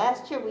being,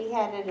 last year we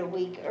had it a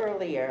week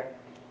earlier.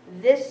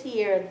 This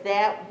year,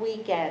 that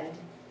weekend,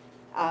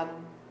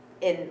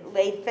 in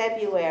late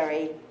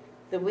February,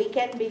 the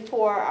weekend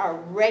before our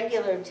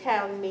regular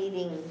town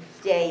meeting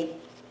date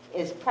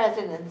is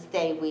President's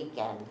Day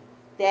weekend.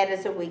 That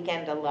is a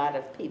weekend a lot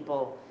of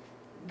people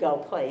go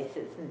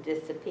places and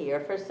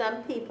disappear. For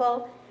some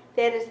people,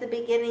 that is the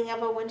beginning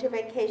of a winter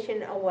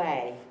vacation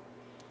away.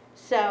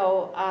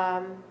 So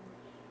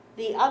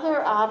the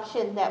other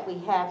option that we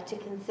have to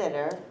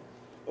consider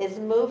is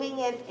moving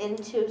it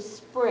into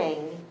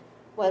spring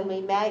when we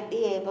might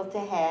be able to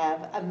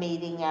have a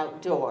meeting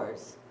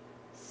outdoors,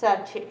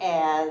 such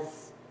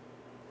as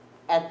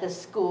at the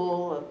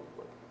school,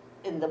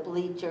 in the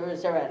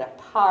bleachers, or at a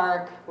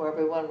park where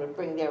everyone would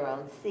bring their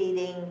own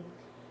seating.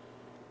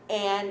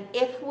 And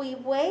if we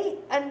wait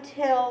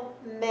until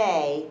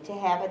May to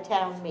have a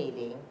town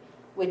meeting,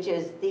 which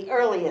is the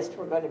earliest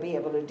we're going to be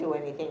able to do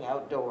anything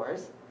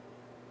outdoors,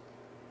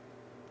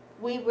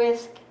 we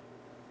risk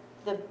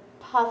the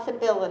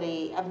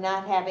possibility of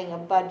not having a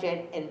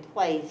budget in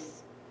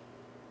place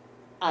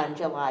on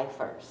July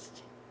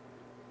 1st.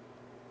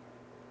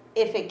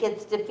 If it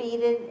gets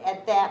defeated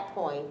at that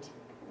point,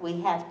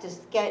 we have to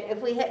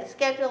if we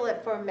schedule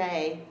it for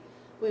May,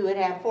 we would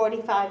have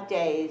 45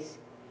 days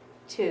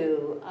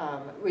to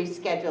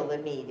reschedule the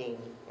meeting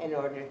in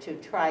order to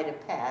try to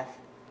pass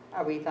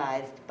a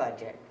revised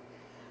budget.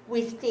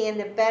 We stand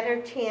a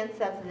better chance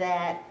of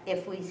that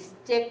if we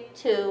stick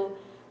to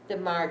the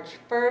March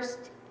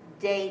 1st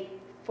date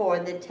for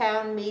the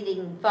town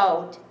meeting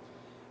vote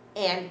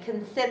and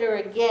consider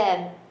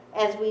again,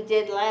 as we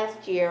did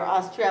last year,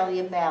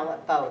 Australian ballot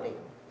voting.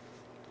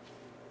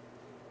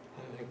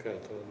 I think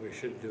that's what we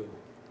should do.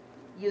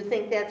 You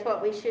think that's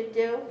what we should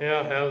do?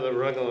 Yeah, have the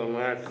regular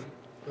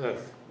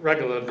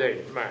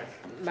date, March.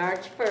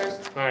 March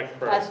 1st. March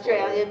 1st.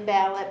 Australian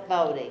ballot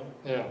voting.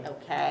 Yeah.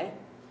 Okay.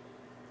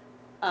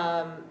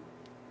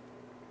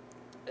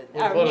 We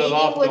Our put it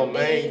off till meeting would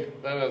May, be,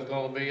 then it's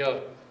gonna be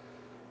a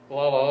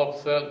lot of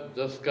upset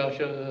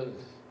discussion and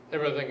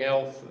everything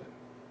else.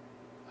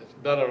 It's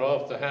better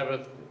off to have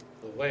it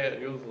the way it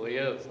usually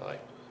is, I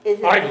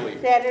believe.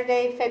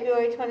 Saturday,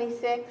 February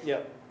 26th?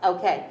 Yep.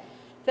 Okay.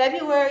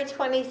 February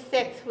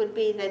 26th would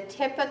be the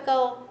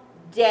typical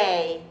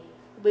day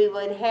we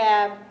would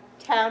have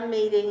town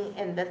meeting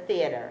in the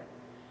theater.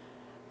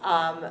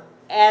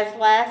 As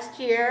last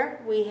year,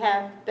 we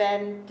have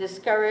been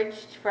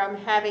discouraged from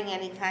having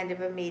any kind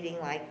of a meeting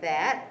like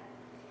that.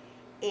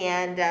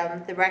 And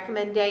the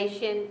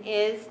recommendation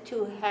is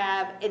to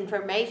have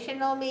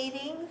informational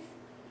meetings,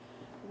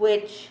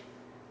 which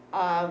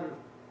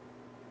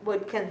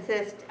would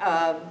consist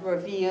of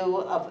review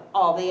of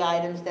all the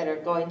items that are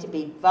going to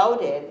be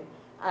voted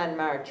on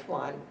March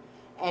 1,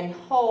 and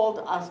hold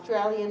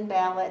Australian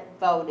ballot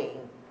voting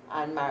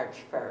on March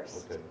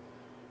 1st. Okay.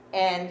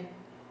 And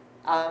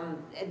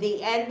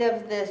the end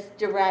of this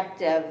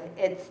directive,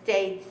 it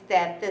states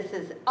that this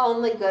is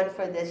only good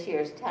for this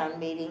year's town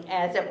meeting,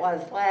 as it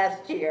was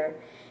last year.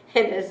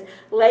 And as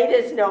late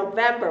as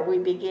November, we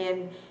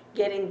began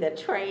getting the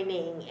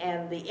training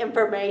and the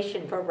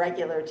information for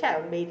regular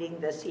town meeting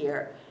this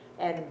year.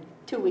 And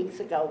 2 weeks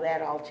ago,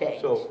 that all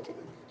changed. So,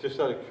 just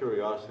out of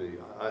curiosity,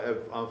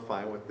 I'm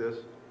fine with this,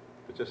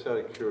 but just out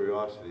of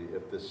curiosity,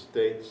 if the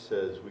state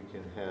says we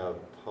can have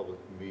public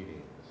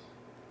meetings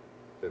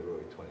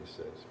February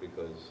 26th,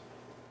 because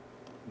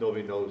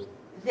nobody knows.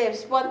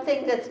 There's one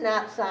thing that's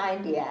not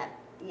signed yet,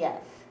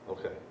 yes.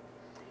 Okay.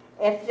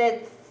 If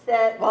it's,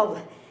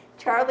 well,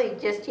 Charlie,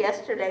 just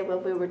yesterday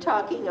when we were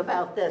talking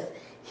about this,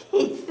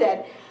 he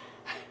said,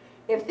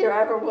 if there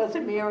ever was a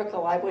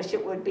miracle, I wish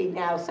it would be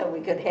now so we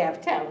could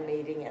have town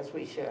meeting as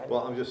we should.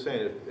 Well, I'm just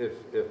saying, if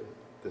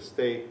the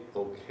state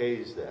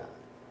okays that,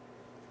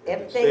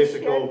 If it's they safe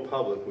to go should-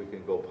 public, we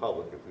can go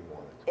public if we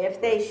wanted to. If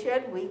they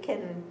should, we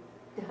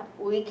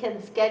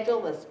can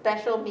schedule a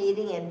special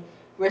meeting and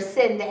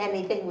rescind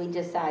anything we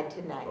decide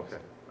tonight. Okay,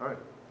 all right.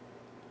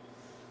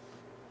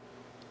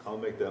 I'll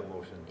make that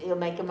motion. You'll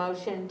make a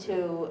motion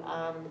to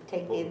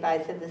take the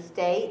advice of the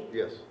state.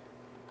 Yes.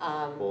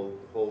 Hold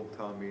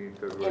town meeting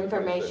February 26th.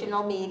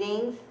 Informational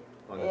meetings.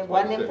 On the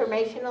One 26th.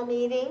 informational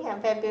meeting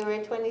on February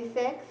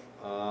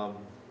 26th.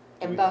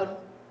 And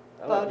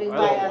voting I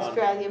by don't-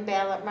 Australian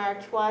ballot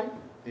March 1.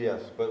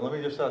 Yes, but let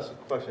me just ask a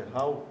question.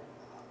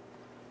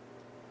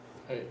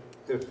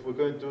 If we're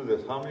going to do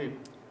this,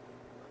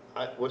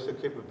 what's the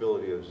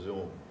capability of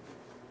Zoom?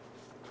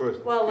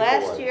 First, Well,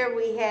 last year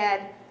we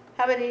had,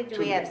 how many did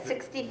we have?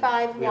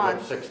 65 We have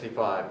once.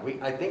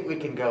 65. I think we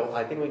can go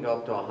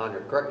up to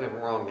 100. Correct me if I'm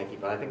wrong, Nikki,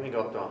 but I think we can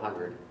go up to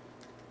 100.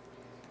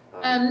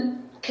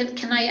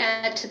 Can I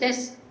add to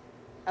this?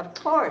 Of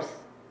course.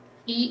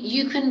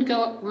 You can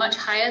go up much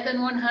higher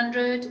than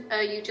 100.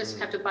 You just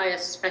have to buy a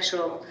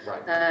special,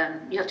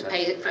 you have to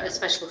pay for a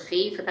special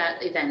fee for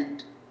that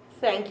event.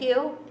 Thank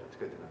you. That's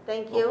good enough.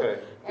 Thank you.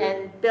 Okay,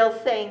 And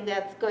Bill's saying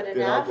that's good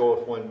Then I'll enough. go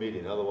with one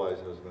meeting, otherwise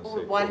I was going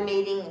to say. One two.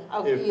 meeting.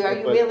 Oh, If- are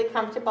you but- really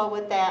comfortable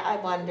with that? I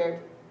wondered.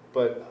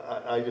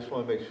 But I just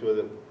want to make sure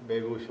that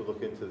maybe we should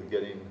look into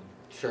getting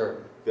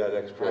that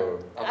extra.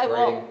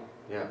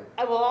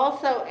 I will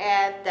also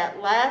add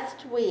that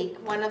last week,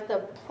 one of the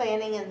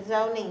planning and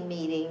zoning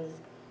meetings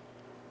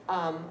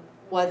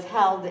was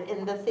held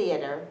in the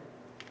theater,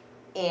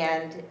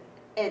 and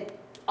it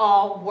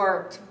all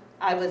worked.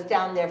 I was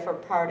down there for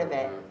part of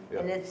it,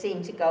 and it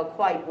seemed to go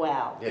quite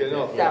well. Yeah,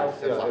 no, So-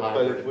 yeah,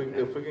 but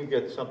if we can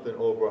get something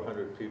over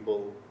 100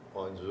 people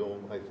on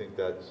Zoom, I think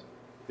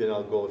then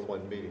I'll go with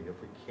one meeting. If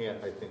we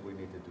can't, I think we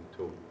need to do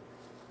two.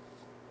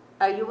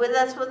 Are you with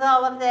us with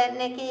all of that,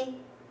 Nikki?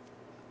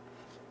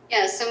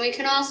 Yes, and we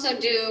can also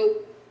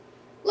do,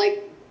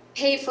 like,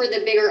 pay for the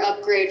bigger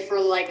upgrade for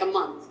like a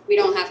month. We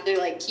don't have to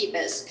like keep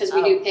it, because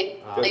we do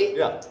pay. Like,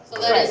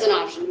 so that is an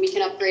option. We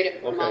can upgrade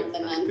it for a month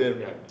and then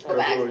go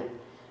back.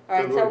 All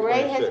right, so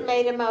Ray has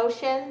made a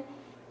motion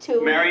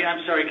to. Mary,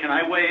 I'm sorry, can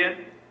I weigh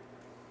in?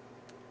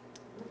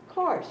 Of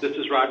course. This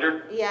is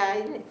Roger. Yeah,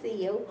 I didn't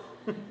see you.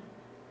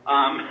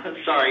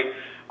 Sorry.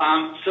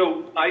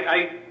 So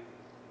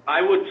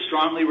I would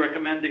strongly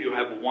recommend that you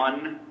have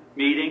one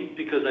meeting,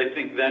 because I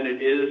think then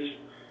it is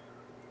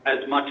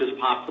as much as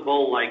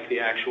possible like the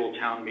actual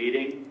town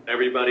meeting.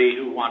 Everybody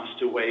who wants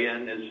to weigh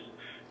in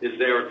is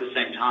there at the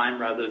same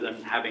time, rather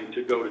than having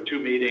to go to two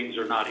meetings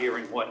or not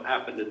hearing what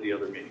happened at the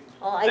other meeting.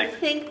 Well, I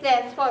think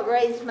that's what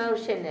Ray's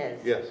motion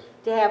is. Yes.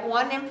 To have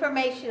one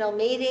informational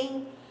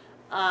meeting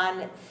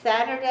on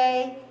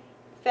Saturday,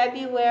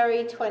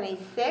 February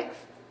 26th,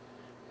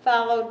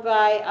 followed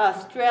by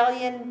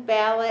Australian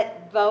ballot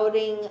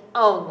voting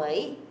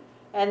only,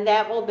 and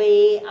that will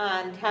be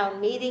on town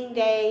meeting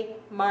day,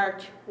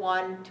 March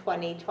 1,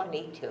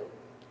 2022.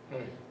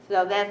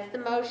 So that's the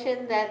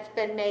motion that's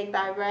been made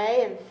by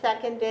Ray and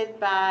seconded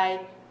by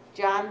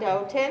John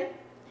Doughton.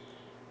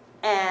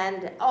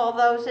 And all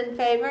those in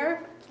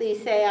favor,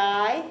 please say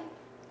aye.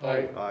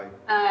 Aye. Aye.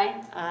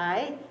 Aye.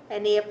 Aye.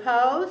 Any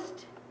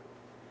opposed?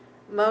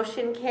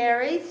 Motion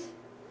carries.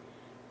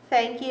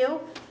 Thank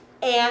you.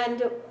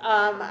 And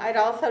I'd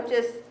also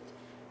just,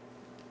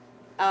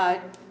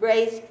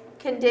 Ray's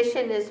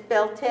condition is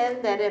built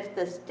in that if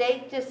the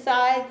state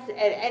decides at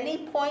any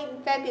point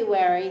in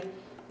February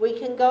we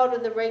can go to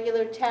the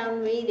regular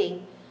town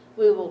meeting,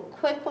 we will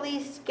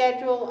quickly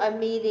schedule a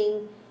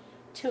meeting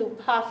to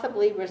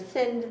possibly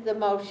rescind the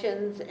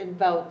motions and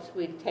votes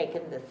we've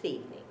taken this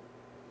evening.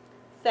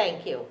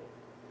 Thank you.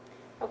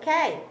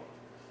 Okay.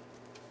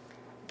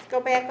 Let's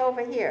go back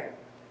over here.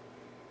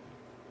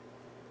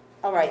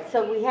 All right,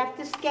 so we have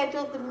to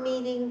schedule the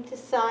meeting to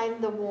sign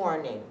the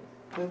warning.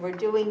 We were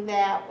doing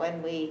that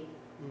when we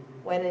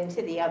went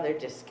into the other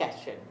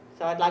discussion.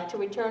 So I'd like to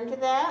return to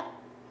that.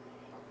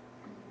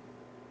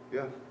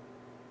 Yeah.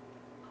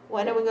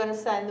 When are we going to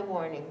sign the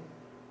warning?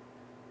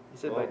 You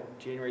said by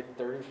January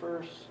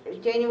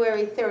 31st?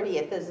 January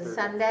 30th is a 30th.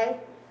 Sunday.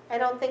 I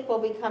don't think we'll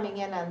be coming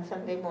in on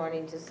Sunday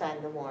morning to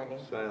sign the warning.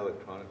 Sign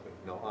electronically.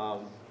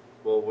 No,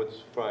 well, what's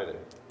Friday?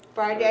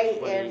 Friday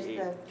is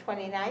 28th. the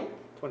 29th?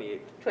 28th.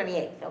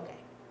 28th, okay.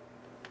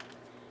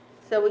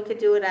 So we could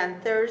do it on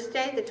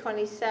Thursday, the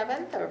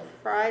 27th, or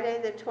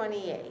Friday, the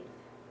 28th.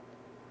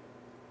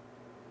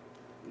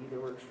 Either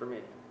works for me.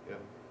 Yeah.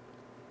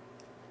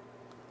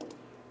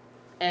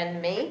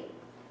 And me?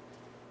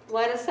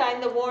 Want to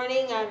sign the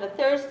warning on a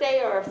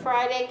Thursday or a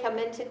Friday, come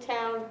into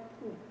town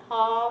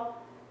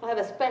hall, we'll have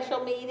a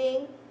special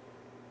meeting.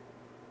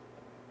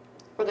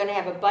 We're going to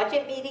have a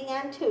budget meeting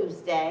on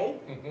Tuesday,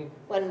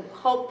 when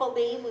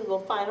hopefully we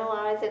will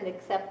finalize and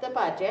accept the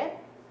budget.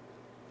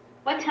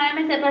 What time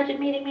is that budget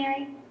meeting,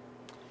 Mary?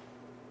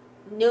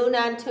 Noon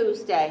on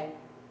Tuesday.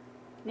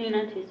 Noon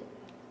on Tuesday.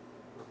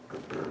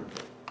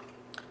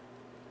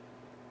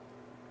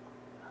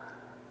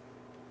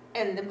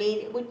 And the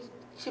meeting,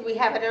 should we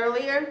have it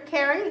earlier,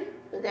 Carrie?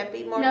 Would that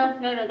be more?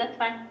 No, that's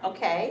fine.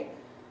 Okay.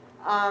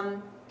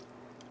 And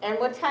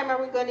what time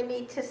are we going to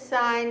meet to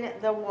sign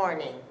the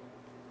warning?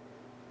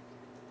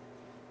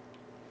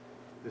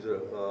 Is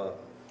it,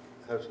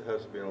 has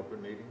to be an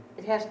open meeting?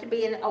 It has to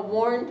be a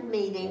warned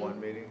meeting. One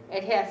meeting?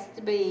 It has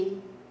to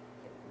be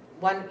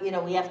one,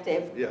 we have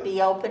to Yeah.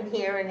 be open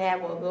here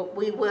and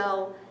we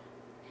will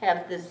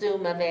have the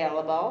Zoom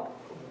available.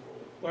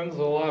 When's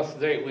the last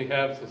date we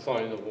have to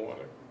sign the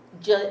warning?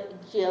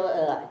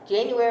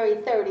 January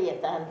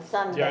 30th on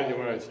Sunday.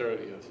 January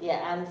 30th. Yeah,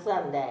 on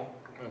Sunday.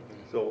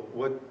 So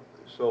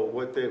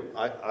what day,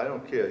 I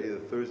don't care, either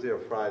Thursday or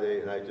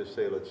Friday, and I just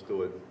say, let's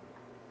do it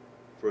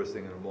first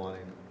thing in the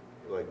morning,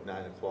 like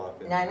 9 o'clock.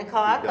 and 9 be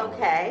o'clock, done with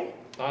it. okay.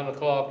 9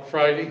 o'clock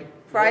Friday?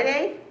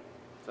 Friday?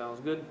 Sounds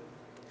good.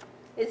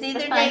 Is either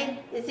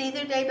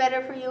That's day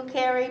better for you,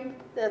 Carrie?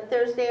 The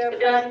Thursday or No,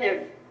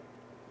 Friday?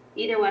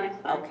 either one is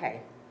fine.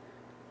 Okay.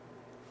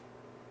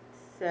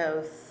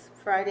 So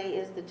Friday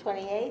is the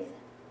 28th?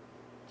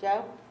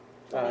 Joe?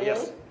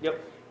 Yes, 28th?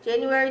 yep.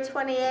 January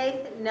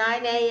 28th,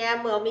 9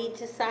 a.m. we'll meet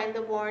to sign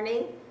the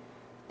warning.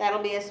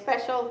 That'll be a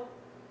special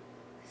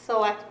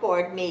select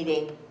board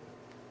meeting.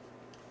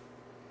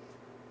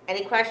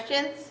 Any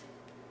questions?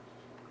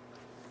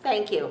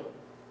 Thank you.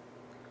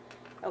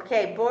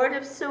 Okay, Board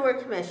of Sewer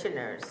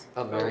Commissioners.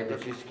 Mary,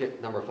 did you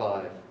skip number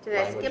 5? Did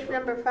I Language skip for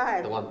number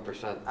 5? The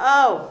 1%.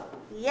 Oh,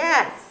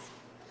 yes.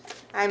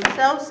 I'm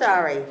so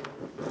sorry.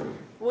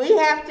 We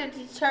have to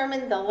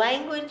determine the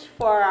language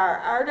for our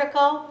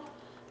article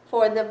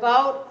for the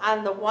vote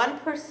on the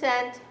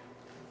 1%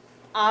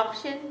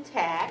 option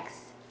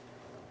tax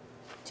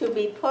to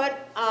be put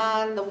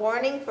on the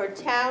warning for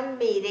town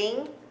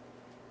meeting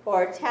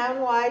for a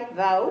townwide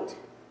vote.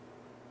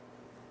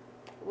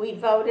 We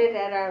voted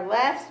at our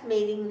last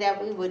meeting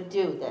that we would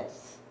do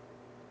this,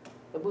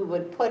 that we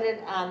would put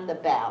it on the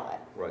ballot.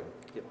 Right.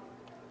 Yep.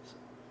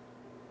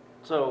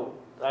 So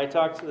I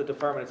talked to the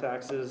Department of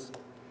Taxes,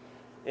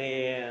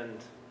 and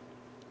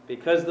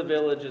because the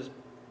village is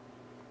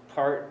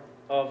part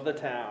of the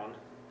town,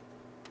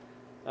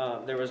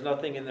 there was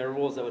nothing in their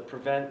rules that would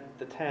prevent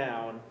the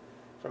town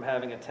from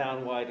having a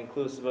town-wide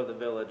inclusive of the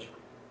village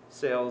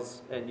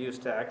sales and use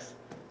tax.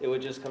 It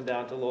would just come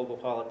down to local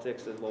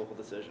politics and local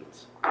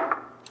decisions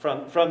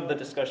from the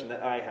discussion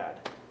that I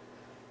had.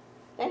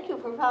 Thank you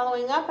for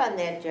following up on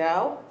that,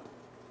 Joe.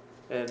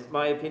 And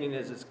my opinion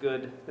is it's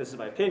good, this is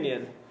my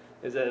opinion,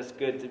 is that it's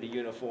good to be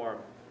uniform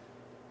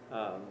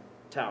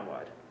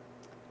townwide.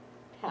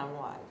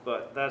 Townwide.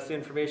 But that's the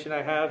information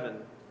I have,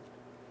 and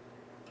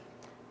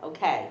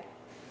Okay,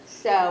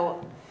 so,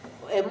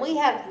 and we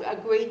have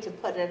agreed to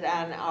put it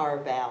on our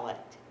ballot.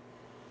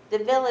 The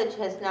village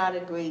has not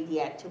agreed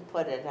yet to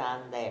put it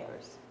on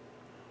theirs.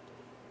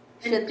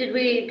 And did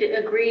we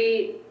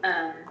agree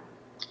that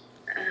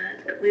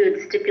we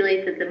would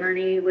stipulate that the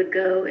money would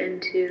go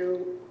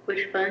into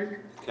which fund?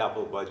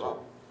 Capital budget.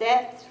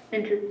 That's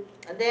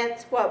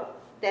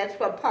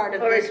what part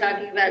of What we're this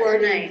talking about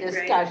wording tonight, right?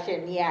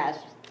 discussion,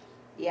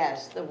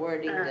 yes, the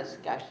wording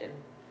discussion.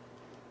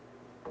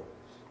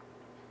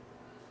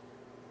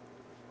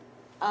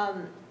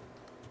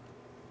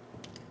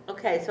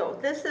 Okay, so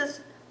this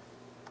is,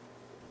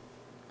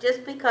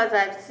 just because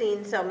I've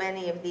seen so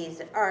many of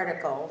these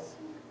articles,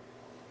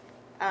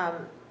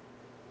 shall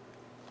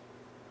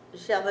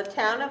the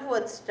town of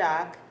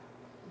Woodstock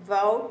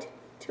vote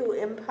to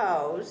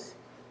impose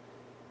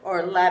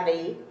or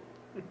levy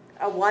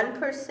a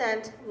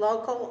 1%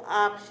 local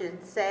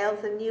option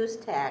sales and use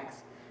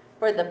tax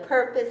for the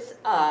purpose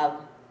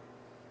of,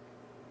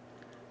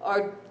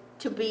 or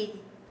to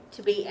be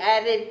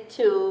added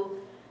to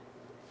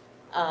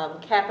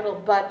capital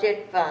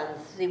budget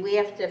funds? See, we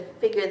have to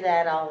figure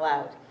that all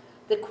out.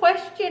 The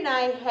question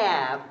I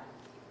have,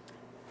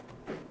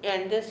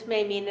 and this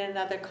may mean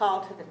another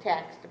call to the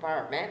tax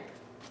department,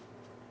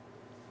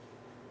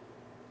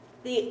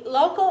 The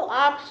local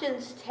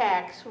options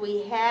tax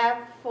we have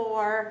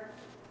for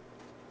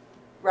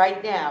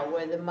right now,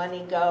 where the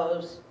money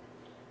goes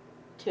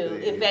to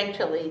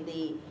eventually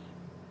the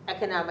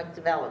Economic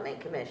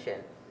Development Commission,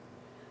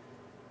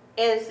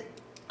 is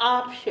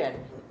option.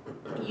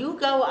 You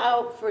go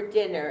out for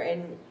dinner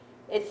and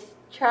it's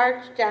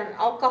charged on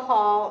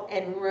alcohol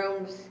and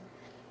rooms.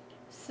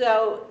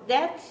 So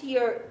that's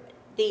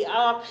the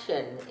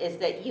option is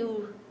that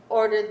you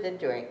order the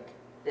drink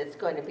that's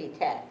going to be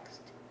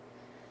taxed.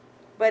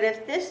 But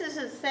if this is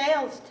a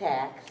sales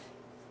tax,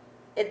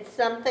 it's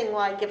something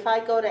like if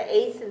I go to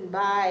Ace and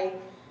buy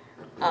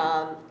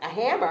a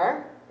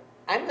hammer,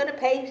 I'm going to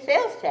pay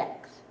sales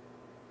tax.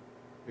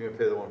 You're going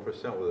to pay the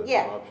 1% with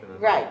an option.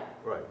 Right.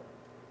 Right.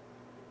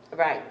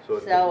 Right. So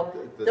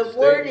the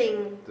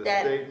wording the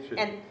that, state should,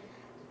 and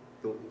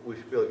we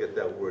should be able to get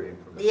that wording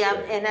from the yeah,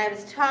 state. and I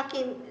was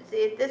talking,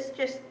 this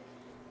just,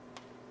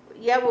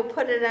 yeah, we'll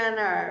put it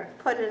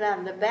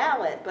on the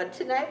ballot, but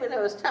tonight when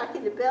I was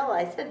talking to Bill,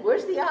 I said,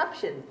 where's the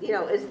option? You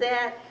know, is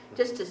that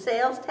just a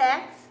sales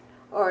tax,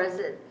 or is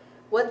it,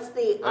 what's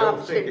the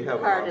option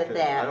part of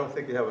that? I don't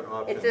think you have an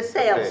option. It's a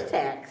sales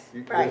tax,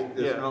 right?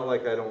 It's not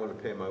like I don't want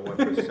to pay my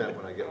 1%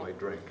 when I get my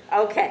drink.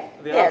 Okay.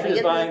 The option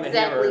is buying the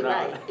hammer or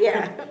not. Right.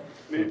 Yeah.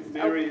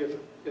 Mary,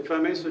 if I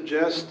may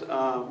suggest,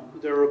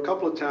 there are a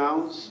couple of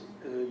towns,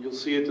 you'll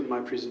see it in my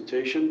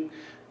presentation,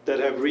 that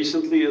have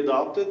recently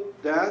adopted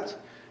that,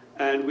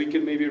 and we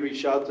can maybe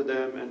reach out to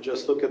them and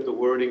just look at the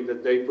wording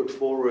that they put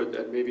forward,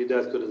 and maybe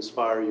that could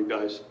inspire you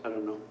guys. I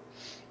don't know.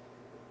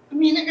 I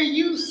mean, are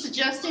you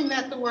suggesting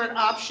that the word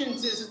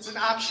options is it's an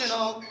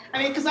optional, I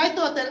mean, because I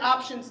thought that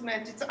options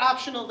meant it's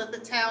optional that the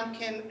town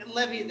can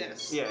levy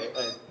this. Yeah,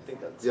 I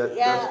think that's. Yeah,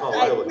 that's how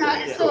I look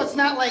at it. So it's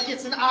not like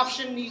it's an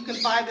option, you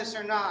can buy this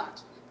or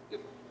not.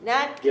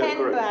 Not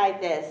can buy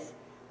this,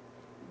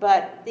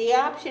 but the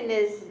option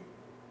is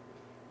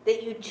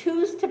that you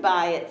choose to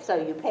buy it, so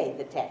you pay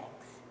the tax.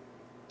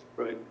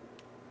 Right.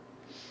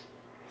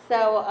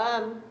 So,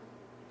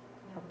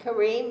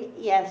 Kareem,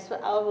 yes,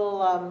 I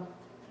will,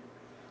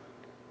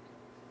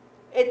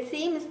 it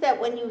seems that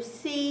when you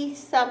see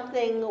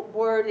something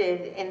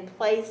worded and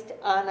placed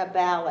on a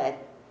ballot,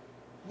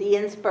 the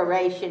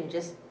inspiration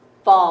just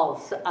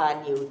falls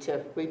on you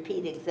to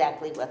repeat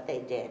exactly what they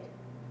did.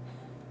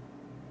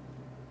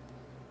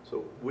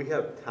 So we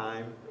have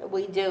time.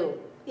 We do.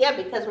 Yeah,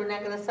 because we're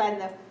not going to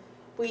sign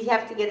we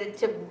have to get it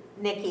to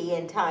Nikki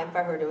in time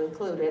for her to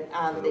include it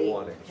on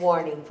the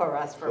warning for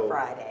us for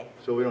Friday.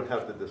 So we don't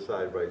have to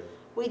decide, right?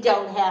 We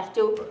don't have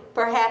to.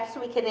 Perhaps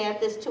we can add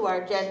this to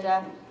our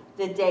agenda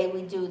the day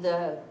we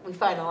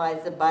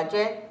finalize the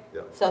budget,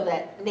 so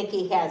that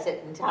Nikki has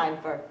it in time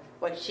for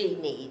what she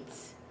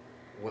needs.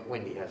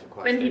 Wendy has a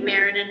question. Wendy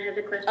Marinan has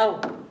a question.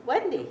 Oh,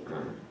 Wendy.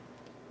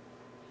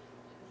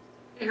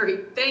 Mary,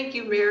 thank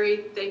you,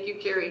 Mary. Thank you,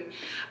 Carrie.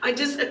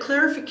 A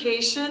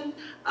clarification.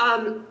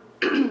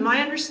 My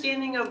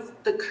understanding of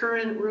the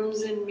current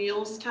rooms and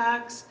meals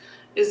tax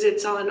is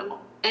it's on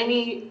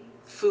any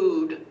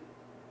food,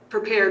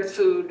 prepared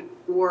food,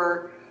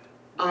 or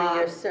where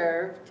you're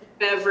served,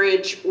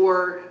 beverage,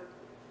 or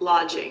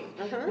lodging,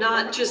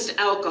 not just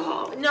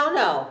alcohol.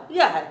 No,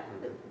 yeah.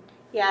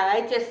 Yeah,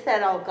 I just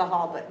said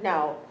alcohol, but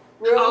no.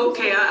 Rooms,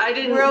 okay, I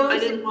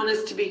didn't want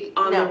us to be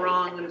on the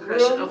wrong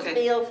impression. Rooms, okay.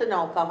 meals, and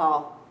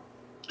alcohol.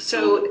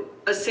 So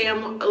a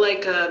served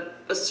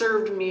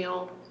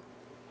meal.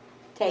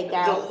 Take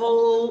out.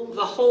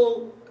 The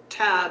whole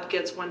tab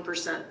gets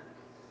 1%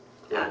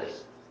 added.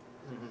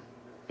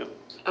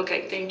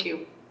 Okay, thank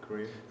you.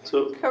 Kareem?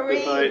 So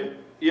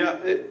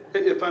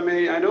if I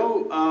may, I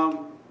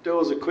know there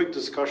was a quick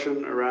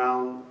discussion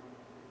around,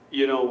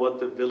 what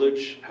the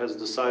village has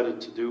decided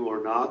to do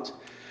or not.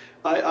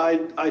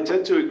 I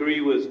tend to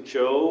agree with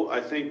Joe. I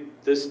think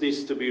this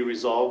needs to be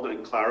resolved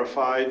and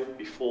clarified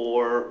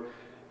before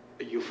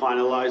you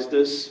finalize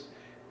this,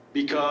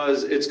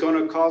 because it's going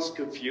to cause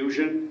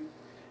confusion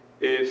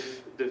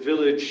if the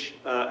village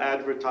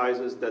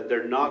advertises that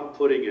they're not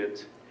putting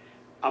it.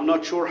 I'm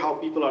not sure how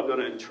people are going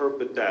to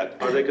interpret that.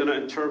 Are they going to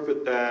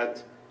interpret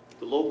that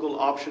the local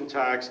option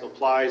tax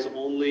applies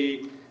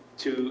only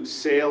to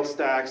sales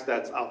tax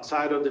that's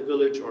outside of the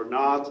village or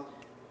not?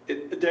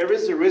 There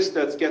is a risk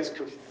that gets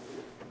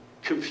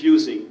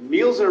confusing.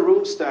 Meals and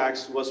rooms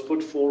tax was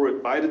put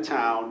forward by the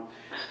town,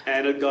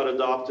 and it got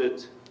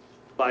adopted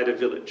by the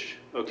village,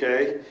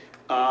 okay?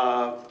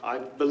 I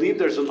believe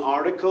there's an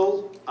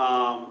article,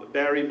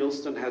 Barry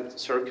Milston had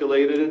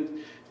circulated it,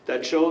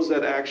 that shows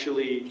that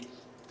actually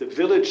the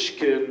village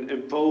can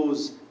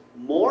impose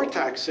more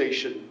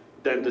taxation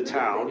than the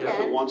town if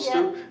it wants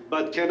to,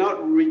 but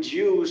cannot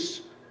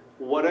reduce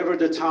whatever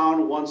the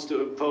town wants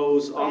to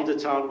impose on the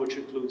town, which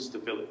includes the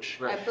village.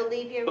 I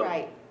believe you're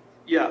right.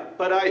 Yeah,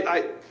 but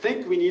I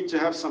think we need to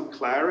have some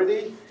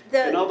clarity.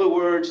 In other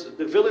words,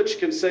 the village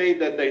can say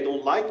that they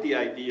don't like the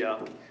idea,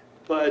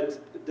 but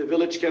the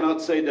village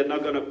cannot say they're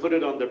not going to put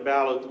it on their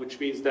ballot, which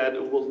means that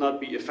it will not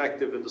be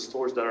effective in the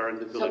stores that are in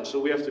the village. So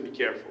we have to be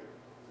careful.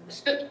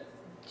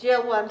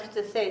 Jill wants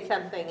to say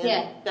something,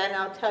 Yeah. and then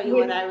I'll tell you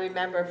what I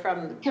remember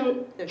from the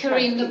Kareem, the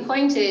trustees.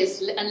 point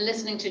is, and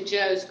listening to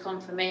Joe's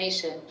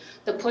confirmation,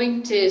 the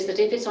point is that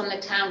if it's on the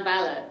town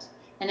ballot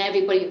and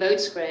everybody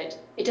votes for it,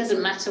 it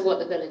doesn't matter what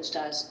the village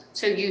does.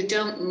 So you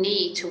don't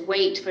need to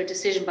wait for a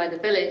decision by the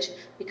village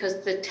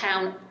because the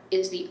town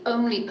is the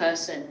only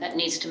person that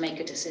needs to make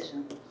a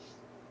decision.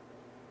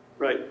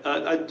 Right.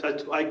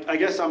 I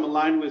guess I'm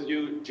aligned with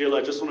you, Jill.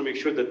 I just want to make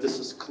sure that this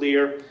is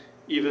clear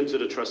even to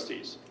the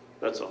trustees.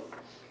 That's all.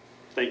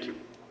 Thank you.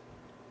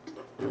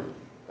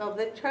 Well,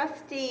 the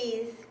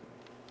trustees,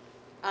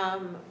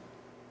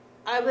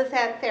 I was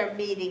at their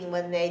meeting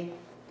when they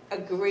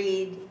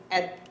agreed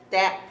at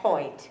that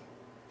point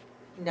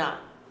that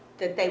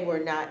they were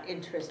not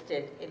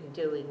interested in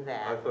doing I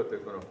that. thought they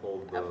were gonna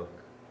hold the,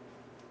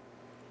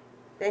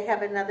 They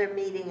have another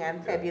meeting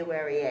on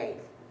February 8th.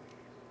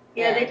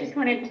 Yeah, they And- just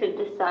wanted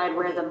to decide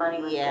where the money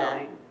was Yeah.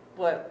 going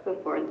What,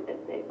 before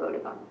they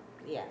voted on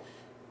it. yes.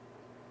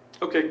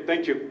 Okay,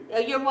 thank you. Oh,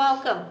 you're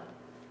welcome.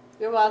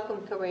 You're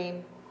welcome,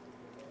 Kareem.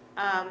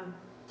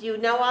 Do you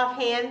know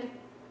offhand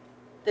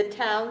the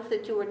towns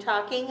that you were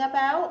talking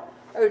about?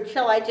 Or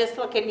shall I just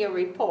look in your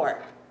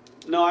report?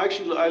 No,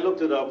 actually, I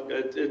looked it up.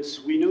 It's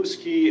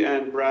Winooski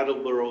and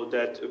Brattleboro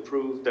that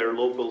approved their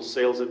local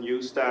sales and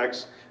use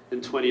tax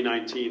in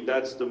 2019.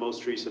 That's the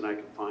most recent I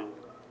can find.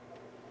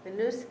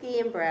 Winooski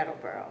and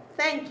Brattleboro.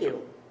 Thank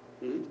you.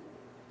 Mhm.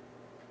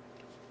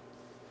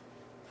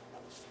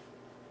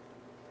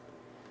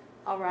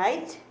 All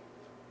right.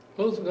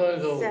 Who's going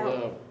to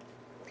So-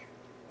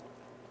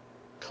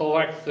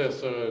 collect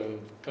this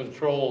and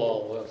control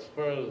all this?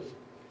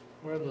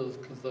 Where does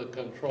the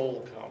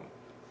control come?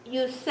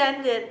 You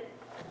send it,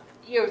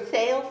 your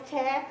sales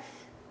tax,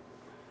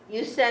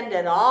 you send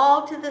it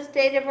all to the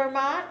state of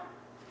Vermont,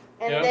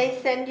 and Yeah. they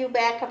send you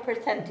back a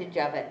percentage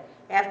of it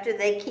after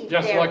they keep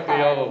their part. Just like the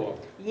other one?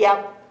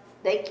 Yep,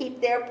 they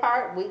keep their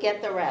part, we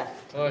get the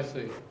rest. I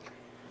see.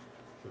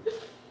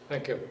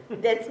 Thank you.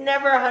 That's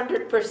never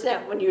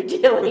 100% when you're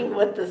dealing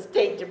with the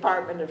State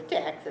Department of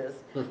Taxes.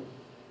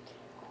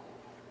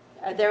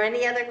 Are there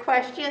any other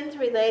questions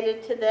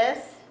related to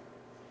this?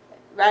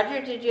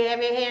 Roger, did you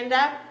have your hand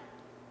up?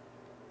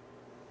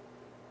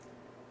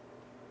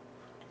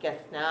 Guess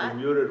not. you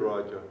muted,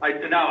 Roger.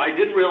 No, I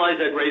didn't realize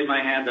I'd raised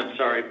my hand, I'm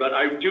sorry, but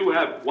I do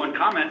have one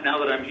comment now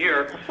that I'm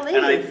here. Please.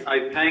 And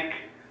I thank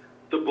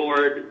the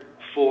board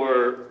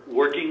for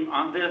working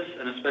on this,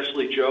 and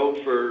especially Joe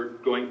for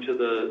going to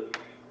the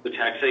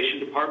taxation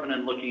department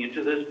and looking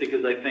into this,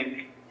 because I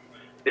think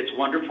it's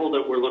wonderful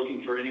that we're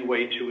looking for any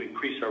way to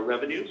increase our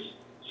revenues.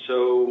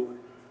 So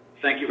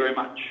thank you very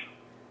much.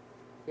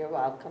 You're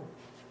welcome.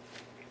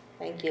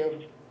 Thank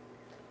you.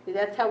 See,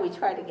 that's how we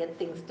try to get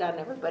things done.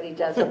 Everybody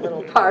does a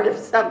little part of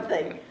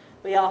something.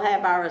 We all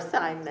have our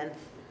assignments.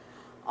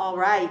 All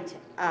right.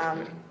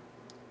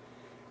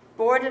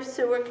 Board of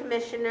Sewer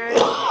Commissioners,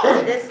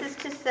 this is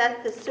to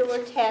set the sewer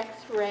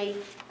tax rate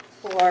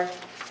for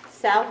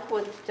South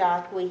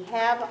Woodstock. We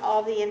have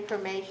all the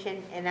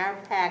information in our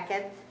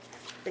packets.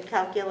 The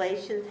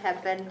calculations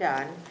have been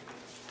done.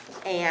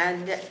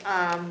 And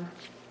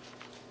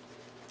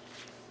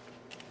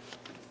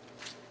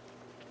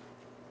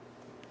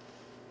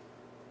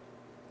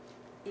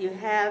you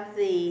have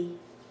the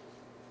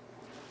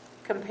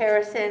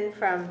comparison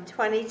from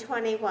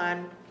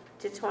 2021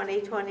 to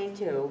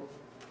 2022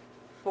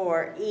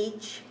 for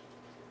each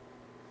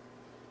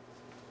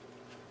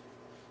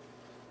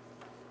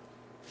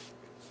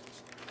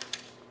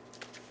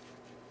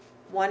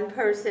one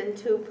person,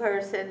 two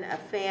person, a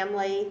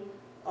family,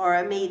 or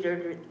a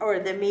metered, or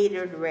the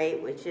metered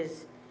rate, which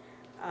is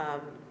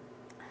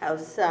how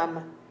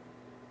some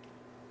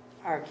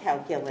are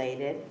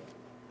calculated.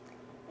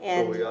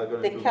 And So we are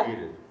gonna the do cal-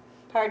 metered.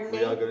 Pardon me?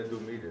 We are gonna do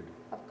metered.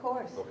 Of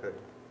course. Okay.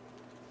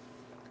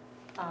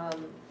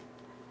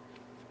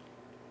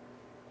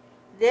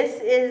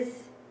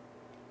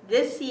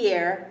 This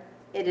year,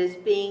 it is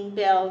being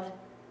billed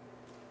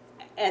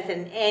as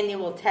an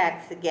annual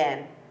tax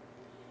again.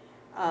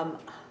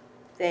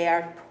 They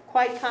are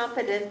quite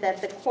confident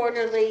that the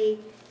quarterly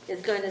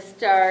is going to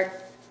start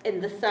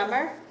in the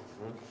summer.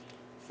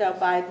 So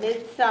by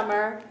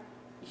midsummer,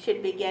 you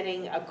should be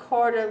getting a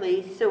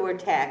quarterly sewer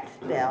tax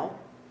bill.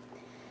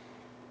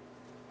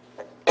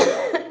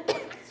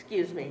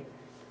 Excuse me.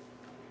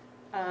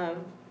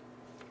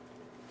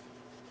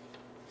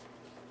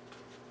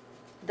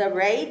 The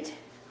rate,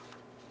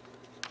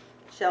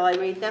 shall I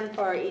read them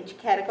for each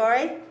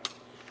category?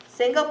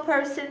 Single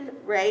person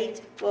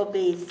rate will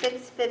be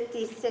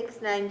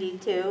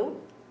 $656.92.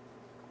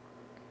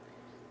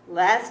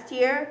 Last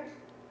year,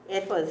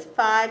 it was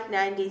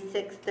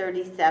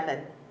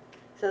 $596.37.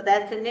 So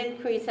that's an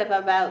increase of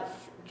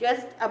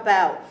just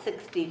about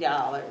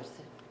 $60.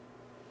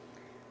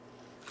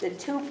 The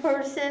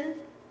two-person,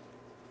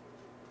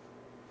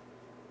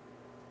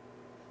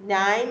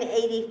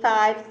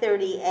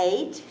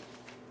 $985.38,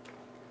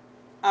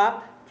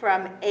 up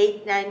from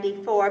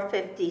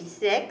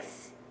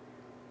 $894.56,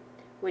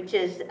 which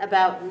is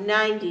about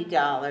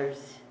 $90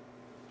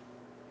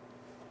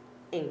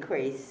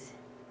 increase.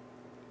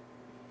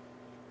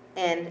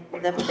 And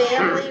the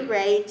family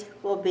rate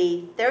will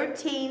be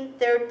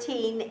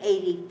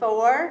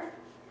 $13,1384.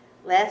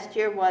 Last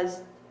year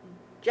was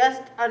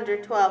just under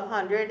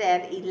 $1,200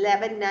 at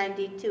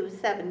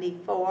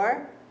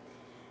 $1,192.74.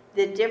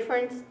 The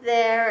difference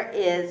there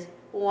is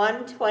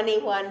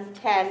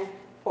 $121.10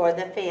 for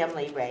the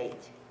family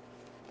rate.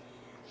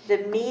 The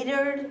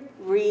metered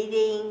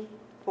reading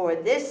for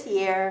this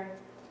year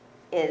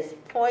is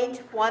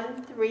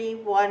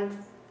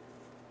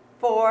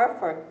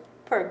 0.1314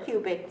 per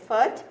cubic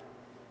foot,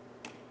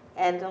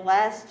 and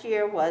last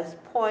year was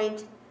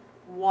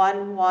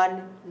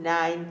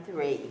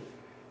 0.1193.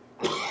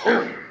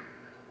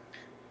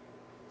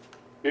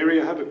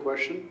 Mary, I have a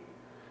question.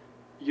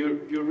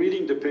 You're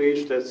reading the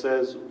page that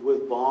says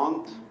with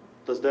bond.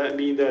 Does that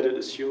mean that it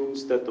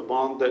assumes that the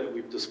bond that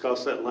we've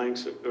discussed at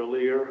length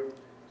earlier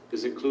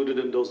is included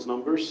in those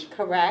numbers?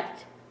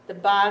 Correct. The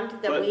bond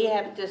that we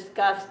have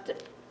discussed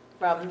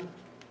from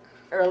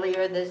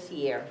earlier this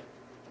year.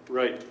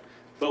 Right.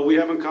 But we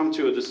haven't come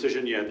to a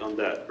decision yet on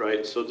that,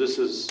 right? So this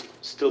is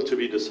still to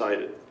be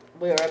decided.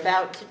 We're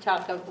about to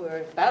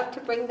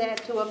bring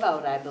that to a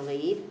vote, I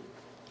believe.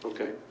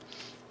 Okay.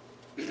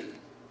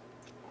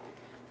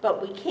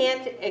 But we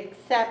can't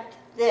accept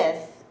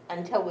this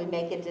until we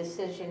make a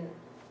decision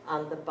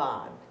on the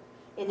bond.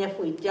 And if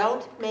we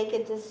don't make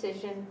a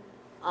decision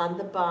on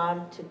the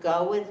bond to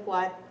go with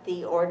what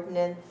the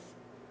ordinance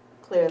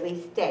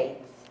clearly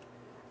states,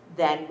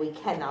 then we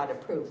cannot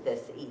approve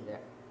this either.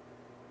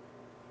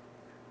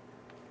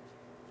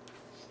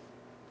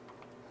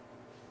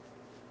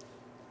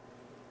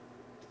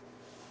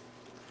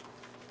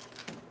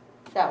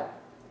 So,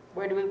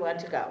 where do we want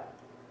to go?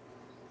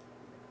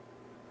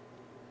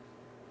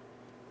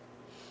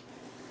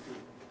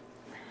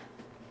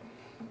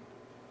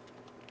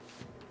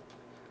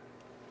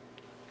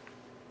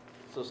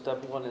 So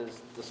step one is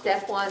the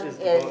Step one is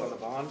the is vote on the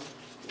bond.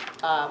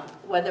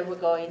 Whether we're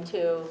going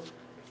to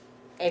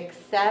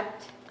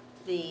accept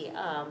the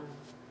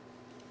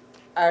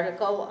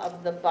article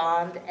of the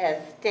bond as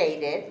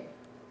stated,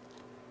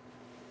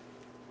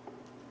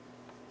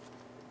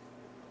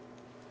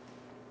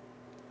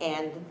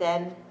 and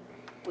then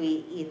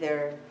we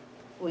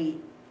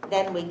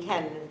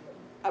can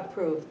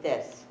approve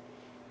this.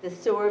 The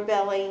sewer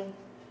billing,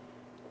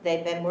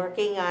 they've been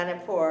working on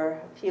it for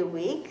a few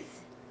weeks,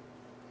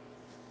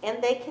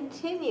 and they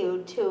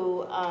continue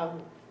to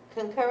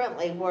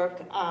concurrently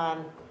work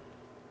on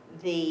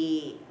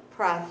the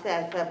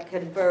process of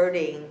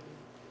converting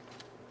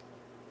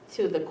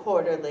to the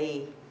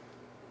quarterly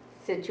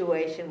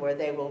situation where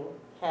they will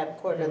have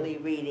quarterly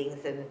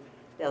readings, and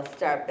they'll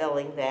start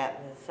billing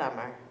that in the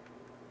summer.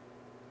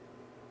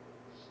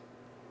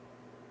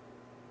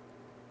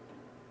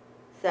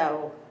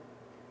 So,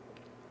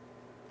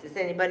 does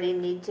anybody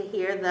need to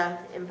hear the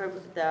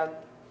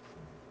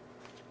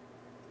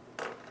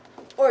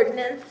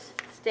ordinance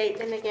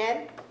statement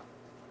again?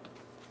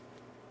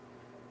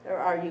 Or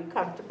are you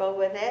comfortable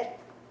with it?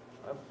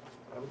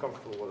 I'm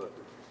comfortable with it.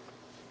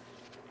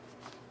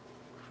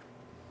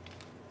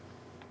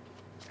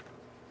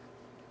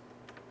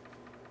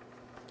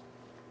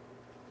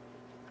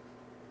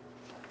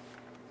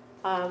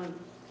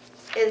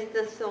 Is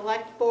the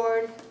select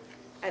board,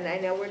 and I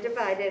know we're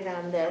divided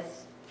on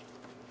this,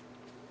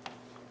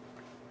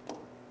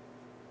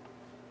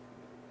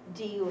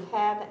 do you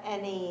have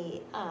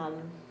any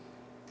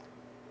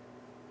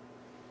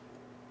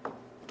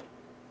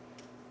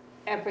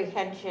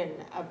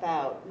apprehension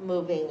about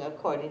moving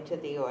according to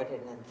the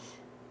ordinance?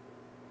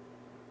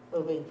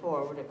 Moving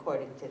forward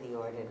according to the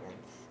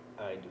ordinance?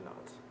 I do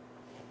not.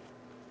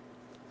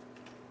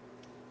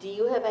 Do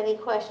you have any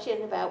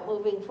question about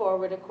moving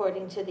forward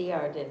according to the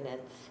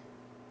ordinance?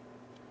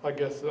 I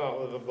guess not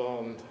with the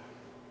bond.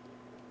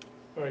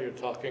 Are you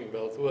talking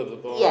about with the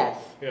bond? Yes,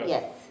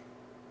 yes.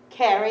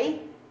 Carrie?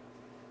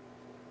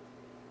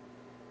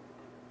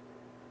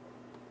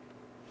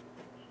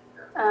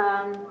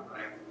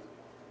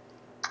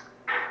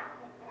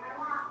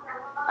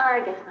 I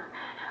guess not.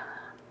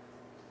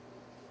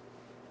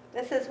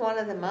 This is one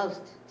of the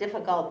most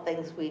difficult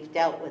things we've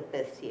dealt with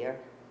this year.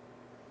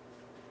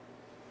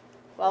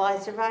 Well, I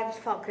survived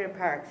Faulkner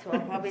Park, so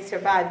I'll probably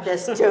survive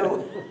this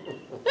too.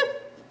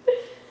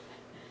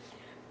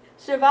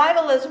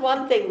 Survival is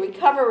one thing,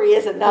 recovery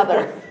is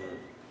another.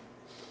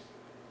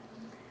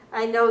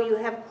 I know you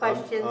have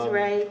questions,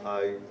 Ray.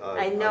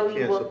 I know you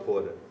can't will.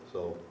 support it,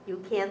 so.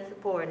 You can't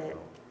support it.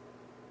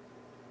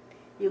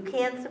 You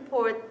can't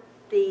support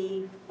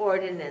the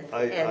ordinance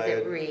as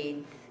it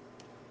reads.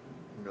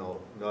 No,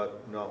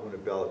 not when the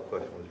ballot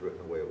question was written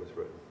the way it was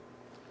written.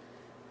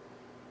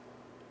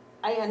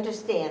 I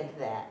understand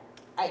that.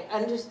 I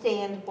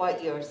understand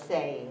what you're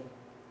saying.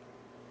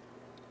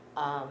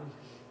 And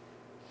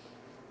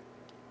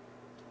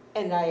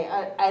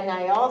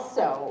I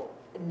also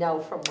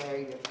know from where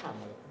you're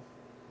coming.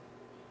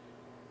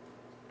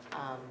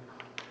 I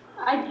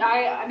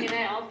mean,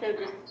 I also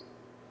just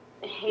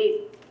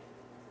hate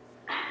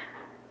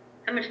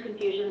how much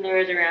confusion there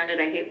is around it.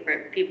 I hate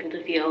for people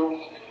to feel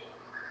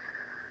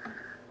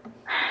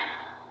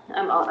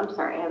I'm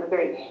sorry, I have a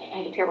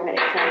terrible headache,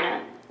 so I'm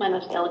not my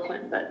most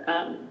eloquent, but,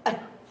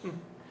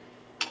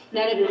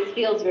 none of this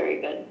feels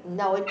very good.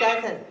 No, it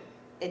doesn't.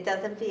 It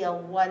doesn't feel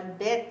one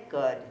bit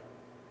good.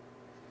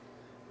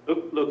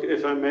 Look,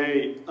 if I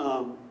may,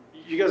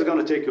 you guys are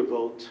gonna take a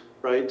vote,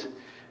 right?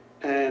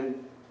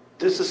 And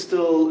this is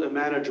still a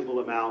manageable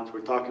amount. We're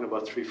talking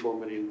about $3-4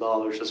 million.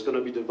 That's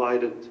gonna be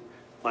divided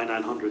by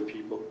 900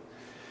 people.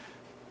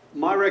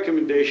 My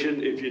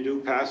recommendation, if you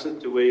do pass it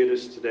the way it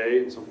is today,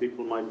 and some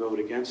people might vote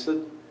against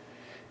it,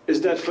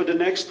 is that for the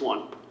next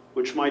one,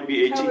 which might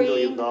be $18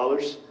 million,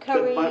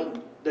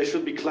 there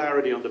should be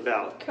clarity on the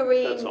ballot.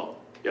 Kareem, that's all.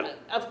 Yeah.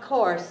 Of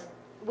course,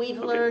 we've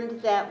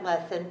learned that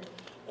lesson.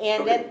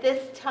 And at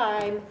this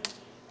time,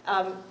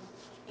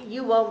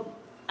 you won't,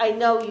 I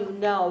know you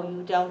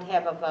don't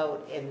have a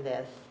vote in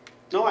this.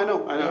 No, I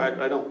know,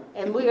 I don't.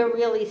 And we are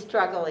really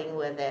struggling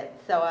with it,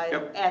 so I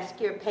ask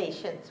your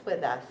patience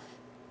with us.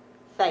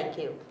 Thank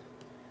you.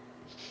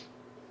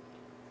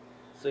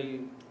 So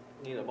you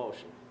need a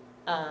motion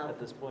at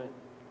this point?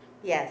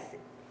 Yes.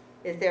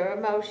 Is there a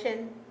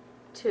motion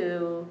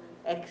to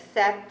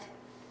accept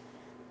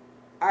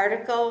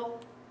Article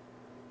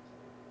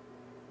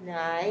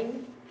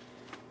 9,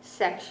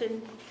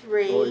 Section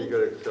 3 Oh, you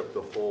gotta accept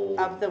the whole.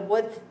 of the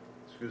Woods?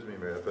 Excuse me,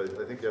 Mayor,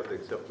 but I think you have to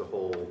accept the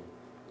whole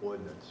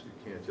ordinance. You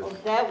can't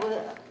just.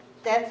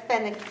 That's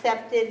been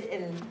accepted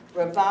and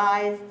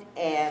revised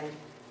and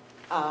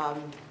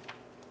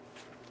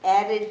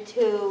added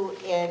to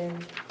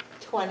in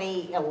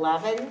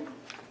 2011.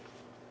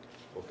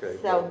 Okay.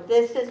 So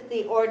this is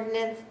the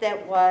ordinance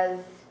that was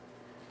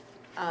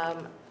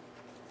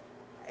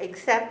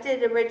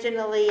accepted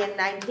originally in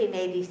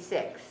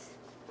 1986.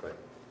 Right.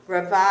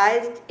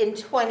 Revised in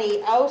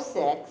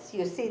 2006.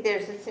 You see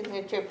there's a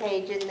signature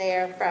page in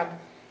there from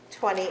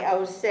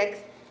 2006.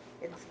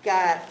 It's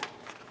got,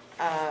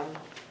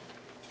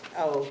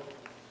 oh,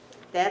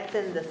 that's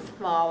in the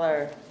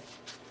smaller,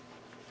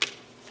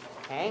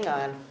 hang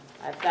on,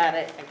 I've got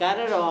it, I got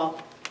it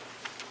all.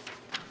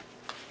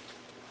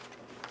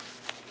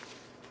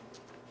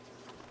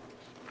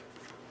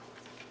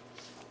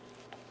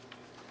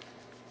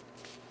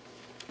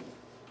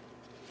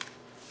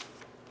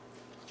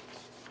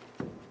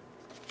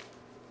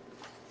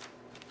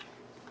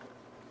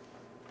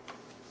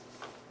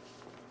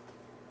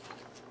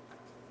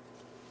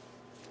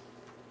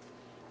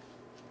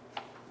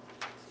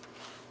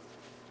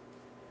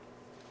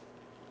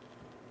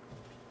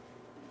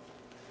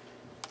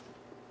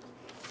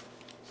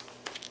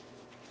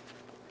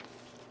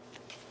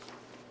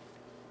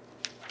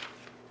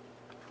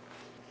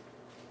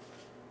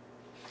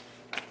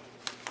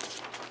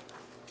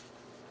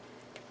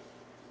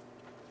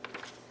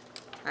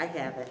 I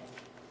have it.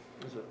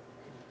 Is it?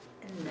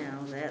 And now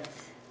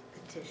that's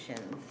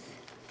petitions.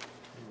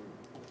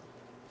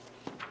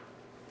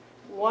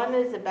 One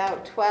is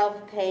about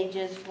 12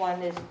 pages,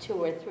 one is 2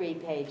 or 3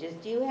 pages.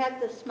 Do you have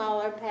the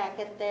smaller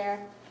packet there,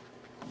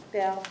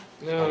 Bill?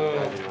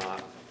 No.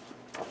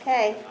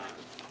 Okay.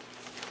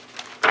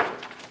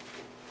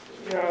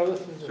 Yeah,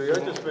 this is. So you're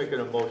just making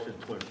a motion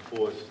to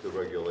enforce the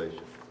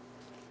regulation.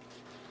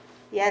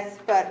 Yes,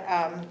 but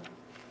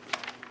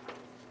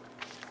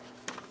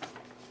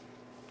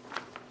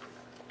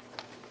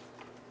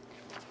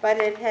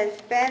it has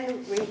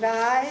been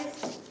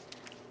revised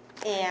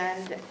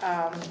and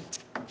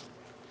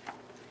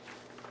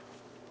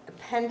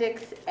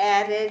appendix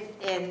added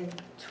in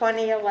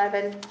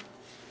 2011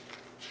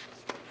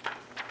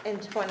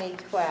 and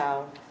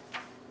 2012.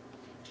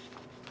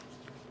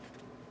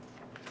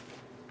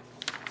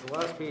 The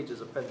last page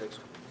is appendix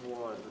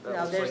 1. but that No,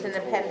 looks there's like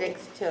an it's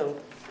appendix 2. all-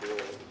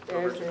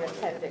 There's an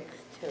appendix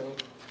 2.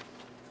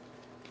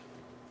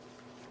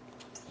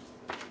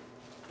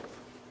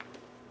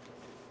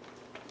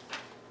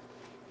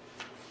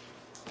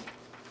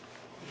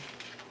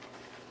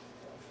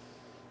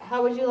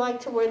 How would you like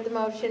to word the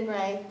motion,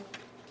 Ray?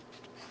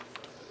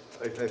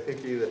 I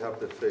think you either have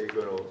to say you're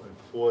gonna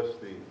enforce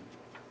the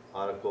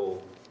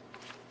Article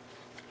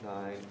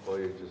 9, or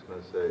you're just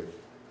gonna say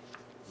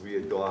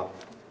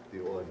re-adopt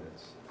the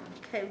ordinance.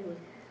 Okay,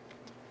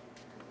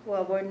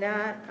 well, we're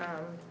not,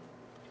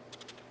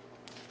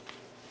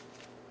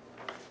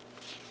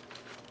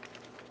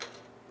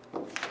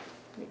 let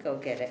me go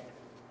get it.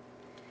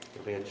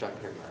 Give me a check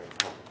here,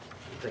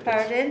 Mary.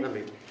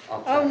 Pardon?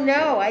 Oh,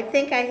 no, I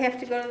think I have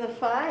to go to the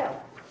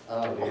file.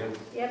 Oh, yes.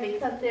 Yeah,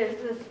 because there's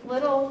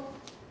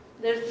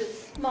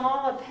this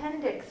small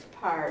appendix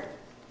part.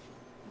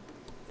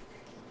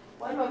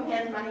 One of them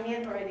has my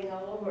handwriting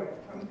all over it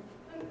from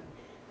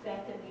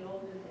back in the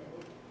older days.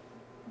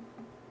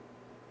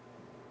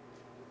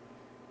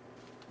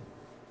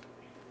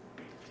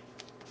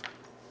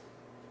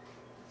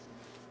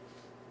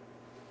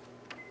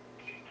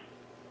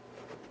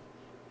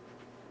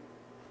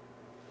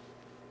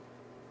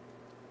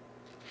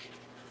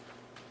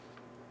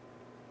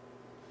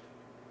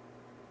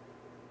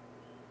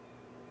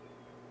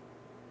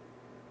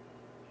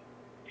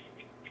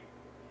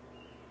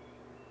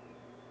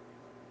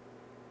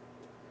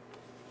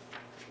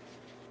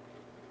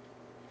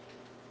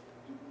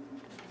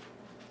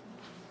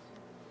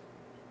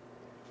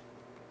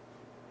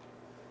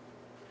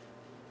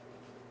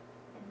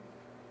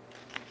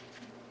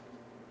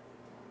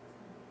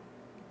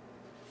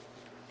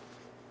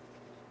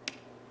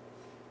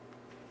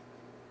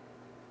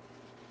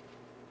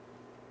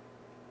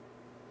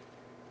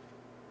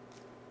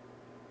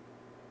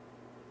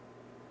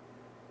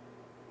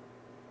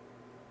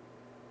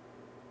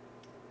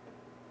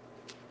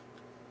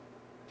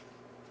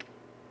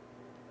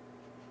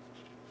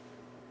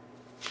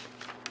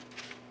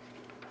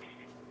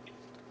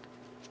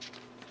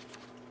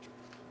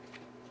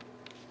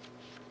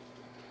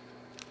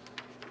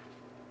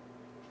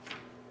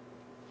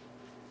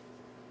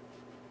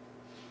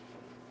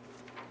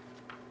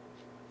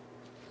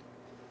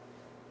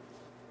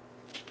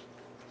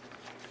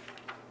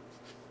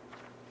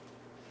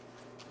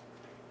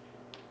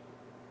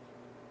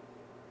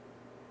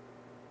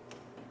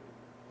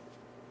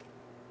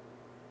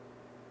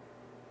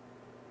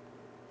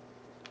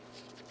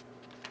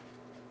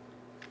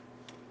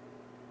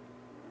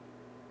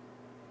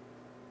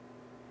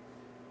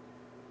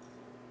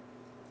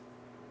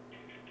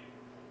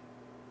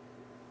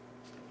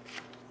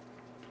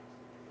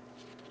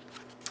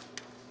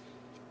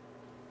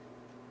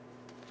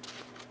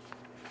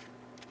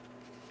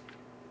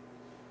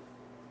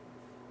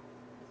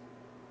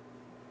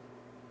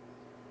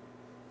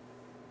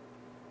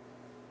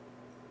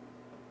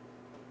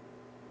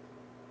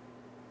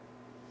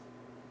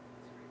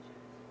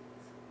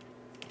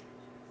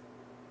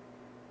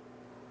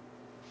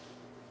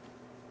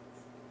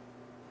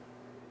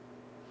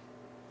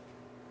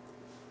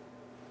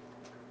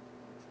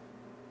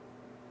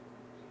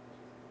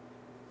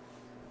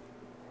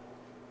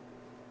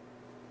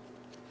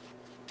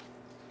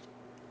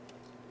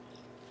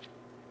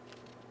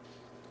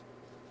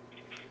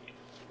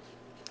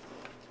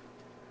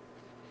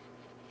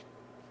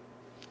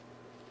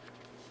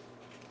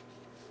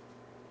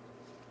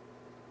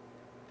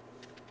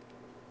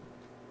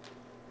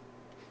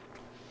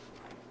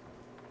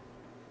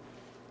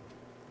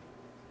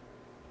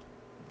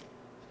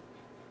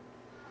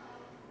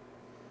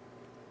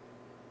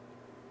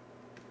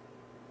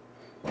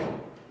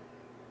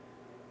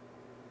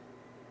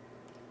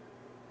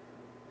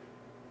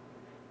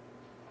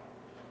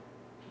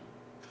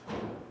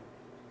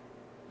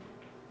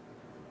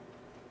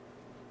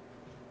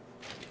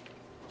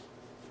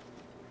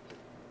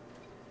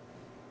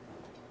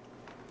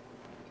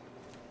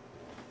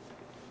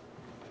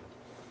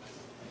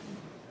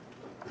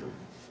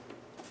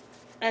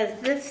 as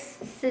this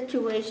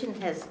situation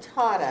has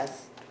taught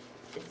us,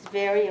 it's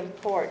very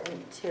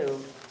important to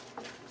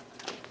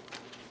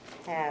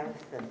have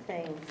the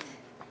things,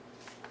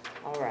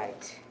 all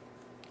right.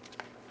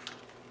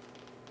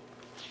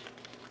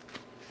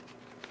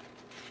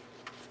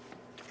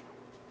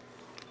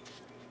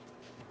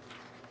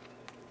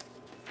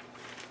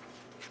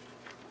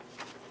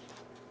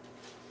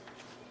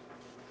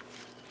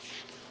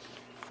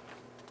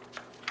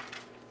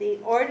 The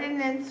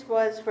ordinance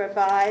was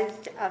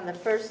revised on the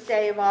first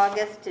day of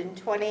August in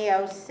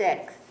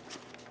 2006.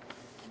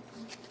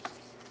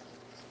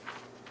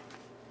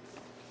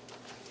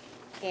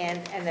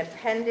 And an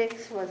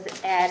appendix was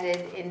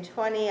added in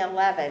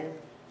 2011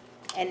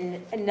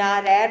 and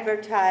not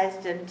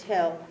advertised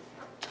until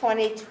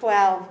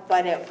 2012,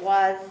 but it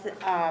was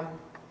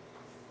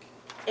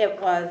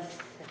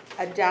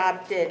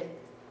adopted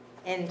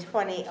in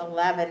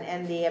 2011,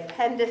 and the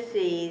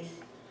appendices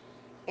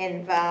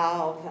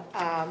involve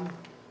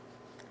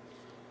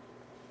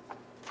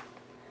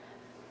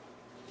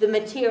the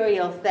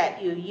materials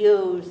that you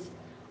use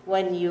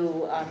when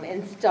you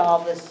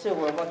install the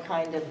sewer, what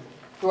kind of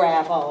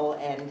gravel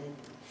and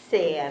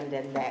sand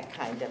and that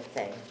kind of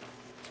thing.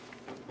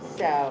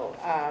 So,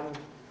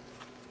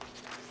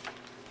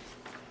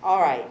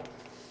 all right.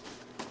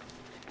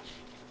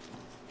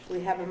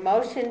 We have a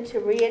motion to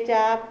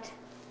readopt.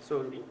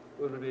 So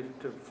would it be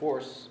to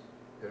force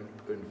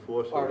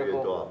Enforce or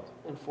readopt?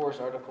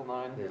 Enforce Article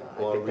 9? Yeah,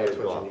 or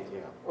readopt.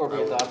 Or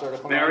readopt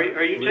Article 9? Mary,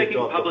 are you taking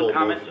Readopt the public whole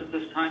comments motion. at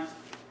this time?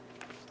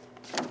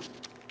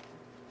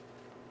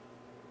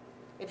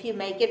 If you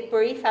make it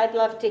brief, I'd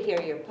love to hear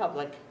your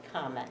public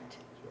comment.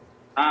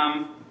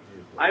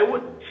 I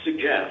would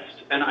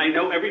suggest, and I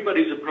know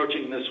everybody's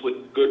approaching this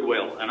with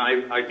goodwill, and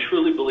I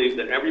truly believe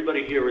that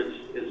everybody here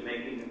is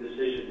making a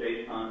decision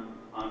based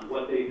on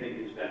what they think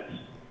is best,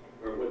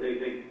 or what they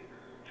think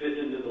fits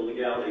into the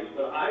legalities.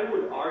 But I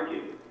would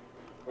argue,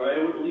 or I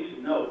would at least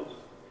note,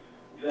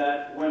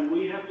 that when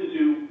we have to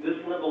do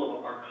this level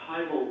of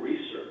archival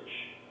research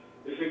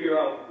to figure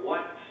out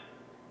what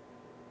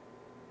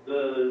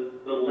the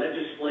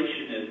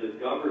legislation is that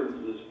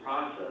governs this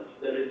process,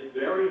 that it's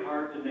very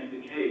hard to make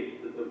the case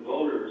that the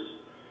voters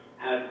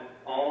had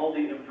all the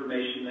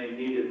information they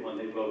needed when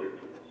they voted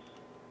for this.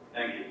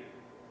 Thank you.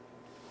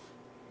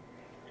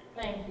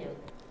 Thank you.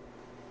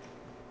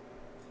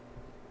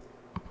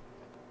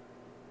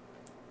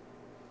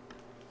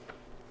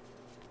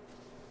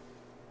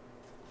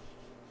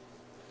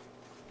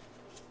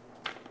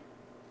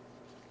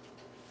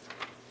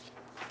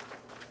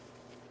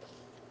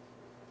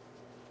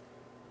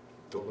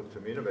 Don't look to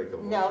me to make a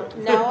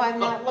motion. No, I'm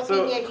not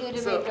looking at you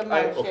to make a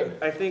motion.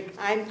 I think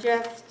I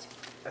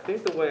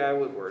think the way I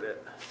would word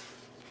it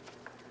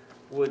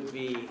would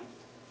be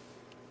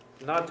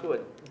not to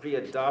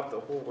re-adopt the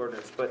whole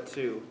ordinance, but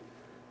to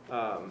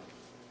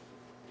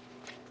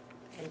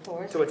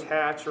enforce, to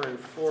attach or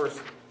enforce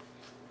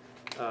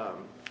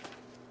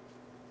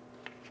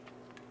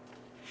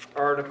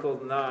Article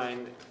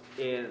 9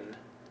 in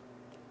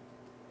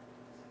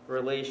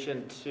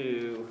relation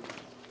to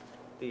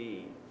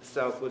the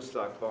South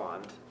Woodstock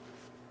bond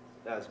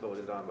as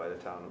voted on by the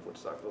town of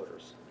Woodstock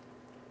voters.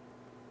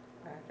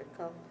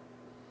 Article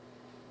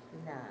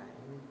 9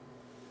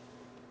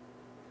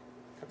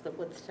 of the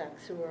Woodstock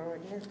sewer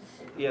ordinance.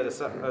 Yeah,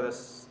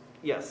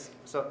 yes,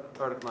 so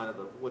Article 9 of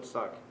the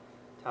Woodstock,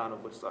 town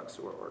of Woodstock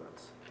sewer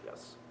ordinance,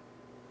 yes.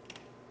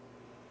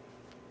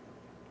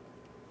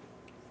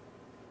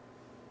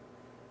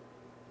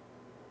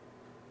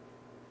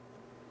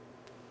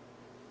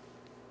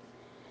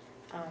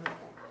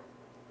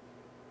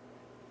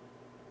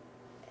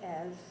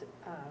 As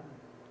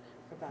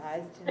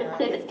revised in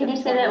August. Can you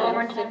say that one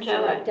more time,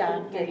 Joe?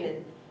 Adopted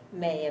in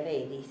May of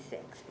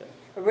 '86.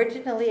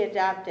 Originally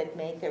adopted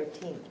May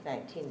 13th,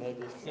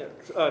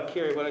 1986. Yeah,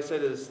 Carrie, what I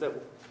said is that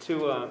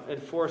to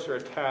enforce or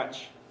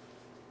attach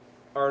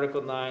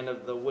Article 9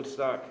 of the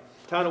Woodstock,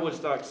 town of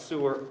Woodstock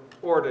sewer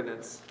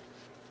ordinance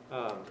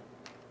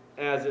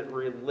as it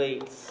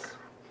relates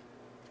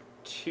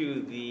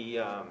to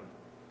the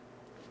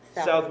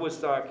South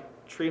Woodstock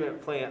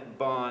treatment plant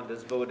bond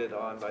as voted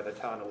on by the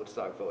town of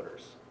Woodstock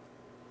voters.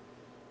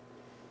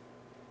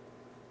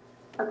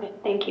 Okay,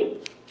 thank you.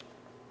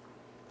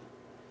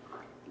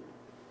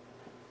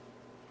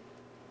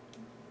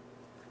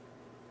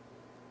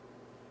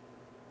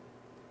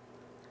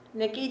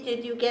 Nikki,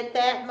 did you get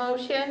that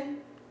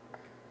motion?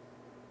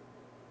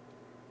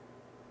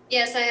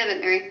 Yes, I have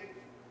it, Mary.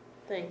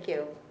 Thank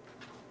you.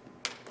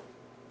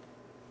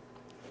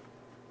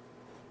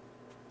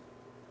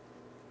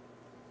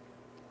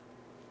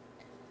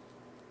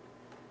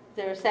 Is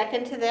there a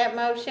second to that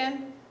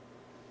motion?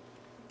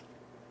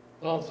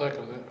 I'll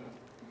second it.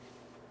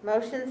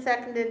 Motion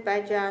seconded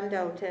by John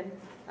Doughton.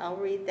 I'll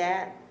read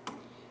that.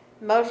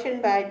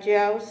 Motion by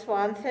Joe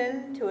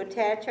Swanson to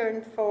attach or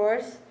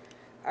enforce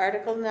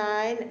Article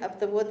 9 of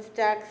the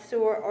Woodstock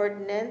Sewer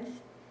Ordinance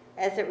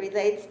as it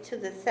relates to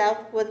the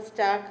South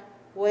Woodstock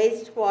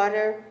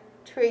Wastewater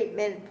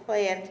Treatment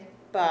Plant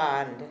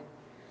Bond.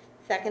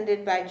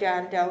 Seconded by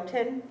John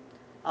Doughton.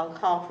 I'll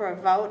call for a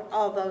vote.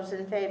 All those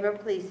in favor,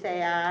 please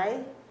say aye.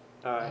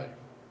 Aye.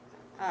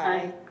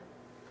 Aye.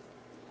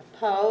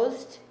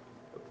 Opposed?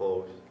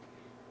 Opposed?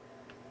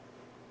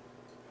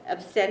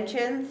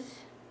 Abstentions?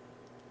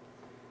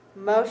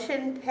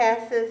 Motion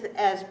passes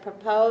as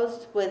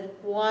proposed with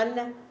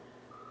one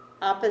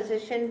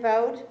opposition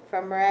vote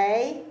from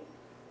Ray.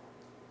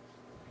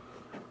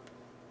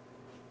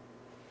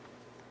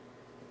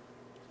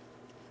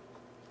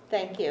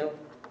 Thank you.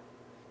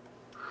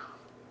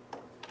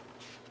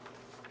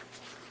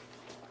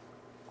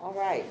 All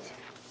right.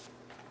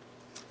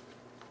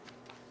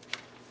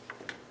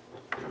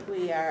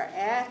 We are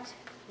at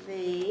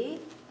the,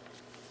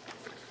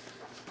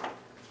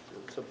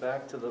 So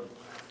back to the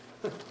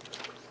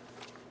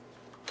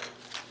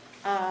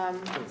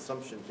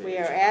consumption page. we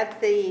are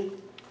at the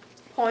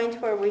point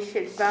where we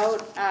should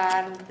vote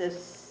on the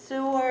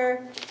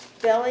sewer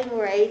billing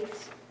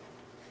rates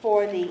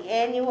for the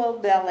annual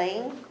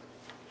billing,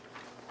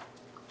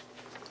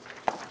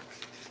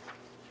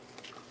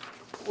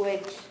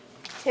 which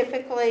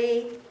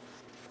typically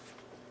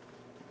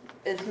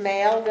is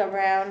mailed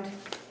around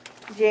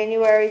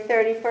January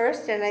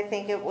 31st, and I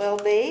think it will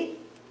be.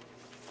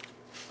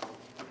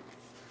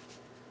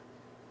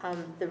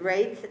 The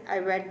rates I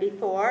read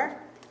before,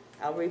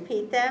 I'll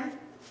repeat them.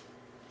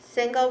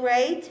 Single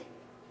rate,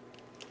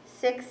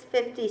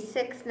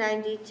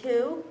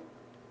 $656.92.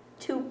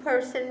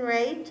 Two-person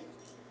rate,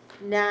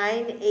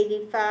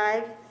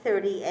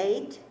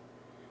 $985.38.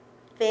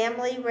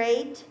 Family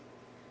rate,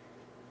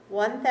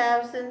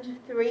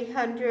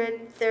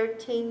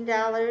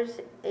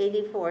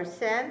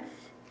 $1,313.84.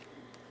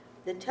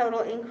 The total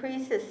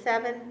increase is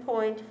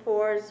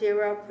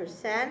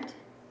 7.40%.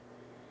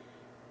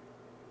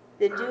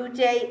 The due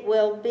date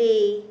will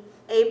be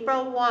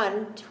April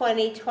 1,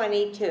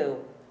 2022.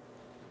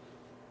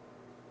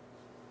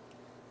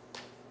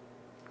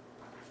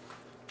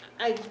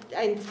 I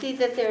see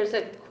that there's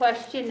a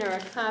question or a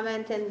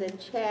comment in the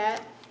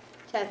chat.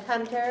 Tess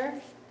Hunter?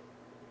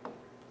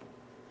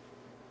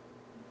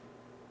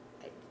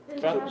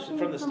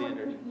 From the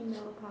standard.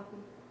 Email a copy.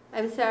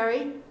 I'm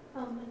sorry?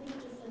 I think it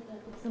just said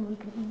that if someone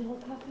could email a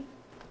copy.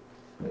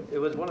 It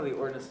was one of the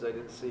ordinances I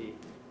didn't see.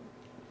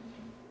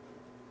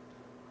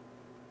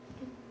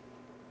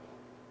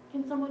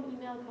 Can someone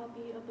email a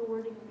copy of the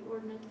wording of the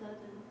ordinance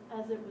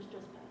as it was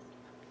just passed?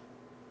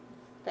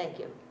 Thank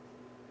you.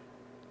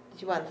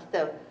 Did you want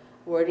the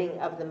wording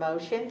of the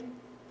motion?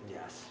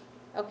 Yes.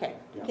 Okay,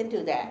 we can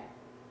do that.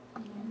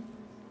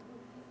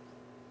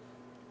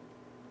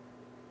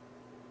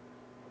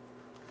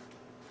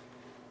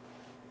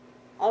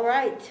 All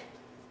right.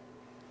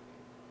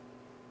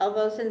 All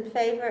those in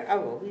favor,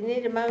 we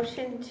need a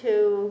motion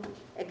to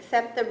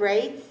accept the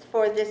rates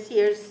for this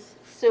year's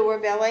sewer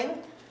billing.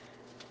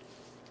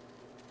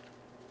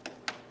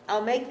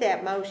 I'll make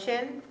that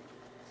motion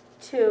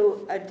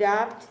to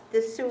adopt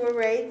the sewer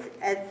rates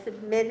as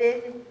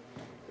submitted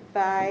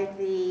by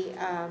the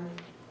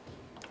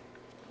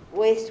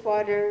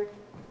wastewater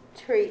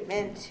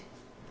treatment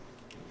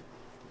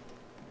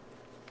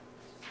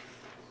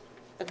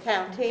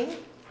accounting.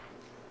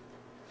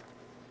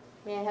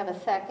 May I have a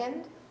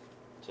second?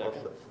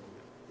 Second.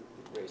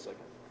 Ray, second.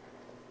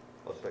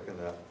 I'll second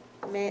that.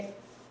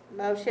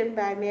 Motion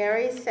by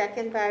Mary,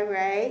 second by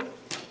Ray,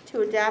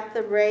 to adopt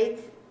the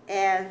rates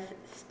as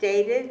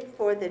stated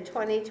for the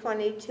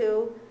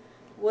 2022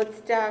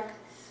 Woodstock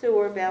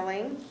sewer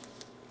billing.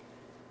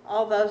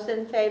 All those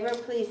in favor,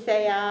 please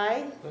say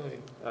aye. Aye.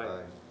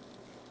 Aye.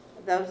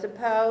 Those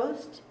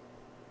opposed?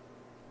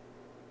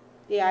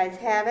 The ayes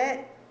have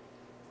it.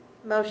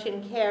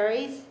 Motion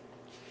carries.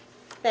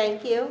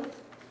 Thank you.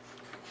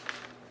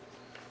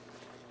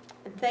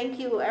 And thank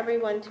you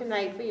everyone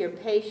tonight for your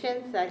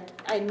patience.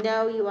 I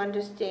know you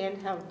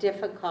understand how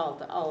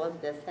difficult all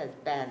of this has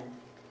been.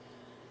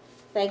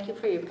 Thank you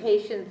for your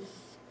patience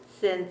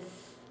since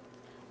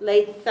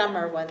late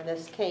summer when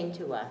this came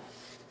to us.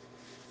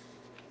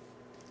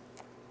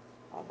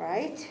 All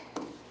right.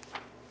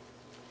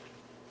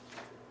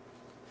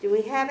 Do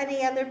we have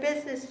any other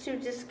business to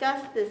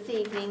discuss this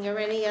evening or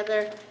any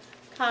other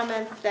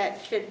comments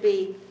that should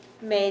be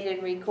made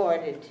and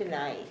recorded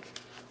tonight?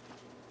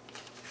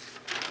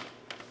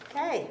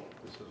 Okay.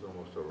 This is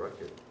almost a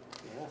record.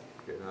 Yeah.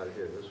 Getting out of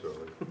here this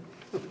early.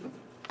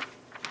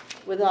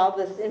 With all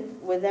this,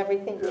 with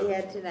everything we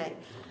had tonight.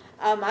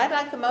 I'd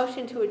like a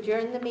motion to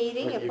adjourn the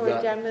meeting if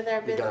we're done with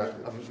our business.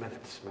 You got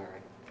minutes,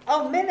 Mary.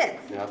 Oh,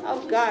 minutes. Yep.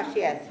 Oh, gosh,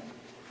 yes.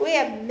 We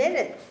have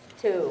minutes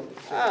too.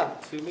 Oh,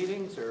 2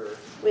 meetings or?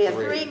 we have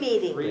 3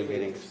 meetings. 3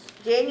 meetings.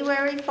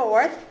 January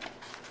 4th,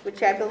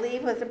 which I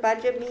believe was a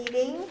budget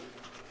meeting.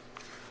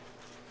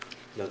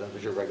 No, that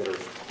was your regular.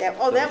 That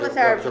was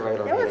our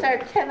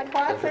 10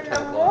 o'clock in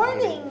the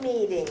morning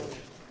meeting.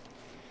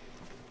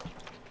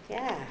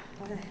 Yeah,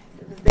 was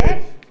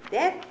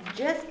that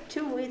just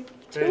 2 weeks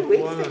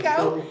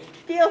ago?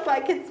 Feels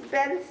like it's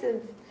been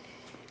since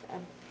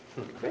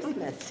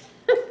Christmas.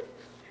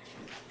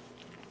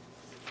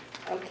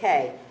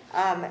 Okay,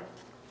 I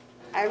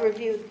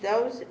reviewed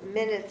those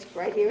minutes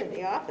right here in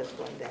the office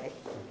one day.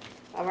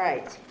 All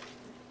right.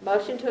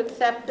 Motion to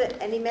accept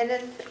any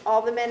minutes,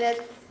 all the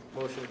minutes.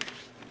 Motion.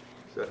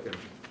 Second.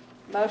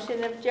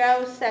 Motion of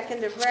Joe,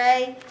 second of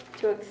Ray,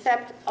 to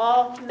accept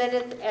all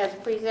minutes as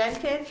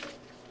presented.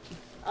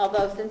 All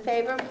those in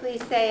favor,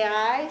 please say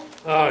aye.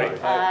 Aye.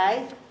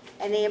 Aye.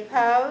 Any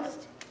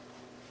opposed?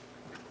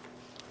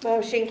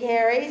 Motion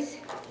carries.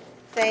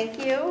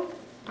 Thank you.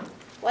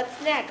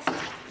 What's next?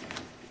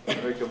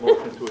 Make a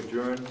motion to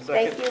adjourn.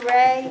 Thank you,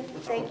 Ray.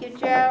 Thank you,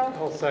 Joe.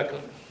 I'll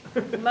second.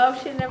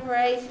 Motion of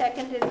Ray,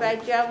 seconded by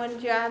Joe and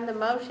John. The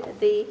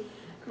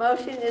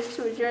motion is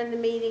to adjourn the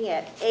meeting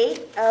at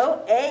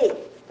 8:08.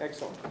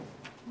 Excellent.